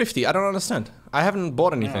 2150? I don't understand. I haven't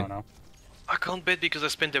bought anything. I can't bet because I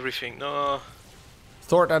spent everything. No.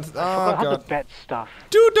 Thor, that's I forgot how to bet stuff.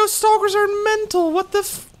 Dude, those stalkers are mental. What the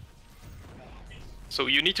f? So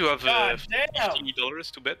you need to have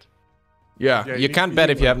 $50 to bet. Yeah, you can't bet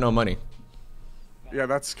if you have no money. Yeah,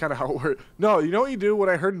 that's kind of how it works. No, you know what you do? What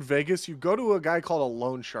I heard in Vegas, you go to a guy called a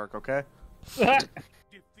loan shark, okay?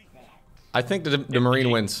 I think the Marine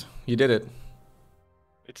wins. You did it.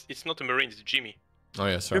 It's not the Marine, it's Jimmy. Oh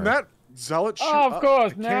yeah, sorry. Can that zealot shoot Oh, of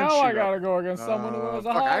course. It can Now shoot I gotta up. go against someone who has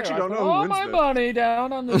a fuck, higher. I actually don't know put who all wins my this. money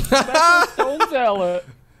down on this special stone zealot.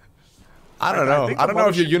 I don't know. I don't know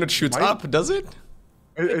if your unit shoots might- up. Does it?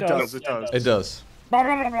 It does. It does.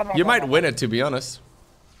 You might win it, to be honest.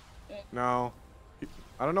 No.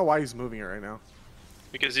 I don't know why he's moving it right now.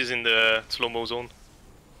 Because he's in the slow-mo zone.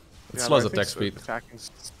 It Yeah, slows but I attack think speed. Attacking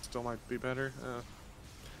still might be better.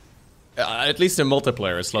 At least in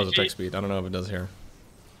multiplayer, it slows attack speed. I don't know if it does here.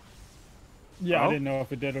 Yeah, I didn't know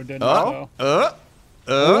if it did or didn't.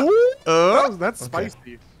 That's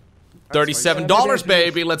spicy. $37,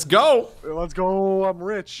 baby. Let's go. Let's go. I'm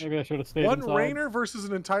rich. Maybe I should have stayed One inside. Rainer versus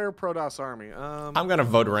an entire Protoss army. I'm gonna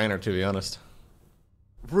vote Rainer, to be honest.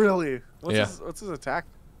 Really? Yeah. What's his attack?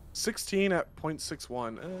 16 at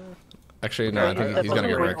 0.61. Actually, no, I think he's gonna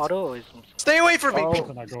get wrecked. Stay away from me!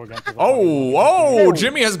 Oh,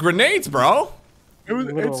 Jimmy has grenades, bro.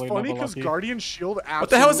 It's funny because Guardian Shield absolutely What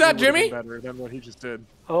the hell is that, would've been Jimmy? better than what he just did.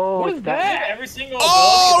 Oh, What is that? Every single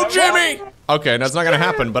Oh, ability, is that Jimmy! right? Okay, that's not gonna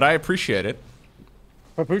happen, but I appreciate it.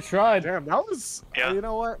 Papoose tried. Damn, that was. Yeah. You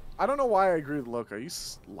know what? I don't know why I agree with Loco. You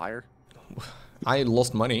liar. I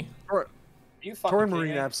lost money. You fucking Torn Marine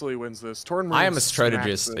kidding me? absolutely wins this. Torn Marine. I am a smacks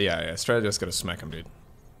strategist. it. Yeah, strategist gonna smack him, dude.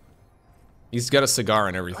 He's got a cigar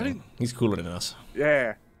and everything. He's cooler than us.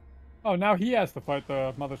 Yeah. Oh, now he has to fight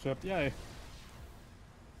the mothership. Yay.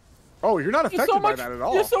 Oh, you're not You're affected so by much, that at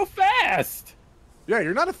all. You're so fast. Yeah,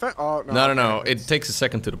 you're not affected. Oh, no. No. It takes a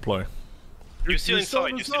second to deploy. You're still in inside. the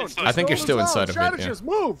You're still zone. inside. I think you're still inside of it, yeah. Strategist,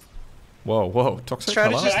 move. Whoa. Toxic,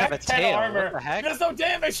 Strategist hello? I have have a 10 tail. armor. What the heck? There's no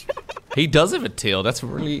damage. He does have a tail. That's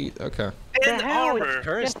really... Okay. The hell? armor.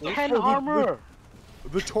 Cursed, That's dude. 10 armor.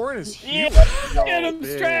 The Torrent is Yeah. huge. Get him,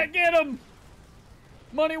 big. Strat. Get him.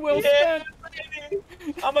 Money well Yeah, spent.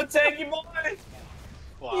 baby. I'm a tanky boy.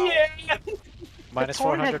 Wow. Yeah. Minus The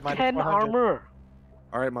Torrent 400, has minus 10 400. armor.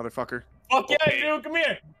 All right, motherfucker. Fuck yeah, dude. Come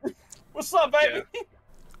here. What's up, baby?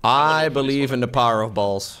 I believe in the power of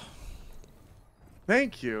balls.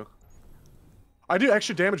 Thank you. I do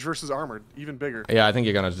extra damage versus armored, even bigger. Yeah, I think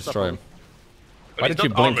you're gonna destroy him. But Why he's did you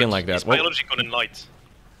not blink in armored, like that? He's What? biological and light.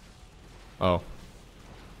 Oh.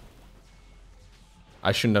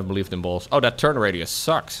 I shouldn't have believed in balls. Oh, that turn radius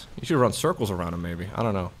sucks. You should run circles around him, maybe. I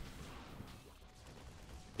don't know.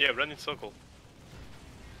 Yeah, run in circle.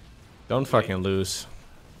 Don't fucking lose.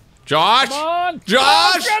 Josh! Come on.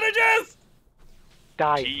 Josh! Strategist!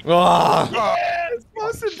 Die. Ah! It's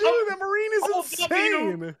supposed to do that. Marine is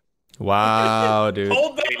insane. Wow, dude.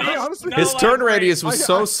 Hold the Hey, honestly, His turn radius was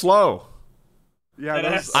so slow. Yeah,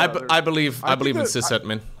 those, I believe I in think that-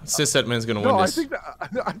 Sysadmin. Sysadmin's gonna No, win I this.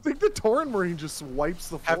 think the Torrent Marine just wipes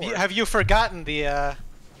the floor. Have you forgotten the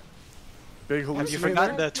Big have you hallucinator?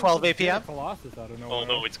 forgotten the 12 APM? Colossus out of nowhere. Oh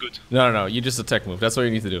no, it's good. No. You just attack move. That's what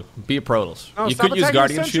you need to do. Be a Protoss. No, You stop could use attacking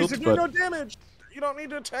Guardian the sentries Shield, and do but no damage. You don't need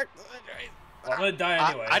to attack. I'm gonna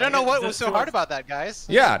die anyway. I don't know what was Just so do hard it. about that, guys.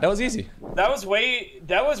 yeah, that was easy. That was way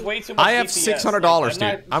too much. I have DPS. $600,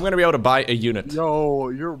 Like, dude. I'm gonna be able to buy a unit. Yo,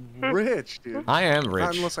 you're rich, dude. I am Not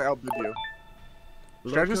rich. unless I outbid you.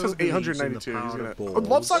 Strategist has Loco believes in the 892. He's power gonna. of balls. Oh,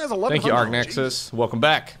 Lobsong has 1100. Thank you, Argnexus. Welcome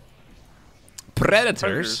back.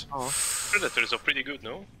 Predators. Oh. Predators are pretty good,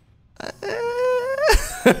 no?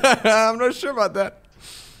 I'm not sure about that.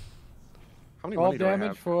 How many 12 money do I damage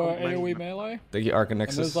have? for Oh, man. AoE melee. Thank you, And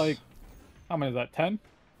Argnexus. there's like, how many is that? 10?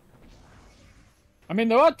 I mean,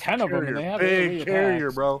 there are 10 of them, and they have Big AoE carrier,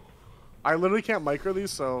 attacks. bro. I literally can't micro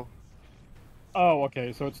these, so. Oh,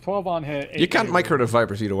 okay. So it's 12 on hit. 8 You can't AoE. micro the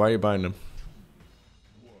Vipers either. Why are you buying them?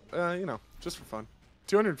 you know, just for fun.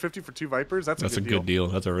 250 for 2 Vipers. That's a good deal.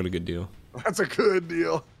 That's a really good deal. That's a good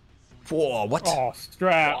deal. Whoa, what? Oh,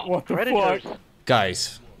 Strat, what the fuck?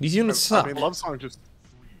 Guys, these units suck. I mean, Love Song just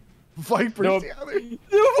Vipers. Nope.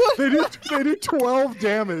 Yeah, they do 12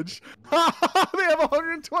 damage. They have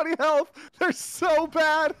 120 health. They're so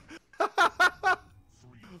bad.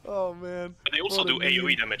 Oh man. But they also do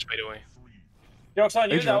AoE damage, by the way. Joke's on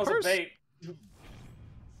you. Hey, that was a jumpers? bait.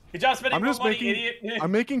 Good job spending more money, idiot.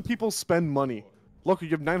 I'm making people spend money. Look, you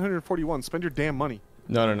have 941. Spend your damn money.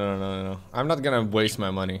 No. I'm not gonna waste my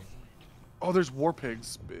money. Oh, there's War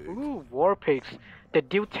Pigs. Big. Ooh, War Pigs. They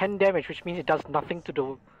deal 10 damage, which means it does nothing to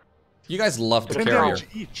the... You guys love the 10 carrier. damage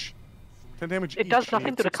each. 10 damage It each. does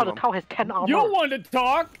nothing to the cow. The cow has 10 armor. You want to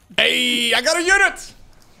talk? Hey, I got a unit!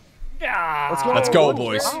 Yeah. Let's go,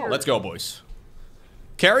 boys. Let's go, boys.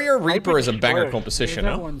 Carrier Reaper is a banger destroyed. composition,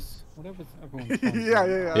 no?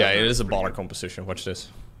 Yeah. Yeah, it is a baller composition. Watch this.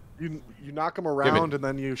 You knock them around and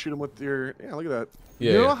then you shoot them with your... Yeah, look at that.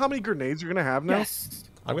 Yeah, you know yeah. how many grenades you're going to have now? Yes.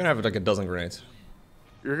 I'm gonna have like a dozen grenades.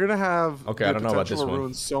 You're going to have Okay, the I don't know about potential this to one.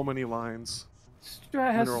 ruin so many lines.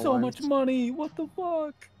 Strat has Mineral so lines. much money. What the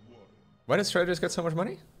fuck? Why does Strategist get so much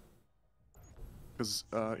money? Because,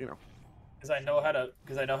 you know. Because I know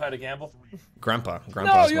how to gamble. Grandpa No,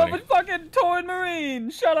 has you money. have a fucking Torn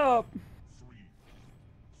Marine. Shut up.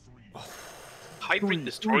 Hybrid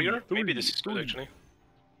Destroyer? Maybe this is good, actually.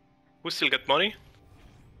 Who still got money?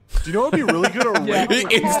 Do you know what would be really good?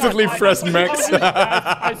 He instantly pressed max. He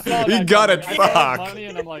got it. Fuck.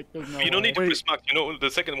 You don't need to press max. You know, the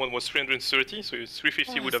second one was 330, so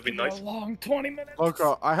 350 would have been nice. A long 20 minutes.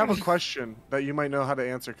 Lowko, I have a question that you might know how to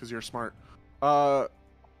answer because you're smart.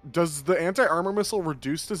 Does the anti-armor missile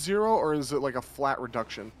reduce to 0, or is it like a flat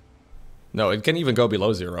reduction? No, it can even go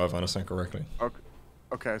below 0 if I understand correctly.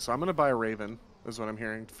 Okay, so I'm gonna buy a Raven, is what I'm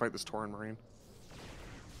hearing, to fight this Tauren Marine.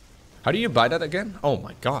 How do you buy that again? Oh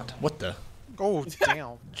my god, what the? Oh,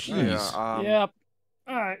 damn. Jeez. Yeah, Yep.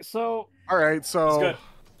 Alright, so... Alright, so...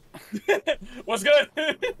 What's good?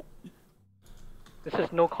 This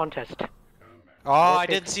is no contest. Oh, I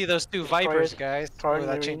didn't see those 2 Vipers, guys. Torn Oh,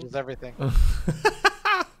 that Marine. changes everything.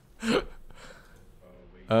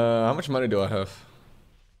 How much money do I have?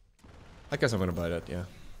 I guess I'm gonna buy that, yeah.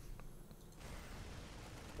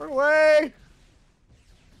 Run away!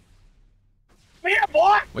 Yeah,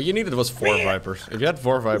 boy! What you needed was 4 Vipers. If you had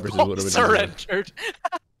 4 Vipers, it would have been Surrendered.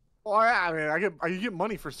 Well, I mean, I get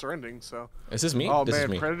money for surrendering, so... Is this me? Oh This is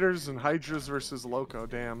man, me. Predators and Hydras versus Lowko,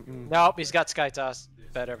 damn. Nope, he's got Sky Toss.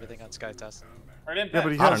 Bet everything on Sky Toss. Yeah,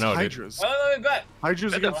 but he I has don't know, Hydras. dude. Let me bet.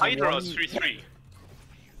 Hydras The against Hydra one... is 3-3.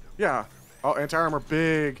 Yeah. Oh, anti-armor,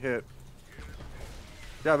 big hit.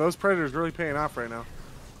 Yeah, those Predators really paying off right now.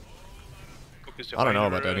 I don't know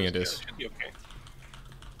about any of this. Should be okay.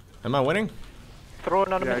 Am I winning? Throw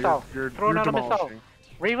another Yeah, missile. you're Throw another missile. demolishing.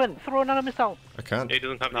 Raven, throw another missile. I can't. He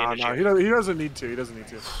doesn't have the Nah, energy. nah, he doesn't need to. He doesn't need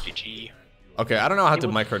to. GG. Okay, I don't know how to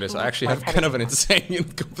was micro this. I so actually have kind of an insane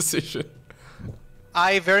composition.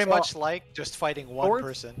 I very much like just fighting one Thorth?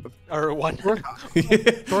 person. Or one.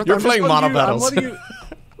 You're playing mono battles.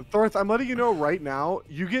 Thorth, I'm letting you know right now,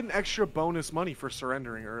 you get an extra bonus money for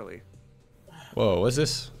surrendering early. Whoa, what's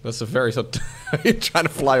this? That's a very... You're trying to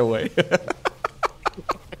fly away.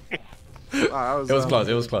 That was, It was close,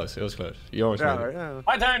 it was close, it was close. You almost Yeah, made it. right, yeah.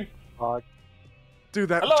 My turn. Dude,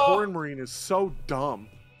 that Hello? Tauren Marine is so dumb.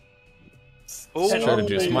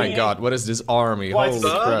 Strategist, my god, what is this army? Why, Holy it's a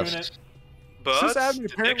crap. unit. But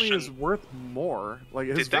Sysadmin apparently detection- is worth more. Like,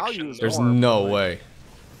 his value is There's more. no way.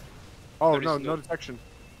 Oh, There no, is no no- detection.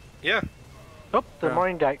 Yeah. Oh, the Yeah.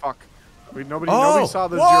 Marine died. Fuck. Wait, nobody Oh! saw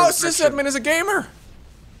the Whoa, zero detection. sysadmin is a gamer!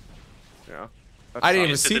 Yeah. I didn't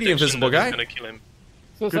even It's see the detection invisible that is guy. gonna kill him.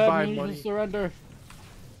 So Goodbye, that means money. you surrender.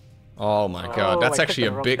 Oh my god, Oh, that's I actually clicked a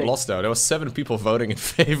the wrong big thing. loss though. There was 7 people voting in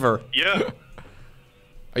favor. Yeah.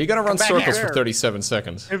 Are you gonna run back circles here. for 37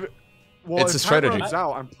 seconds? Well, It's a if time strategy. runs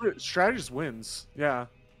out, strategist wins. Yeah.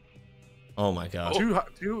 Oh my god.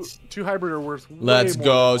 Two hybrid are worth way Let's more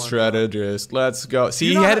go, than one. strategist. Let's go. See,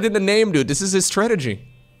 You he know had that- it in the name, dude. This is his strategy.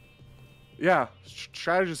 Yeah,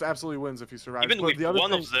 strategist absolutely wins if he survives. Even but with the other one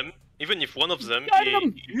thing, of them, even if one of them, Got he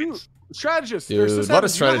him! you strategist. Dude, there's what a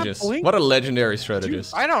sysadmin, do you not have strategist. blink? What a legendary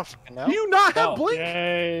strategist. I don't fucking know. Do you not have No. blink?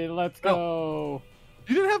 Yay, let's go.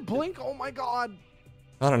 You didn't have blink? Oh my god.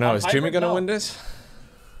 I don't know. Is Jimmy hybrid? gonna No. win this?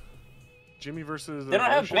 Jimmy versus. They don't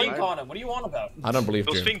have Ocean, blink I- on him. What do you want about? I don't believe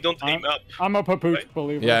those Jim. things don't aim up. I'm a papooch Right?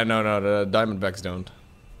 believer. Yeah, no, the Diamondbacks don't.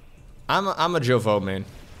 I'm a Jovo main.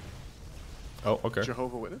 Oh, okay.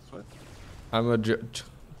 Jehovah Witness? What? I'm a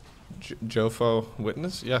Jofo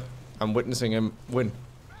witness? Yeah. I'm witnessing him win.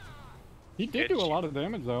 He did do a lot of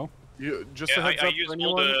damage though. Just a Yeah, heads I up use for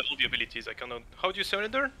all anyone. the abilities. I cannot. How do you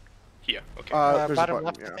surrender? Here. Okay. There's a bottom button,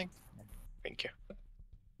 left, yeah. I think. Thank you.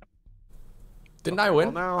 Didn't I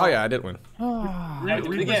win? Well, now- Oh yeah, I did win.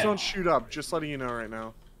 Reapers don't shoot up. Just letting you know right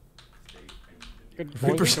now.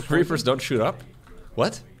 Reapers don't shoot up?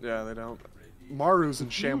 What? Yeah, they don't. Maru's in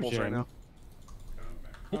shambles right now.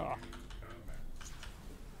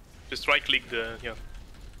 Just right click the yeah.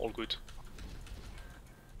 All good.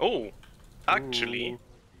 Oh, actually. Ooh.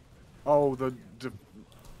 Oh, the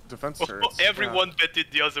defense turrets. Everyone betted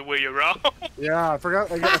the other way around. Yeah, I forgot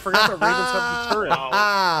that Ravens have the turret.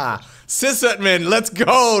 Ah, Sysadmin, let's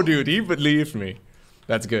go, dude. He believed me.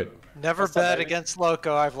 That's good. Never bet against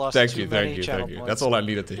Loco. I've lost Thank too you, many thank you, channel thank you. points. That's all I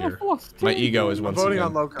needed to hear. My ego is once voting again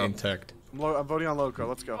on Loco. intact. I'm voting on Loco.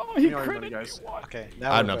 Let's go. Oh, Give he me all your money, critted guys. Okay,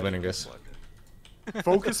 now I'm we're not ready. winning this.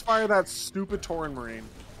 Focus fire that stupid Tauren Marine.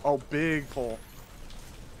 Oh, big pull.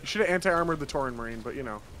 You should have anti-armored the Tauren Marine, but you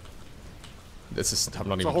know. This is I'm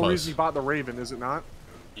not It's even the whole close. reason you bought the Raven, is it not?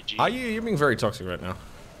 You're being very toxic right now.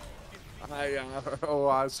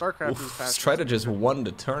 StarCraft is Oof, past. Strider just won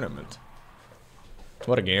the tournament.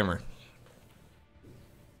 What a gamer.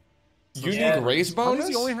 Unique race How does bonus?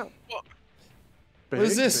 he only have... What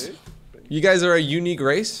is this? Big? You guys are a unique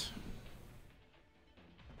race?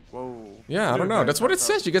 Whoa. Yeah, I don't know. That's what it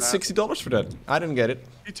says. You get $60 for that. I didn't get it.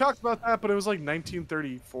 He talked about that, but it was like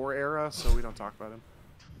 1934 era, so we don't talk about him.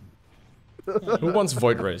 Who wants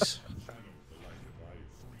Void Race?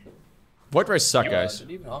 Void Race suck, guys.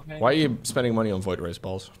 Why are you spending money on Void Race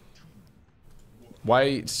balls?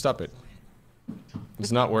 Why stop it?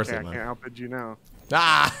 It's not worth Okay, it, I can't man. outbid you now.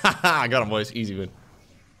 Ah, I got him, boys. Easy win.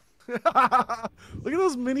 Look at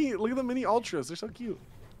those mini. Look at the mini ultras. They're so cute.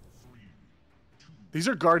 These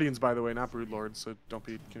are guardians, by the way, not broodlords, so don't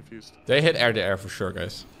be confused. They hit air to air for sure,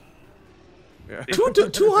 guys. Yeah.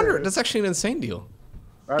 200. That's actually an insane deal.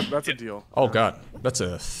 That's a deal. Oh god, that's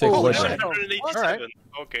a thick Oh, void shit. race. 187.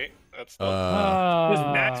 Okay, that's Just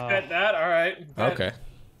max bet that. All right. Bet. Okay.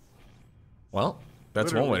 Well,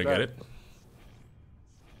 that's Literally one way to get bet. it.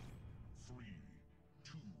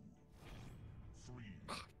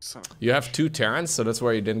 Son of a- You have 2 Terrans, so that's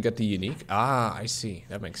why you didn't get the unique. Ah, I see.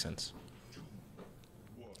 That makes sense.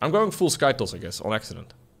 I'm going full Skytles, I guess, on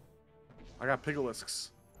accident. I got Pigolisks.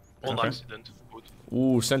 on Okay. accident. Good.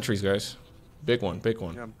 Ooh, sentries, guys. Big one, big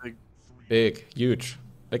one. Yeah, I'm big. Big, huge.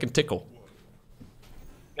 They can tickle.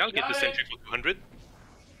 I'll get the sentry for 200.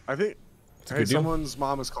 I think. a Hey, good deal. someone's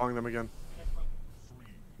mom is calling them again.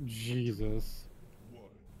 Jesus.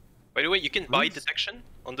 By the way, you can buy detection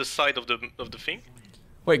on the side of the thing.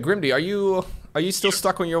 Wait, Grimdy, are you still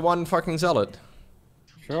stuck on your one fucking zealot?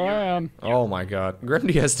 Sure I am. Oh my god.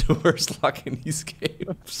 Grimdy has the worst luck in these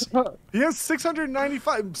games. He has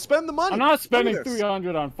 695. Spend the money. I'm not spending Look at this.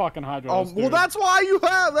 300 on fucking Hydros, Well, that's why you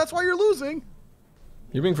have. That's why you're losing.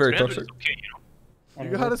 You're being very 300 toxic. is okay, you know.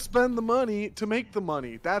 You gotta spend the money to make the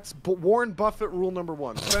money. That's Warren Buffett rule number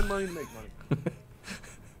 1. Spend money to make money.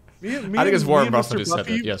 I think it's Warren and Buffett Mr. who said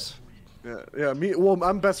Buffy- that, yes. Yeah. Me. Well,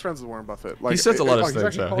 I'm best friends with Warren Buffett. Like, He says a lot of he's things,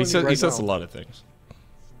 actually though. calling He me right says a now. lot of things.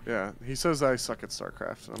 Yeah, he says I suck at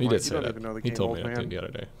StarCraft. I'm He like, did you say don't that. even know the He game, told old me that man. the other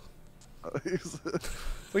day.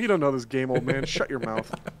 Like, you don't know this game, old man. Shut your mouth.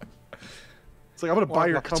 It's like, I'm gonna buy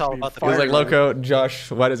your It's all company. about the He was like, fire. Loco, Josh,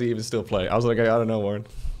 why does he even still play? I was like, I don't know, Warren.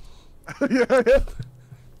 Yeah.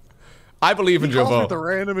 I believe in He calls me at Jovo. the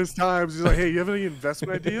randomest times. He's like, hey, you have any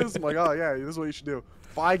investment ideas? I'm like, oh, yeah, this is what you should do.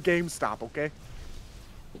 Buy GameStop, okay?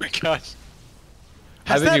 Oh my gosh.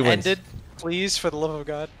 I Has think he that wins. ended, please, for the love of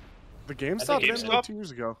God? The GameStop think ended like GameStop? 2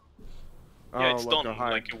 years ago. Yeah, it's Loco, done hi.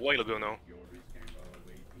 like a while ago now.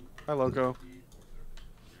 Hi, Loco.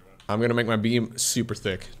 I'm gonna make my beam super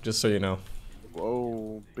thick, just so you know.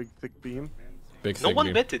 Whoa, big thick beam. Big No thick one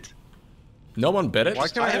beam. bet it. No one bet it? Why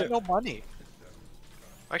can't I I have no money.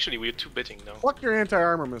 Actually, we're 2 betting now. Fuck your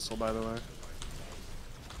anti-armor missile, by the way.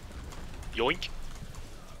 Yoink.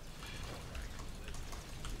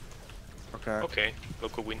 Okay. Okay,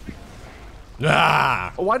 Loco win.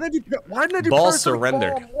 Ah! Oh, why didn't I do Ball parasitic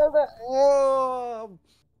surrendered. bomb? Oh.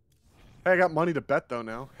 Hey, I got money to bet though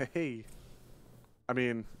now. Hey. I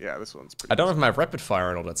mean, yeah, this one's pretty. I don't have my rapid fire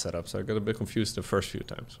and all that set up, so I got a bit confused the first few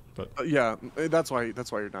times. But Yeah, that's why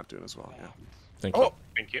you're not doing as well. Yeah. thank you. Oh.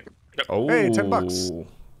 Thank you. Oh. Hey, $10.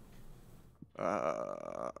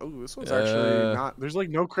 Oh, this one's actually not. There's like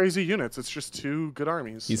no crazy units. It's just 2 good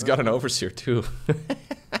armies. He's got an overseer too.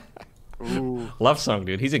 Ooh. Love song,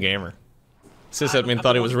 dude. He's a gamer. Sysadmin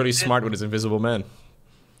thought he was really smart with his invisible man.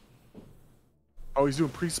 Oh, he's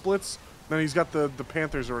doing pre-splits. Then he's got the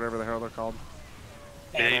Panthers or whatever the hell they're called.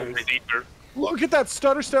 Yeah, Eater. Look at that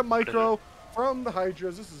stutter step micro from the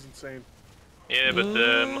Hydras. This is insane. Yeah, but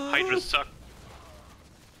Hydras suck.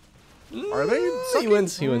 Are they? He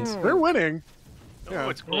wins. He wins. They're winning. No, Yeah.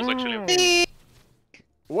 it's close actually.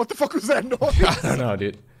 What the fuck was that noise? I don't know,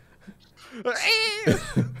 dude.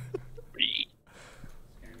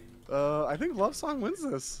 I think Love Song wins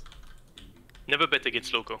this. Never bet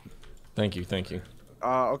against Lowko. Thank you. Thank you.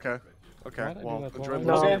 Okay. Okay. Why'd I do Well, that? enjoy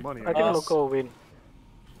No, losing I your money. think Lowko will win.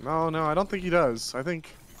 No, I don't think he does. I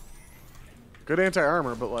think good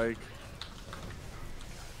anti-armor, but like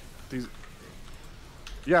these.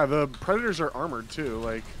 Yeah, the predators are armored too.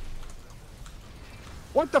 Like,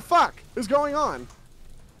 what the fuck is going on?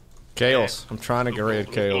 Chaos. I'm trying to get rid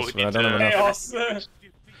of Chaos, but I don't have enough. Chaos.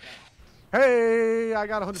 Hey, I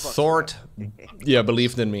got $100. Thort, yeah,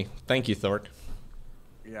 believed in me. Thank you, Thort.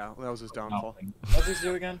 Yeah, that was his downfall. What's he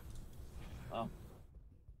do again? Oh.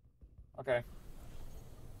 Okay. I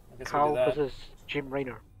guess we'll do Cow that. versus Jim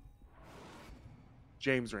Raynor.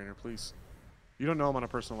 James Raynor, please. You don't know him on a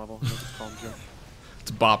personal level. You just call him Jim.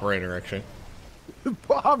 It's Bob Rainer, actually.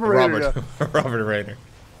 Bob Raynor. Robert Rainer.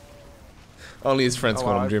 Only his friends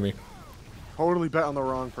call him Jimmy. Totally bet on the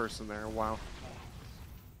wrong person there. Wow.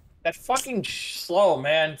 That fucking slow,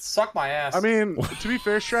 man. Suck my ass. I mean, to be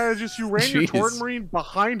fair, strategist, you ran your Torton Marine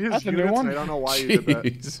behind his That's a new units. one. I don't know why you did that.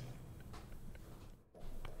 Jeez.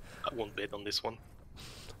 I won't bet on this one.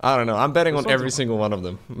 I don't know. I'm betting This on every one's a- single one of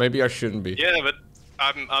them. Maybe I shouldn't be. Yeah, but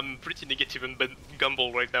I'm pretty negative on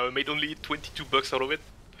Gumball right now. I made only $22 out of it.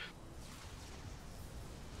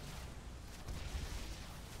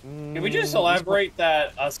 Can we just elaborate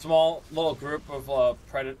that a small little group of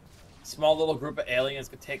small little group of aliens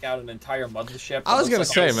could take out an entire mothership? I was gonna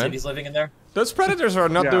say, man. Cities living in there. Those predators are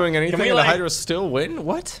not Yeah. doing anything, we, and the like- Hydras still win?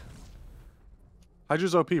 What?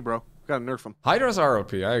 Hydra's OP, bro. Gotta nerf him. Hydras are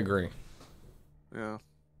OP, I agree. Yeah.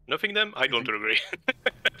 Nothing them? I don't agree.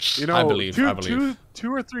 You know, I believe.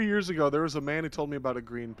 two or 3 years ago, there was a man who told me about a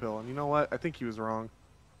green pill, and you know what? I think he was wrong.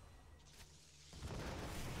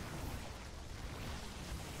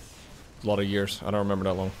 A lot of years. I don't remember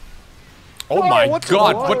that long. Oh my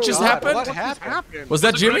god, what just happened? What happened? Was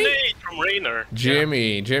that Jimmy? Grenade from Raynor.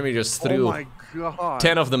 Jimmy just Oh threw. my god.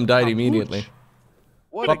 10 of them died immediately.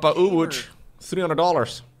 What a Papa gamer. Uwuch,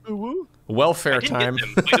 $300. Ooh-woo. Welfare I didn't time.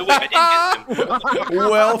 get them. By the way, I didn't get them.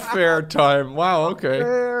 Welfare time. Wow,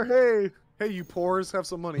 okay. Hey, you poors, have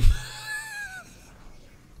some money.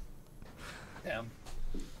 Damn.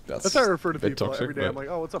 That's how I refer to a bit people toxic, every day. but- I'm like,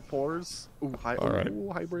 oh, what's up, poors? Ooh, Alright.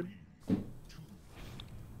 ooh, hybrid.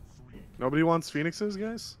 Nobody wants phoenixes,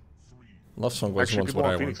 guys? Love Song was Actually, once people what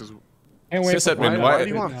I want want. phoenixes. And wait for Sysadmin, why do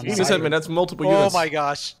you want Phoenix? Sysadmin, that's multiple Oh units. my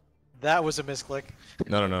gosh, that was a misclick.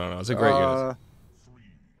 No. It's a great unit.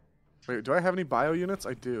 Wait, do I have any bio units?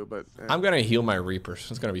 I do, but... I'm gonna heal my Reapers.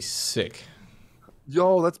 It's gonna be sick.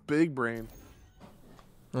 Yo, that's big brain.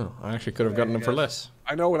 Oh, I actually could have gotten them for less.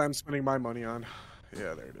 I know what I'm spending my money on.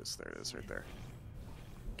 Yeah, there it is, right there.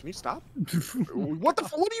 Can you stop? What the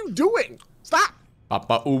what are you doing? Stop!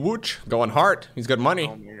 Papa Uwuch, going hard. He's got money.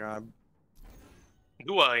 Oh my god.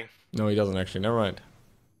 Do I? No, he doesn't actually. Never mind.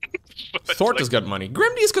 Thort has got money.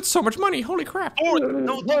 Grimdy's got so much money. Holy crap. Oh, no,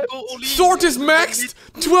 don't go only. Thort is maxed.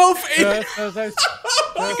 1280. As I said,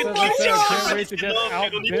 can't wait to get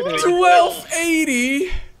outbid.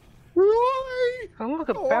 1280. Why? Oh, look,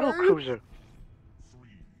 a battle cruiser.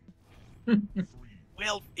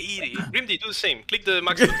 1280. Grimdy, do the same. Click the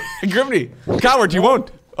max button. Grimdy, coward, you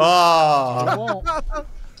won't. Ah.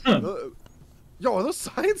 Yo, are those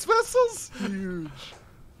science vessels? Huge.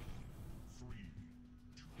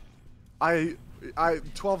 I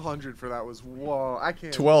 1200 for that was whoa. I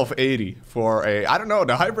can't. 1280 for a. I don't know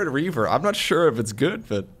the hybrid Reaver. I'm not sure if it's good,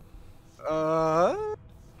 but. I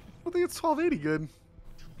don't think it's 1280 good.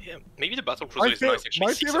 Yeah, maybe the battle cruiser is nice actually.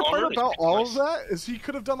 My 6 favorite part armor is about pretty all nice. of that is he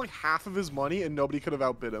could have done like half of his money and nobody could have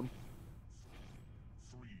outbid him.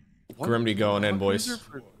 What? Grimdy going in, boys. Cruiser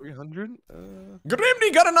for 300?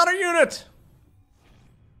 Grimdy got another unit.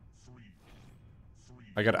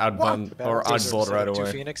 I got outdone or outbought right Two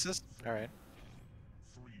away. phoenixes. All right.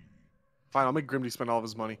 Fine, I'll make Grimdy spend all of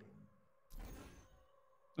his money.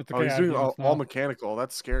 It's Oh, okay, he's I doing have all units now. mechanical.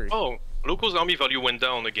 That's scary. Oh, Loco's army value went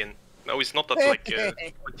down again. Now it's not at like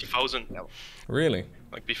 20,000 Really?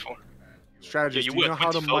 like before. Strategist, Yeah, do you know how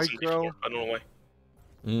to 20,000 micro? before. I don't know why.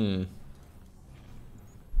 Hmm.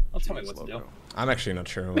 Don't tell me what to do. I'm actually not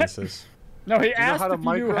sure what this is. No, he know asked how to if you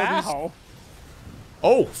knew micro these? how.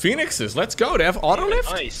 Oh, Phoenixes. Let's go. They have auto lift?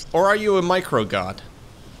 Nice. Or are you a micro god?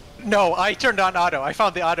 No, I turned on auto. I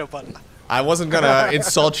found the auto button. I wasn't gonna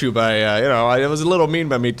insult you by, it was a little mean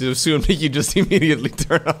by me to assume that you just immediately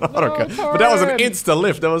turn on auto god. But that was an insta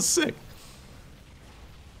lift. That was sick.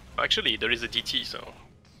 Actually, there is a DT, so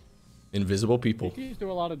Invisible people. DTs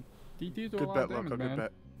do a lot of DTs do a lot of damage, man. Good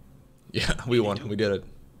bet. Yeah, we won. We did it.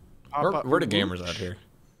 We're the gamers out here.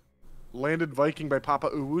 Landed Viking by Papa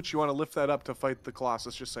Uwuch. You want to lift that up to fight the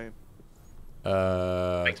Colossus? Just saying.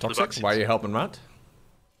 Toxic, why are you helping Matt?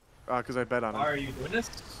 Because I bet on him. Why are you doing this?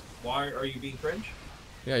 Why are you being cringe?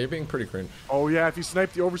 Yeah, you're being pretty cringe. Oh yeah, if you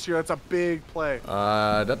snipe the Overseer, that's a big play.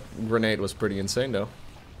 That grenade was pretty insane though.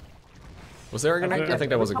 Was there a grenade? I think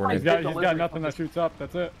that was a grenade. He's got nothing that shoots up.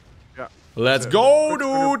 That's it. Yeah. Let's go,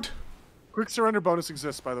 dude! Quick surrender bonus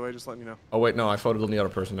exists, by the way. Just letting you know. Oh wait, no, I voted on the other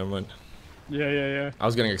person. Never mind. Yeah. I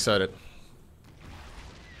was getting excited.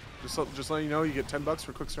 Just letting you know, you get $10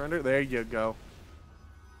 for quick surrender. There you go.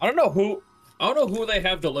 I don't know who they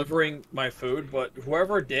have delivering my food, but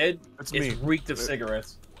whoever did, it's reeked of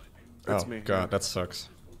cigarettes. That's oh me. God, that sucks.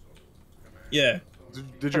 Yeah.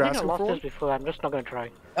 Did you ask him I for lost one? this before. I'm just not gonna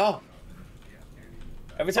try. Oh.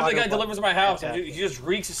 Every time the guy delivers to my house, he just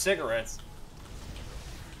reeks of cigarettes.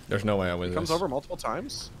 There's no way I win this. Comes over multiple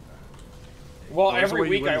times? Well, every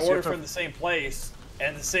week I order from the same place,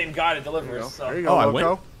 and the same guy to deliver it. So. There you go,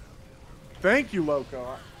 Lowko. Thank you,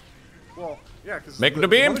 Lowko. Well, yeah, because making the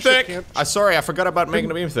beam thick. Sorry, I forgot about making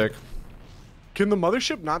the beam thick. Can the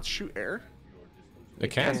mothership not shoot air?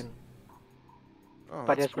 It can. Oh,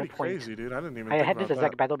 but that's there's no pretty point. crazy, dude. I didn't even. I think had about this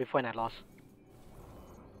exact that. battle before and I lost.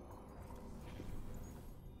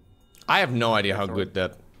 I have no idea how good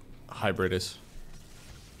that hybrid is.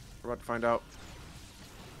 We're about to find out.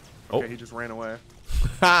 Oh, okay, he just ran away.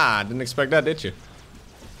 Ha! Didn't expect that, did you?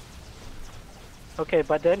 Okay,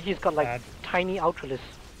 but then he's got like tiny Ultralis.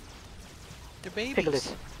 They're babies.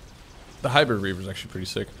 Piglets. The hybrid Reaver is actually pretty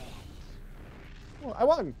sick. Well, I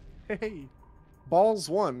won. Hey, balls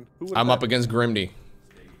won. Who I'm up against Grimdy.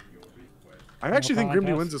 I actually think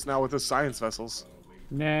Grimdy wins this now with his science vessels.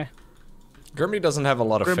 Nah. Grimdy doesn't have a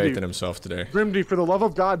lot of Grimdy. faith in himself today. Grimdy, for the love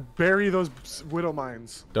of God, bury those Widow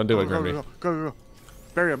Mines. Don't do it, Grimdy. Go.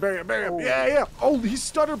 Bury him. Yeah. Oh, he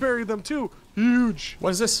stutter buried them too. Huge. What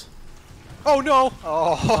is this? Oh no!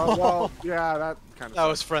 Oh. Well, yeah, that kind of. That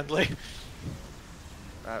was friendly.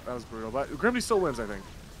 That was brutal, but Grimdy still wins, I think.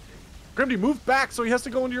 Grimdy, move back so he has to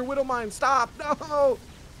go into your Widow Mine. Stop! No!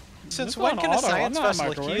 Since when can a science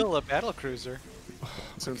vessel heal a battle cruiser?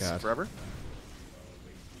 Since God. forever.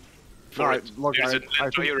 For it. Look, There's an I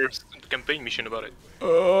entire campaign mission about it.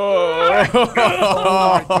 Oh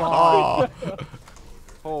my God!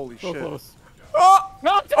 Holy shit! Close. Oh!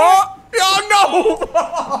 No! Oh!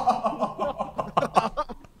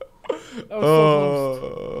 That was so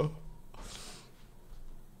close.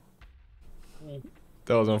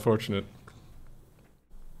 That was unfortunate.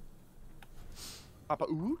 Papa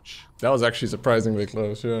Ooch? That was actually surprisingly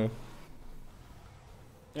close, yeah.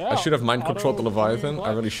 I should have mind controlled the Leviathan.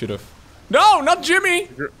 I really should have. No, not Jimmy!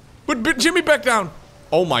 Put Jimmy back down!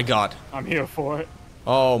 Oh my God. I'm here for it.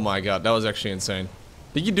 Oh my God, that was actually insane.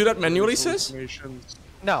 Did you do that manually, sis?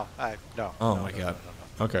 No, no. Oh my God.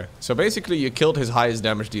 Okay, so basically you killed his highest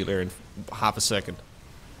damage dealer in half a second.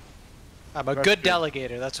 I'm a good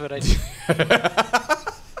delegator, that's what I do.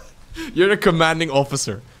 You're the commanding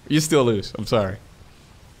officer. You still lose, I'm sorry.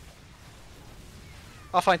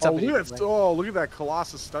 I'll find somebody. Look at that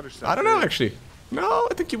Colossus stutter set. I don't know, actually. No,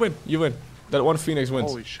 I think you win. You win. That one Phoenix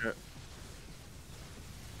wins. Holy shit.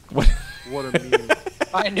 What? What a meme.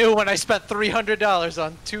 I knew when I spent $300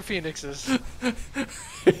 on 2 Phoenixes.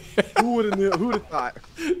 Who would have thought?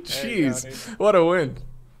 Jeez, what a win.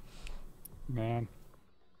 Man.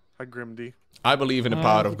 Hi, Grimdy. I believe in the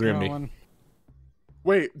power of Grimdy.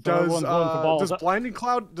 Wait, does balls. blinding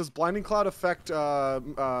cloud affect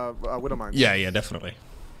Widow Mines? Yeah, definitely.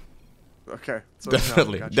 Okay. So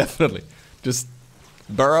Definitely, no, gotcha. definitely. Just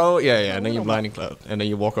burrow, yeah, and then you blinding cloud, and then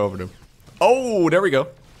you walk over them. Oh, there we go.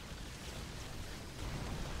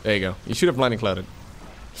 There you go. You should have blinding clouded.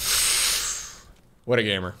 What a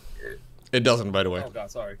gamer. It doesn't, by the way. Oh God,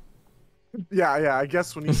 sorry. Yeah, I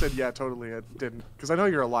guess when you said yeah, totally, it didn't. Because I know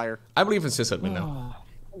you're a liar. I believe in sysadmin now.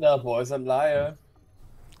 No, boy's a liar.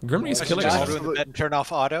 Grimdy's killing Just us. ruin the bed and turn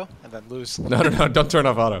off auto, and then lose. No, don't turn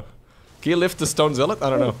off auto. Can you lift the stone zealot? I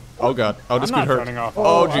don't know. Oh God. Oh, this could hurt.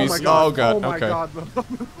 Oh jeez. Oh God. Oh my Okay. God.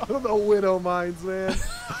 The Widow Mines, man.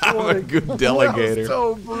 I'm a good delegator. That was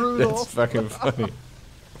so brutal. That's fucking funny.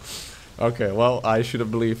 Okay, well, I should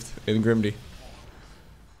have believed in Grimdy.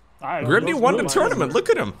 Grimdy won the tournament. Look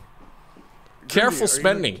at him. Careful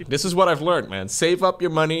spending. This is what I've learned, man. Save up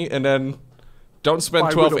your money and then don't spend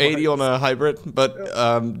 1280 on a hybrid, but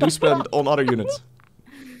do spend on other units.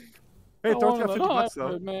 Hey, Thor's got 50 bucks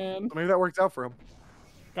though. Man. So maybe that worked out for him.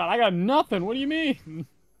 God, I got nothing. What do you mean?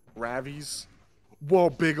 Ravies.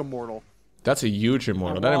 Whoa, big immortal. That's a huge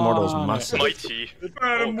immortal. That immortal is massive. Mighty.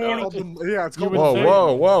 Yeah, it's called. Whoa,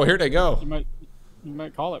 whoa, whoa! Here they go. You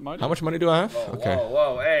might call it mighty. How much money do I have? Whoa, Okay. Whoa,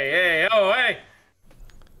 whoa, hey, oh, hey!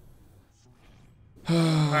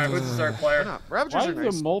 Alright, who's the start player? Ravagers Why are is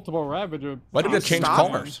nice. there multiple Ravager? Why did it change Stop.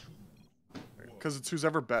 colors? Because it's who's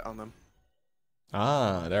ever bet on them.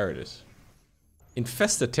 Ah, there it is.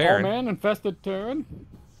 Infested Oh Terran. man, Infested Terran.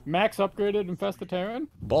 Max upgraded Infested Terran.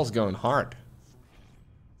 Ball's going hard.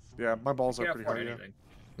 Yeah, my balls are Can't pretty afford hard. Yeah. anything.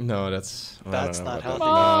 No, that's. That's I don't know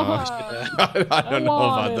not about healthy. that. No. I don't know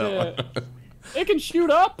about wanted that one. It can shoot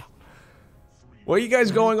up. Why are you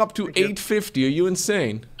guys going up to 850? Are you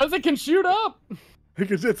insane? Cause it can shoot up.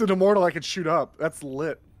 Because it's an immortal I can shoot up. That's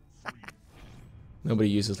lit. Nobody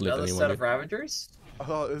uses lit Another anymore. set dude. of Ravagers?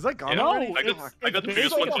 Is that gone Yeah. already? I got the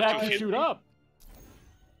previous basic one for attack 2 to hit. shoot up.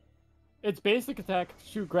 Its basic attack to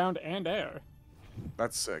shoot ground and air.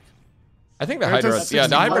 That's sick. I think the Yeah, it Hydra. does Yeah, the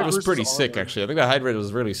 65 Hybrid was versus pretty sick armor. actually. I think the Hybrid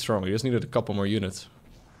was really strong. You just needed a couple more units.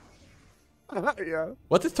 Yeah.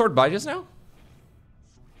 What did Thor buy just now?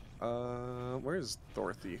 Where's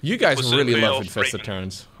Dorothy? You guys Was it really Veil love of infested Raven?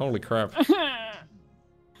 turns. Holy crap.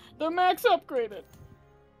 The max upgraded.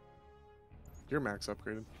 You're max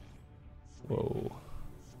upgraded. Whoa.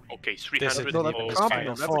 Okay, This 300. is- No, that's Oh, a it's compliment.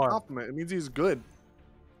 final That's a form. compliment. It means he's good.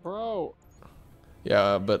 Bro.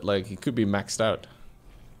 Yeah, but like he could be maxed out.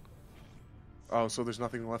 Oh, so there's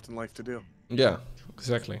nothing left in life to do. Yeah,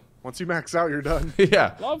 exactly. Once you max out, you're done.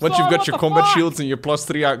 Yeah. Love Once Star, you've got what your the combat fuck? shields and your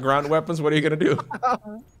 +3 out ground weapons, what are you gonna do?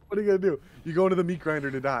 What are you gonna do? You go into the meat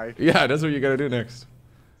grinder to die. Yeah, that's what you gotta do next.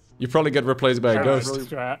 You probably get replaced by a ghost. really-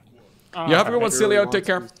 Strat. You have a good one, It really Cilio. Take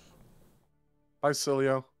care. wants to. Bye,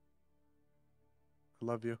 Cilio. I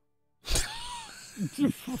love you.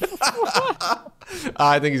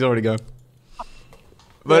 I think he's already gone.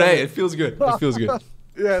 But hey, it feels good. It feels good.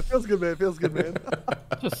 Yeah, it feels good, man. It feels good, man.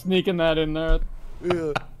 Just sneaking that in there.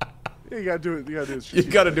 Yeah. You gotta do it. You gotta do it. You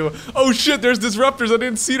gotta do it. Oh shit, there's disruptors. I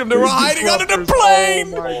didn't see them. They were hiding under the Disruptors.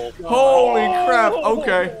 plane. Oh my God. Holy crap.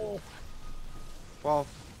 Okay. Well,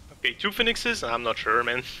 Okay, 2 Phoenixes? I'm not sure,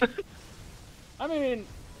 man. I mean,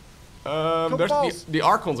 The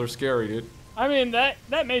Archons are scary, dude.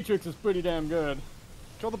 that Matrix is pretty damn good.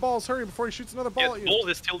 kill the balls. Hurry before he shoots another ball Yeah, at the you. ball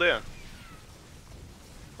is still there.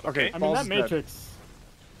 Okay, I mean, balls that is dead. Matrix.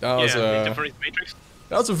 That was, Yeah, different Matrix.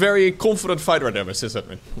 that was a very confident fight right there, my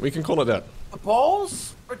sysadmin. We can call it that. The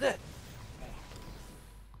balls? Or the...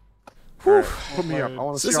 Alright, put me up. I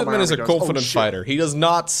want to see how my Sysadmin is a army does. confident Oh, shit. fighter. He does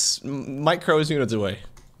not micro his units away.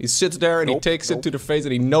 He sits there and he Nope, takes it nope. to the face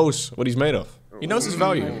and he knows what he's made of. He knows his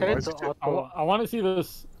value. Okay, so I want to see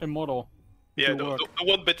this immortal. Yeah, do work. the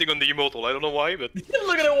one betting on the immortal. I don't know why, but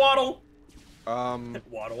Look at it, Waddle! Um,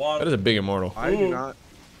 Waddle. That is a big immortal. I do not.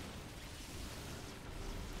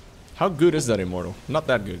 How good is that immortal? Not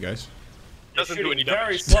that good, guys. doesn't do any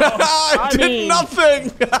Very damage. slow. I did mean- nothing!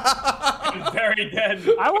 Very dead.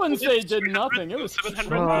 I wouldn't say it did nothing. It was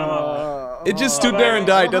 700. It just stood there and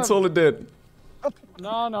died. That's all it did.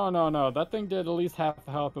 no. That thing did at least half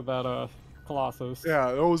the health of that Colossus. Yeah,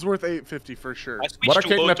 it was worth 850 for sure. I switched What to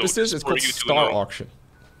arcade map auto is this? just It's for called you to Star know. Auction.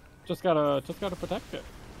 Just gotta protect it.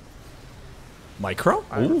 Micro?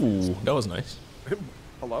 Ooh, that was nice.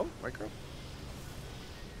 Hello, Micro?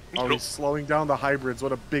 Oh, he's slowing down the hybrids.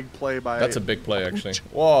 What a big play by. That's a big play, actually.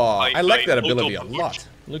 Whoa, I like that ability a auto lot.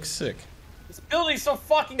 Looks sick. This building's so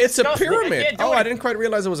fucking It's a disgusting. I pyramid. can't do Oh, it. I didn't quite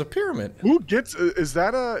realize it was a pyramid. Who gets? Is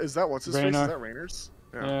that what's his face? Is Raynor. that Raynor's?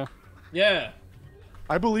 Yeah. Yeah.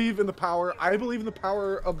 I believe in the power. I believe in the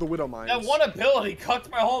power of the Widow Mines. That one ability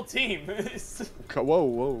cooked my whole team.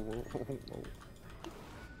 Whoa.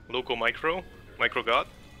 Local micro god.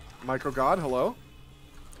 Micro God, hello.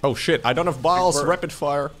 Oh shit, I don't have biles. bird. Rapid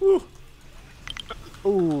fire. Woo.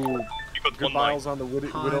 Ooh, You got good one mine. miles on the Widow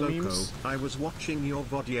Hi Loco, memes. I was watching your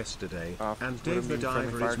VOD yesterday, and Widow Dave the meme friendly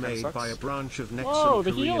Diver fire is kinda made sucks. by a branch of Nexon Whoa,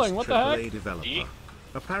 the Korea's healing, what the AAA heck? developer.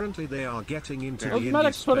 Apparently they are getting into the Those indie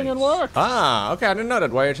medics putting in space. work. Ah, okay, I didn't know that.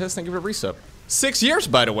 YHS, thank you for resub. 6 years,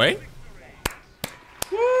 by the way.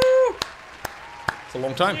 Woo! It's a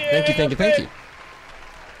long time. Thank you.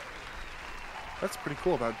 That's pretty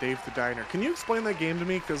cool about Dave the Diner. Can you explain that game to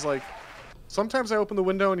me? Because like, sometimes I open the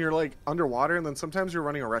window and you're like underwater, and then sometimes you're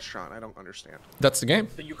running a restaurant. I don't understand. That's the game.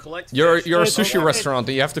 So you collect You're fish. a It's- sushi restaurant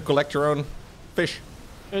and you have to collect your own fish.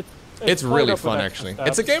 It's played really up with fun, extra actually.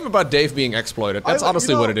 It's a steps. game about Dave being exploited. That's like-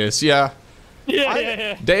 honestly you know- what it is. Yeah.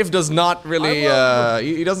 Yeah. Dave does not really, I love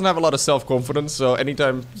he doesn't have a lot of self-confidence, so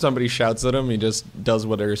anytime somebody shouts at him, he just does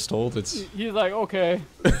what he's told. It's, He's like, okay.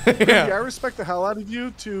 Yeah, I respect the hell out of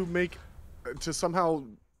you to somehow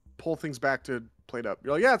pull things back to played up.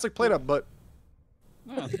 You're like, yeah, it's like played up, but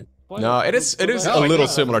Yeah. No, it is a little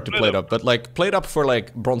similar to Plate Up, but like Plate Up for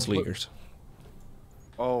like bronze leaguers.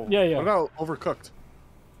 Oh. Yeah, yeah. What about Overcooked?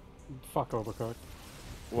 Fuck Overcooked.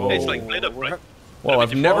 Whoa. It's like Plate Up, right? Whoa,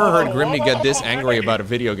 I've never heard Grimney get this angry about a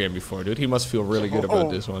video game before, dude. He must feel really good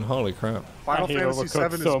about this one. Holy crap. Final I hate Fantasy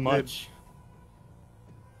Overcooked VII so is much.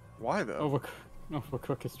 Why though?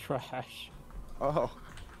 Overcooked is trash. Oh.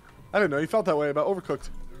 I didn't know you felt that way about Overcooked.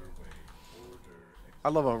 I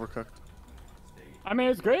love Overcooked. I mean,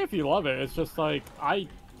 it's great if you love it. It's just like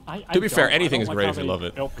To be fair, anything is great if you love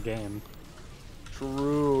it. Built the game.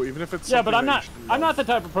 True, even if it's Yeah, but I'm something not. I'm not the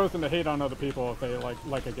type of person to hate on other people if they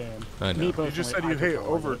like a game. I know. Me You personally, just said you I hate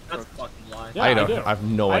prefer it. Overcooked. That's a fucking lie. Yeah, I do. have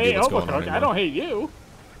no I idea hate what's going on Overcooked. anymore. I don't hate you.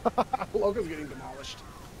 Loco's getting demolished.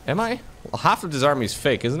 Am I? Well, half of this army is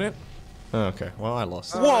fake, isn't it? Oh, okay, well, I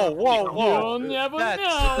lost. Whoa, whoa, whoa! You'll never know.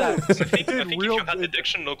 I think if real you had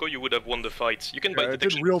detection, Loco, you would have won the fight. You can buy it did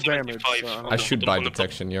detection. real 75 damage, so on I the should bottom- buy on the top-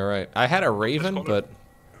 detection, you're right. I had a Raven, but...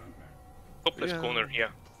 Top left corner, yeah.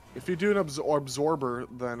 If you do an absorber,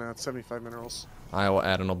 then it's 75 minerals. I will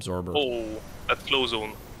add an absorber. Oh, that's low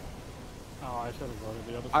zone. Oh, I should have voted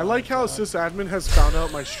the other I side, like how but- sysadmin has found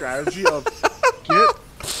out my strategy of get.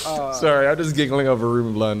 Sorry, I'm just giggling over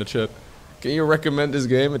Ruben Blah in the chat. Can you recommend this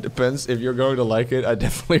game? It depends. If you're going to like it, I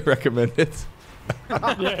definitely recommend it.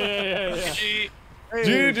 yeah. GG. Hey,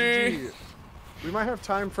 GG. We might have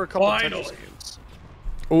time for a couple of Finally. Tetris games.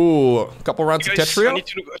 Ooh, a couple rounds of Guys, I Tetrio? need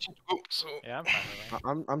to go, so... Yeah, I'm fine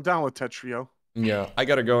with that. I'm down with Tetrio. Yeah, I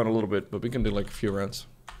gotta go in a little bit, but we can do like a few rounds.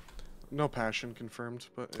 No passion confirmed,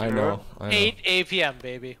 but I know, I know. 8 APM,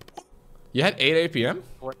 baby. You had 8 APM?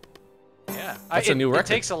 Yeah, That's a new record. It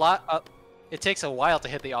takes a lot. It takes a while to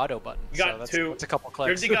hit the auto button. You got so that's, 2. That's a couple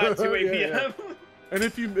clicks. Grimsy got 2 Yeah, APM. yeah. And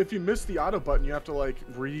if you miss the auto button, you have to like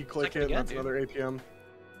re-click Click it, it and again, that's dude. another APM.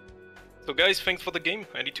 So guys, thanks for the game.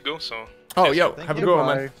 I need to go, so... Oh, yo, thank have a you. good one,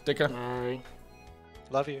 Bye. man. Take care. Bye.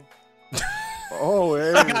 Love you. Oh,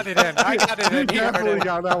 hey. I got it in. I got it You in. He heard definitely it.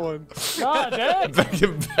 got that one. God damn. back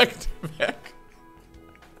to back.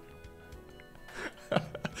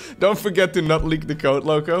 Don't forget to not leak the code,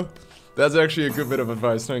 Loco. That's actually a good bit of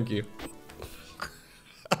advice, thank you.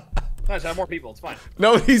 Nice, I have more people. It's fine.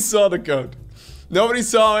 Nobody saw the code. Nobody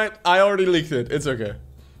saw it. I already leaked it. It's okay.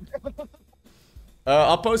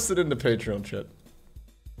 I'll post it in the Patreon chat.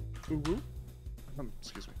 Ooh.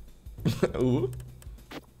 Excuse me. Ooh.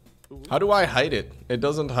 How do I hide it? It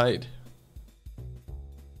doesn't hide.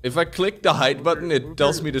 If I click the hide button, it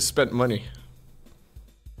tells me to spend money.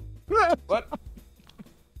 What?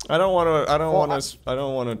 I don't want to. I don't want to. I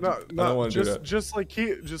don't want to. No, I don't want to do that. Just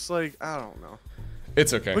like I don't know.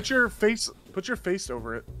 It's okay. Put your face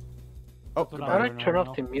over it. Oh, How How goodbye. do I turn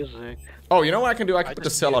off the music? Oh, you know what I can do? I can put the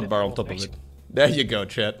just sellout muted bar the on whole top of thing. it. There you go,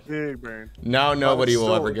 chat. Big brain. Now nobody will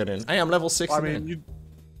still- ever get in. I am level 6. I mean,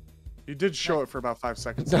 you did show it for about 5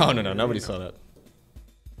 seconds. No, nobody saw that.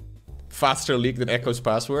 Faster leak than Echo's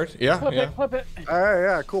password. Yeah, Flip yeah. it, flip it.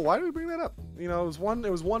 Yeah, cool. Why did we bring that up? You know, it was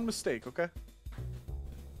one mistake, okay?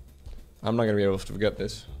 I'm not gonna be able to forget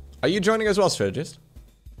this. Are you joining as well, strategist?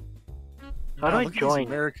 How do I Look at these join?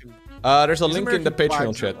 American. There's a These link in the American Patreon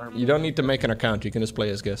flags chat. are- You don't need to make an account. You can just play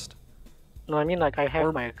as guest. No, I mean like I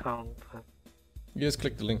have my account. But... You just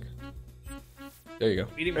click the link. There you go.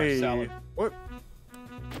 Eating my Hey, salad. what?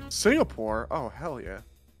 Singapore? Oh, hell yeah.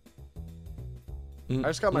 I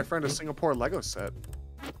just got my friend a Singapore Lego set.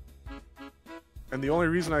 And the only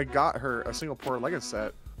reason I got her a Singapore Lego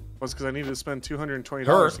set was because I needed to spend $220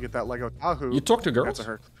 Her? to get that Lego Tahoe. You talk to girls? That's a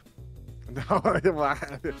her. No,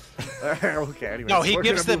 okay, anyway. No, he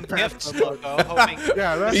gives them gifts, Loco, hoping.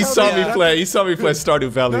 Yeah, that's He how saw they- me play. He saw me play Stardew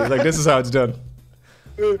Valley. Like, this is how it's done.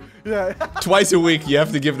 Yeah. Twice a week, you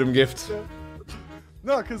have to give them gifts.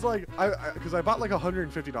 No, because like I bought like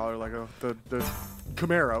 $150 Lego, the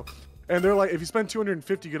Camaro, and they're like, if you spend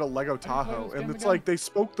 $250, you get a Lego Tahoe, and it's like they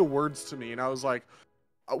spoke the words to me, and I was like,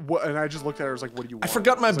 what? And I just looked at her, I was like, what do you want? I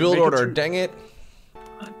forgot my It's like, build make it order. two- Dang it.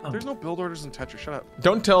 There's no build orders in Tetris. Shut up.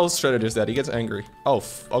 Don't tell strategist that. He gets angry. Oh,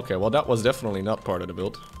 okay. Well, that was definitely not part of the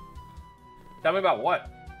build. Tell me about what?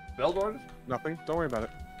 Build orders? Nothing. Don't worry about it.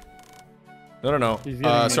 No. He's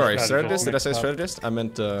getting Sorry, strategist strategist? Did I say mixed up. strategist? I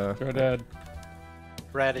meant, You're dead. You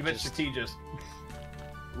meant Radishes. strategist.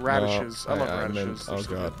 Radishes. No, I love I radishes. meant, They're oh so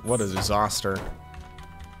god, good. what a disaster.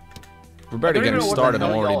 We're I barely don't even getting know what the started. I'm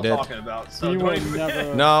hell already y'all dead. talking about, so You don't would even-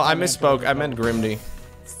 never. No, I comment misspoke. on I meant yourself. Grimdy.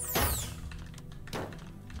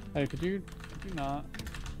 Hey, could you not?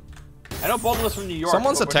 I know both of us from New York.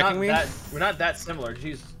 Someone's but attacking me? We're not that similar.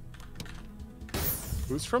 Jeez.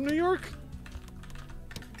 Who's from New York?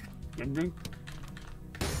 Mhm.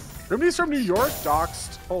 Grimdy's from New York?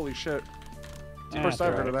 Doxed. Holy shit. Yeah, First that's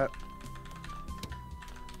I've heard of right.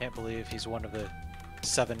 that. Can't believe he's one of the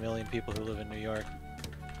 7 million people who live in New York.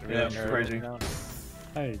 Yeah, it's crazy.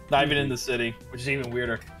 Hey, Not even in the city, which is even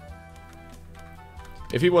weirder.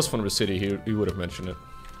 If he was from the city, he would have mentioned it.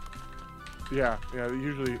 Yeah,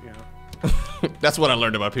 usually, That's what I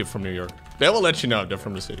learned about people from New York. They will let you know if they're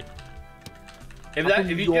from the city. If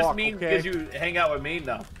you just mean because you hang out with me,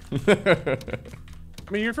 no. I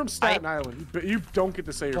mean, you're from Staten Island, but you don't get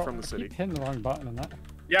to say you're from the city. I keep hitting the wrong button on that.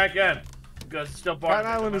 Yeah, I can. Because it's still Staten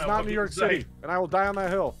Island is not New York City, and I will die on that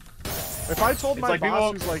hill. If I told my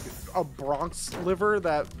boss who's like a Bronx liver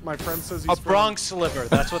that my friend says he's a Bronx liver,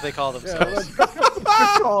 that's what they call themselves. Yeah, that's what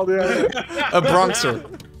they're called, yeah. A Bronxer.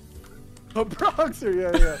 A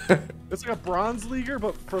Bronxer, yeah. It's like a bronze leaguer,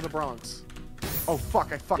 but for the Bronx. Oh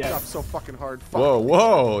fuck! I fucked up so fucking hard. Fuck.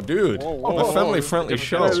 Whoa, dude! A family-friendly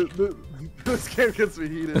show. This game gets me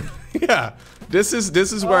heated. Yeah, this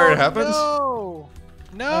is where it happens. No!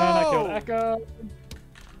 No! And I killed Echo.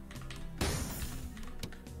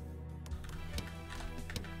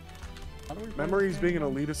 Memories being an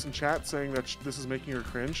elitist in chat saying that this is making her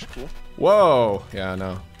cringe. Cool. Whoa! Yeah,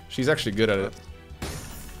 no, she's actually good at it.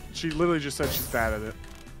 She literally just said she's bad at it.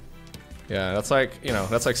 Yeah, that's like,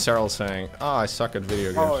 that's like Cyril saying, "Oh, I suck at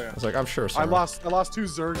video games." Oh, yeah. I was like, "I'm sure." Cyril. I lost 2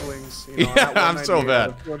 Zerglings. Yeah, I'm so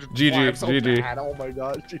bad. GG. Bad. Oh my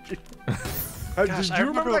god, GG. Gosh, do you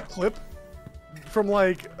remember that clip from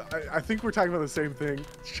like I think we're talking about the same thing.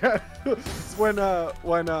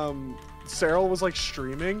 when Cyril was like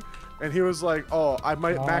streaming and he was like, "Oh, I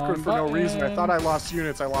might macro for no reason. I thought I lost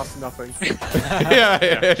units. I lost nothing." Yeah.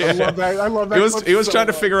 I love that. He was trying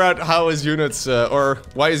to figure out how his units or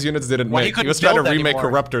why his units didn't make. He was trying to remake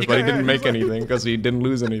Corruptors, but he didn't make anything because he didn't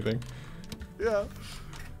lose anything. Yeah.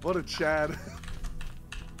 What a Chad.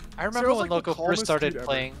 I remember when Loko first started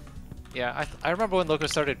playing. Yeah, I remember when Loko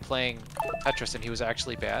started playing Tetris and he was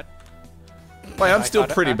actually bad. Well, I'm still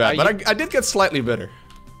pretty bad, but I did get slightly better.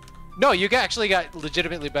 No, you actually got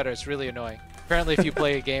legitimately better. It's really annoying. Apparently, if you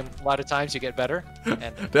play a game a lot of times, you get better.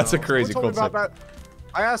 And that's a crazy concept.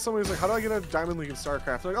 I asked somebody, like, how do I get a Diamond League in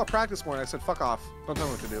StarCraft? They're like, oh, practice more. And I said, fuck off. Don't tell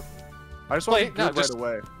me what to do. I just want to get good right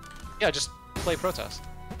away. Yeah, just play Protest.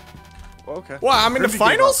 Well, okay. Wow, I'm in the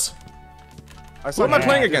finals? Who am I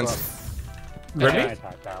playing against? Grimmy?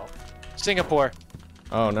 Singapore.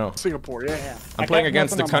 Oh, no. Singapore, yeah. I'm playing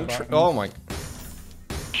against the country. Oh, my.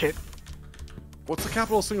 Shit. What's the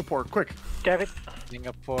capital of Singapore? Quick. Damn it.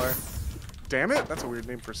 Singapore. Damn it? That's a weird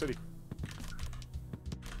name for a city.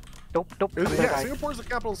 Nope. Yeah, Singapore's the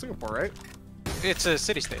capital of Singapore, right? It's a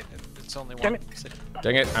city-state. It's only one city.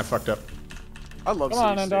 Dang it, I fucked up. I love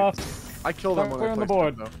city-states. I kill them when I play the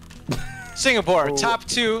board. though. Singapore, top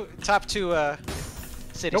two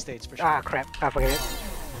city-states for sure. Ah, crap. I forget it.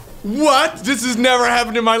 What? This has never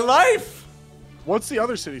happened in my life. What's the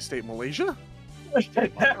other city-state? Malaysia?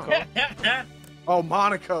 Oh,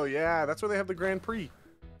 Monaco. Yeah, that's where they have the Grand Prix.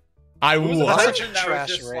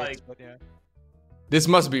 This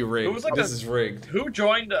must be rigged. This is rigged. Who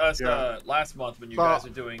joined us last month when you guys are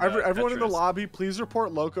doing everyone in the Tetris? lobby, please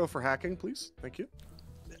report Loko for hacking, please. Thank you.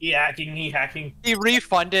 He hacking. He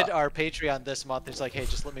refunded our Patreon this month. He's like, hey,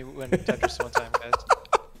 just let me win Tetris one time, guys.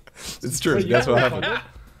 It's true. That's what happened.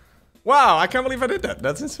 Wow, I can't believe I did that.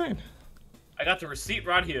 That's insane. I got the receipt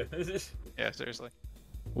right here. Yeah, seriously.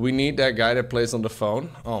 We need that guy that plays on the phone.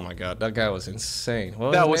 Oh my god, that guy was insane.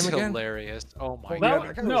 What was that his was name again? Hilarious. Oh my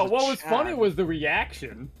god. No, what was funny was the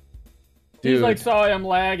reaction. Dude. He's like, sorry, I'm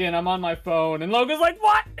lagging. I'm on my phone. And Logan's like,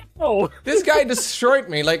 what? No. This guy destroyed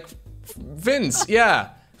me. Like, Vince, yeah.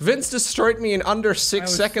 Vince destroyed me in under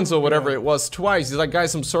 6 seconds or whatever it was twice. He's like,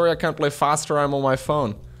 guys, I'm sorry I can't play faster. I'm on my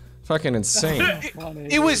phone. Fucking insane.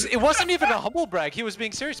 It wasn't even a humble brag. He was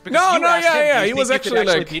being serious because he was actually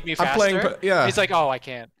like, beat me I'm playing, yeah. He's like, oh, I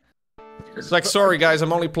can't. It's like, sorry guys,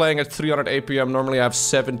 I'm only playing at 300 APM. Normally I have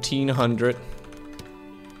 1700.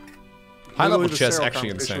 High level chess actually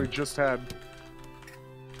insane. We just had.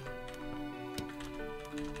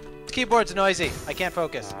 This keyboard's noisy. I can't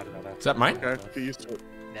focus. Is that mine? Okay, get used to it.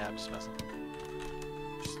 Nah, I'm just messing.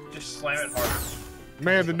 Just slam it hard.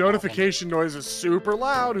 Man, the notification noise is super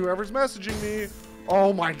loud. Whoever's messaging me.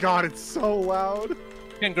 Oh my god, it's so loud.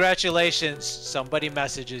 Congratulations, somebody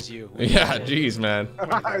messages you. Yeah, jeez, man.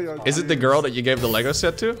 Is it the girl that you gave the Lego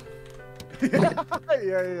set to?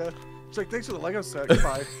 yeah. It's like, thanks for the Lego set.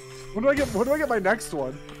 Goodbye. When do I get my next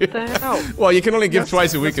one? Well, you can only give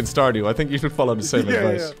twice a week in Stardew. I think you should follow the same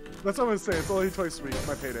advice. Yeah. That's what I'm gonna say. It's only twice a week.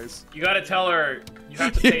 My paydays. You gotta tell her you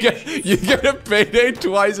have to pay. You get a payday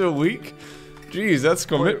twice a week? Jeez, that's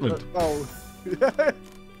commitment. Oh.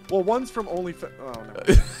 Well, one's from OnlyFans. Oh,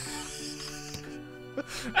 no.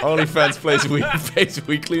 OnlyFans pays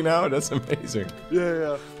weekly now? That's amazing.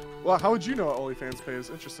 Yeah. Well, how would you know OnlyFans pays?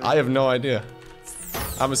 Interesting. I have no idea.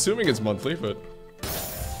 I'm assuming it's monthly, but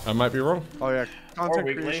I might be wrong. Oh yeah, content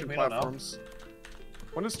weekly, creation we don't know. platforms.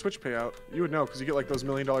 When does Twitch pay out? You would know because you get like those $1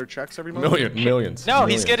 million checks every month. Millions. No,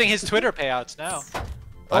 millions. he's getting his Twitter payouts now.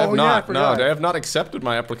 I have Oh, yeah, not. I forgot. No, they have not accepted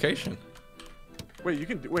my application. Wait, you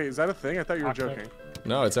can. Wait, is that a thing? I thought you were joking.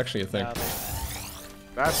 No, it's actually a thing. Yeah,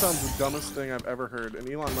 That sounds the dumbest thing I've ever heard. And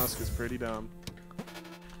Elon Musk is pretty dumb.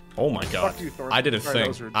 Oh my god. Fuck you, Thor. I did a Sorry, thing.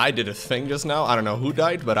 those were- I did a thing just now. I don't know who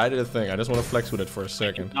died, but I did a thing. I just want to flex with it for a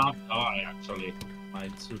second. Not die, actually. I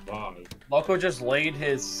survived. Lowko just laid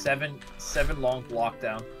his seven long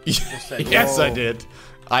lockdown. Just said, Yes, I "Whoa." did.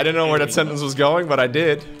 I didn't know where that sentence was going, but I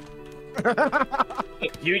did.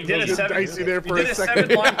 You did a seven. dicey there for You a did a second.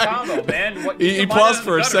 7-line combo, man. What, He you paused might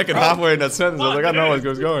for a have done it, second bro. halfway in that sentence. I was like, I know where it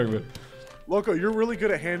was going, but Loco, you're really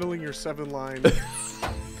good at handling your 7-line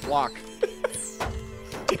block.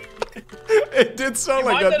 it did sound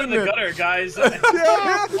like Mind that, that in didn't the it? gutter, guys.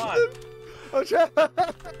 Yeah. Come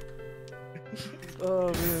on.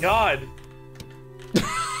 Oh man. God,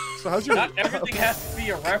 So how's your? not everything has to be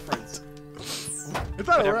a reference. It's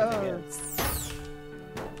not Whatever.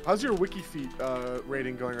 How's your WikiFeet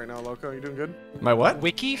rating going right now, Loco? You doing good? My what?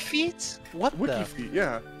 Wiki feet? What the? WikiFeet,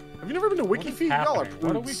 yeah. Have you never been to What is WikiFeet? Y'all are happening?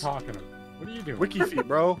 What are we brutes. talking about? What are you doing? WikiFeet,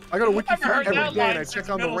 bro. I go to I've never heard WikiFeet every that day and I line check since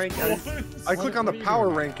on the middle rank. school. I click on the What are you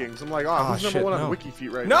power doing? rankings. I'm like, Ah, who's number shit, one on no.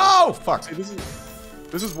 WikiFeet right now? No! Fuck. See,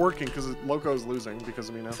 this is working because Loco's losing because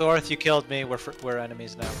of me now. Thorth, you killed me. We're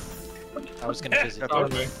enemies now. I was gonna visit Yeah,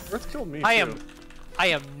 you. Thor's killed me. I too.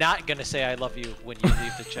 am not gonna say I love you when you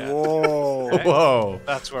leave the chat. Whoa. Okay? Whoa.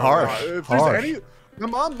 That's where Harsh. we're at. If there's Harsh.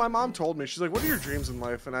 any, my mom told me, she's like, "What are your dreams in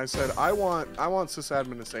life?" And I said, "I want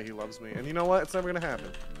sysadmin to say he loves me." And you know what? It's never gonna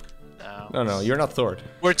happen. No, you're not Thor.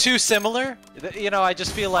 We're too similar. You know, I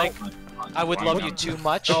just feel like I would love you too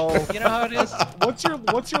much. You know how it is.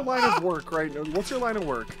 What's your line of work right now? What's your line of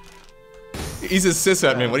work? He's a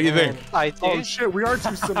sysadmin. What do you think? I do. Oh shit, we are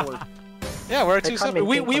too similar. Yeah, we're They too can't similar.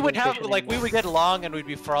 We maintain would have conversation like we anymore. would get along and we'd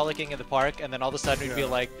be frolicking in the park, and then all of a sudden we'd be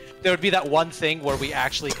like, there would be that one thing where we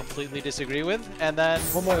actually completely disagree with, and then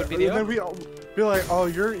it would be the and then end. we all be like, "Oh,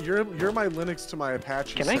 you're my Linux to my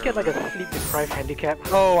Apache." Can I get like a sleep deprived handicap?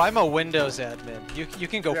 Oh, I'm a Windows admin. You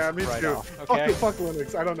can go Yeah, me right too. off. Okay. Fuck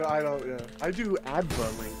Linux. I don't know. Yeah. I do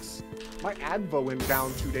Adva links. My Adva went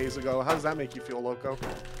down 2 days ago. How does that make you feel, Loco?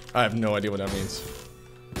 I have no idea what that means.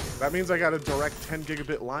 That means I got a direct 10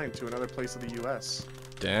 gigabit line to another place of the U.S.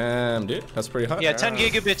 Damn, dude. That's pretty hot. Yeah, 10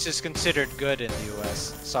 gigabits is considered good in the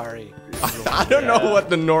US. Sorry. I don't know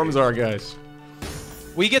what the norms are, guys.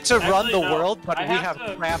 We get to run Actually, the no. world, but I we have have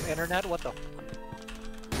to- crap internet. What the?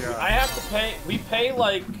 Yeah. I have to pay. We pay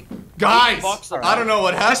like. Guys, $80 a I don't know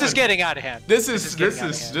what happened. This is getting out of hand. This is getting out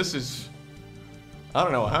of hand. this is. I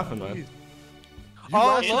don't know what happened, man.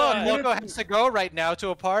 Oh, guys- look, Loco has to go right now to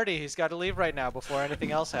a party. He's got to leave right now before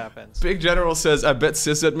anything else happens. Big General says, "I bet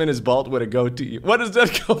sysadmin is bald with a goatee." What does that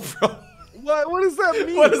come from? What does that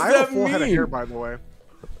mean? What does I have that a full head of mean? hair, by the way.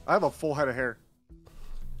 I have a full head of hair.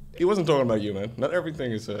 He wasn't talking about you, man. Not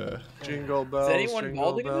everything is Jingle bells, anyone jingle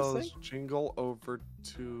balding in this bells, thing? jingle over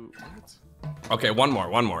to. What? Okay, one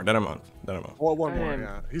more. Then I'm on. Well, one more. am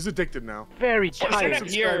Yeah, he's addicted now. Very Internet tired.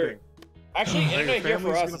 here. Actually, Your internet here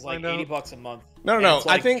for family's us gonna is like find out. $80 a month. No, And no. it's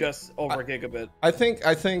like I think just over gigabit. I think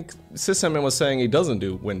sysadmin was saying he doesn't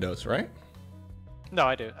do Windows, right? No,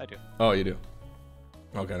 I do. Oh, you do.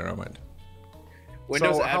 Okay, never mind.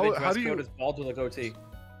 Windows So, admin how dress do you- code is bald with a goatee.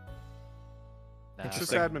 Nah.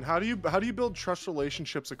 Sysadmin, how do you build trust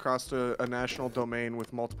relationships across a national domain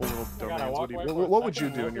with multiple little domains? What would you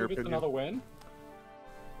do in your opinion? Another win.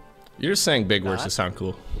 You're just saying big words Not. to sound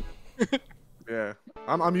cool. Yeah,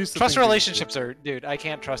 I'm used to Trust thinking- relationships are, dude. I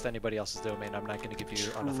can't trust anybody else's domain. I'm not going to give you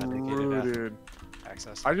unauthenticated True, dude.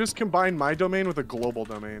 access. I just combined my domain with a global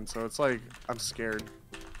domain, so it's like I'm scared.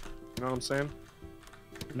 You know what I'm saying?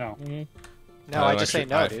 No. No, I just say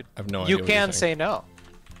no, dude. I have no idea. You what you're can saying. say no.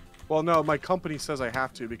 Well, no, my company says I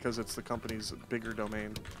have to because it's the company's bigger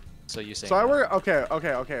domain. So you say So I no. work.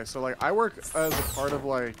 Okay. So like I work as a part of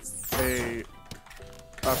like a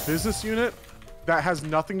business unit that has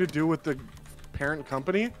nothing to do with the parent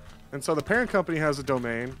company, and so the parent company has a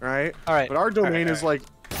domain, right? All right. But our domain is like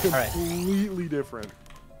right. completely different.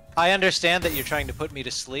 I understand that you're trying to put me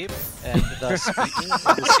to sleep and thus beat me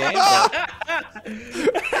in this game, but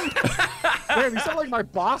Man, you sound like my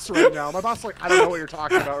boss right now. My boss is like, I don't know what you're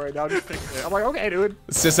talking about right now. Just fix it. I'm like, okay, dude.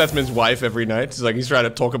 Sysadmin's wife every night. He's trying to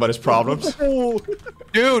talk about his problems. Oh.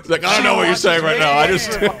 dude, He's like, I don't know what you're saying right now. I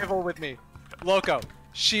just. survival with me. Loco,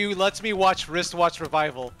 She lets me watch Wristwatch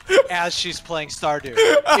Revival as she's playing Stardew.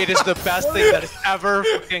 It is the best thing that has ever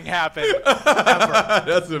fucking happened. Ever.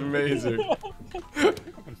 That's amazing.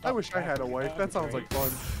 I wish I had a wife. That sounds like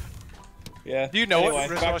fun. Yeah. Do you know what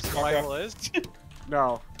Wristwatch Revival is?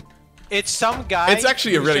 No. It's some guy. It's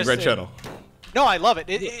actually a really great channel. No, I love it.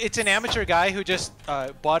 It's an amateur guy who just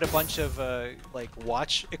bought a bunch of like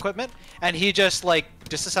watch equipment, and he just like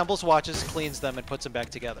disassembles watches, cleans them, and puts them back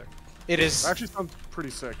together. It is actually sounds pretty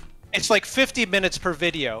sick. It's like 50 minutes per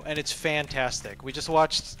video, and it's fantastic. We just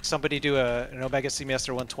watched somebody do an Omega Seamaster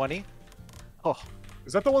 120. Oh,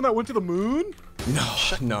 is that the one that went to the moon?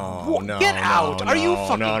 No. Get out! Are you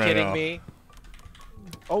fucking kidding me?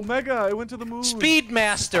 Omega, it went to the moon.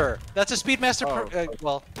 Speedmaster. That's a Speedmaster.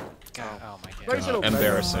 Well. Oh my god.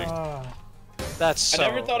 Embarrassing. That's so... I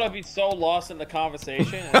never thought I'd be so lost in the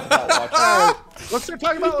conversation. Let's start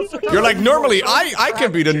talking about. You're like, normally I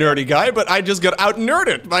can be the nerdy guy, but I just got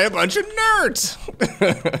out-nerded by a bunch of nerds.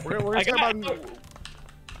 We're talking about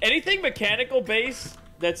anything mechanical based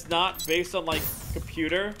that's not based on like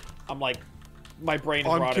computer. I'm like, my brain is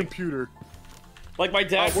rotting. On computer. Like my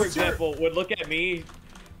dad, for example, would look at me.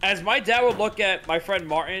 As my dad would look at my friend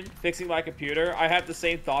Martin fixing my computer, I have the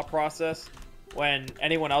same thought process when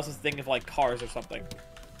anyone else is thinking of like cars or something.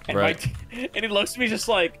 And and he looks at me just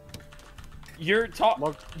like, you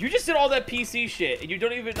just did all that PC shit and you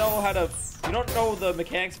don't even know how to, you don't know the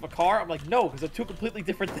mechanics of a car? I'm like, no, because they're two completely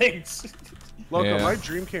different things. Loco, my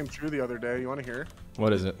dream came true the other day. You want to hear?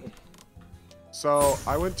 What is it? So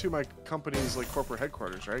I went to my company's like corporate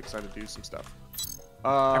headquarters, right? Because I had to do some stuff.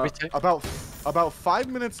 About 5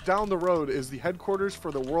 minutes down the road is the headquarters for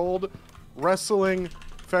the World Wrestling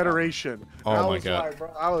Federation. Oh my god! Like,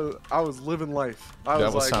 bro, I was living life.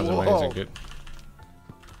 That sounds amazing, dude.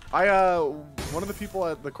 One of the people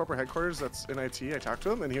at the corporate headquarters that's in IT, I talked to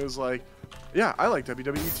him, and he was like, "Yeah, I like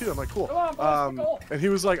WWE too." I'm like, "Cool." And he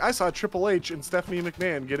was like, "I saw Triple H and Stephanie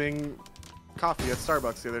McMahon getting coffee at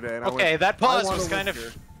Starbucks the other day." And okay, I went, that pause was kind of.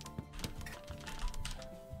 Here.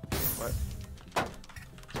 What?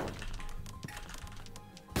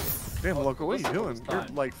 Damn, Loco, what are you doing? You're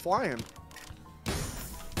like flying. The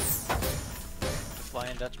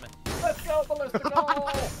Flying Dutchman. Let's go,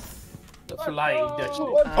 Ballistico! The Flying Dutchman.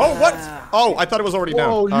 Oh, what? Oh, I thought it was already down.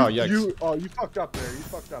 Oh, yikes. You fucked up there. You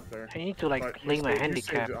fucked up there. I need to like play my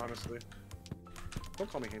handicap. It, honestly. Don't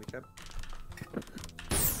call me handicap.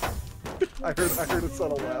 I heard a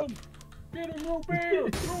subtle laugh. Get him, root beer!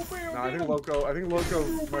 Nah, I think Loco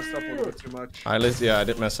messed up a little bit too much. I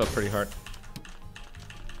did mess up pretty hard.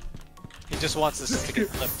 He just wants this to get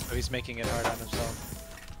flipped, so he's making it hard on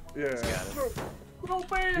himself. Yeah. He's got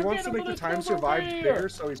it. He wants to make the time survive bigger,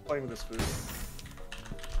 so he's playing with his food.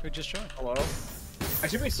 Who just joined? Hello? I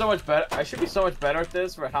should be so much better. I should be so much better at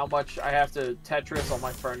this for how much I have to Tetris all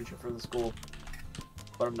my furniture for the school.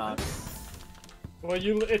 But I'm not. Well,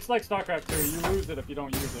 it's like StarCraft 2. You lose it if you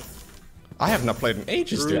don't use it. I have not played in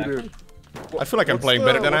ages, dude. I feel like I'm playing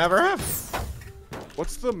better than I ever have.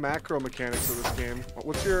 What's the macro mechanics of this game?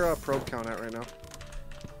 What's your probe count at right now?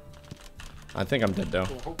 I think I'm dead though.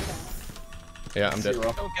 Yeah, I'm dead.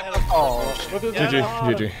 Oh,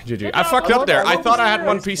 GG. I fucked up there. I thought I had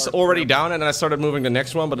one piece already down, and then I started moving the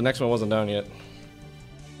next one, but the next one wasn't down yet.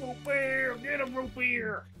 Root beer! Get him, root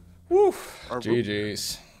beer! Woo!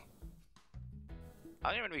 GG's.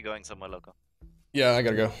 I'm gonna be going somewhere, Loco. Yeah, I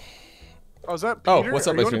gotta go. Oh, is that Peter? What's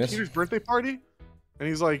up, Are you going to Venus? Peter's birthday party? And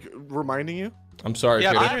he's like reminding you? I'm sorry,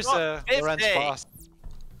 yeah, Peter. Peter's Loren's boss.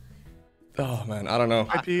 Oh man, I don't know.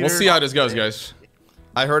 Hi, Peter. We'll see how this goes, guys.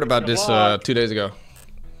 I heard about this 2 days ago.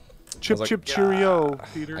 Chip, chip, cheerio,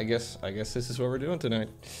 Peter. I guess this is what we're doing tonight.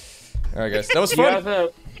 All right, guys. That was fun.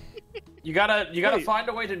 You gotta find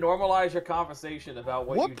a way to normalize your conversation about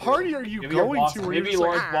what you do. party are you maybe going to? Maybe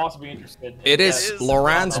Lauren's boss will be interested. It is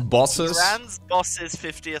Laurent's boss's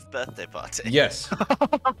 50th birthday party. Yes.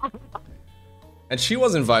 And she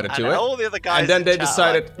was invited to it. All the other guys and then they chat,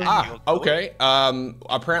 decided, like, okay.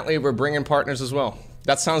 Apparently we're bringing partners as well.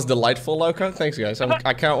 That sounds delightful, Loco. Thanks, guys.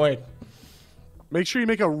 I can't wait. Make sure you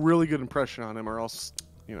make a really good impression on him, or else,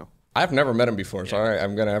 you know. I've never met him before, so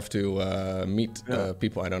I'm gonna have to meet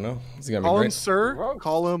people I don't know. It's gonna be Call great. him sir.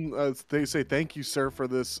 Call him. They say thank you, sir, for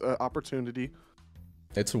this opportunity.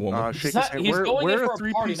 It's a woman. Shake his hand. He's going in for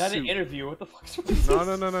a party, not an interview. What the fuck?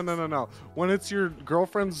 No. When it's your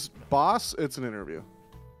girlfriend's boss, it's an interview.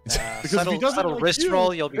 Because if he doesn't like wrist you,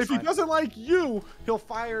 roll, you'll be if fine. he doesn't like you, he'll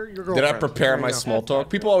fire your girlfriend. Did I prepare my small talk?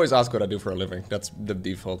 People always ask what I do for a living. That's the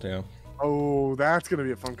default, yeah. Oh, that's gonna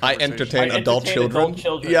be a fun I conversation. entertain adult children.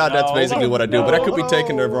 Yeah, that's basically what I do, but I could be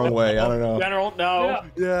taken the wrong way. I don't know. General, no.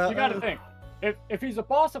 Yeah. You gotta think. if he's a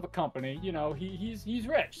boss of a company, you know, he's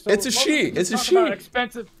rich. So It's a she. It's a she.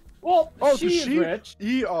 Expensive. Well, she is rich.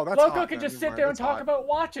 Oh, that's Lowko hot, can man. just sit there and talk about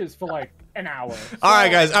watches for like an hour. So, All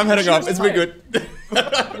right, guys, I'm heading off. It's been good.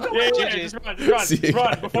 Just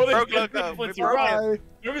run. Before they influence you, run.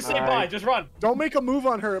 Never say bye, just run. Don't make a move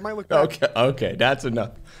on her. It might look bad. Okay, that's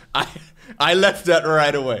enough. I left that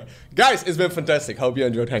right away. Guys, it's been fantastic. Hope you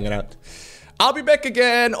enjoyed hanging out. I'll be back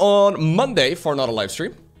again on Monday for another live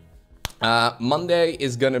stream. Monday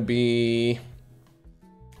is gonna be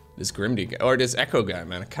this Grimdy guy, or this Echo guy,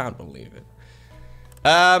 man. I can't believe it.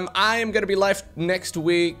 I am gonna be live next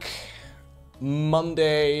week,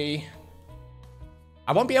 Monday.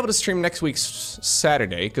 I won't be able to stream next week's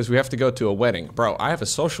Saturday because we have to go to a wedding. Bro, I have a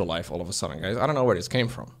social life all of a sudden, guys. I don't know where this came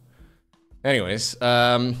from. Anyways,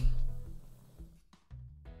 I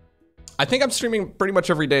think I'm streaming pretty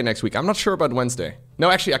much every day next week. I'm not sure about Wednesday.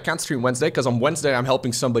 No, actually, I can't stream Wednesday because on Wednesday I'm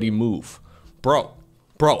helping somebody move. Bro,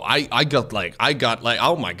 I got like,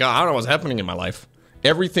 oh my god, I don't know what's happening in my life.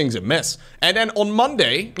 Everything's a mess. And then on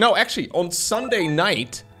Monday, no, actually, on Sunday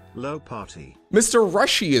night, Low party. Mr.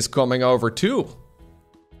 Rushy is coming over too.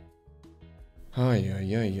 Oh, yeah,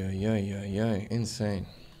 insane.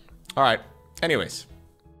 All right, anyways.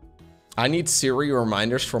 I need Siri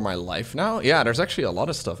reminders for my life now? Yeah, there's actually a lot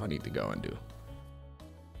of stuff I need to go and do.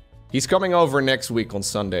 He's coming over next week on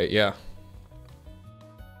Sunday, yeah.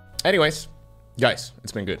 Anyways, guys,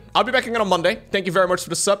 it's been good. I'll be back again on Monday. Thank you very much for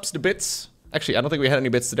the subs, the bits. Actually, I don't think we had any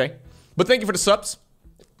bits today. But thank you for the subs.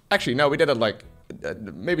 Actually, no, we did it like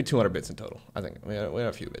maybe 200 bits in total. I think we had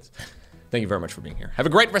a few bits. Thank you very much for being here. Have a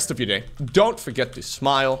great rest of your day. Don't forget to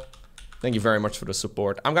smile. Thank you very much for the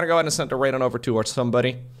support. I'm gonna go ahead and send a raid on over towards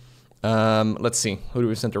somebody. Let's see. Who do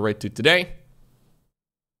we send a raid to today?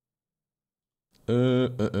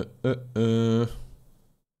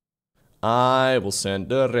 I will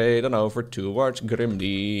send a raid on over towards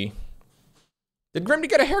Grimdy. Did Grimdy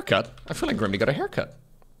get a haircut? I feel like Grimdy got a haircut.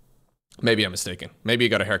 Maybe I'm mistaken. Maybe he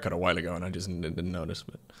got a haircut a while ago and I just didn't notice.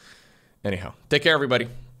 But anyhow, take care, everybody.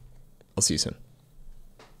 I'll see you soon.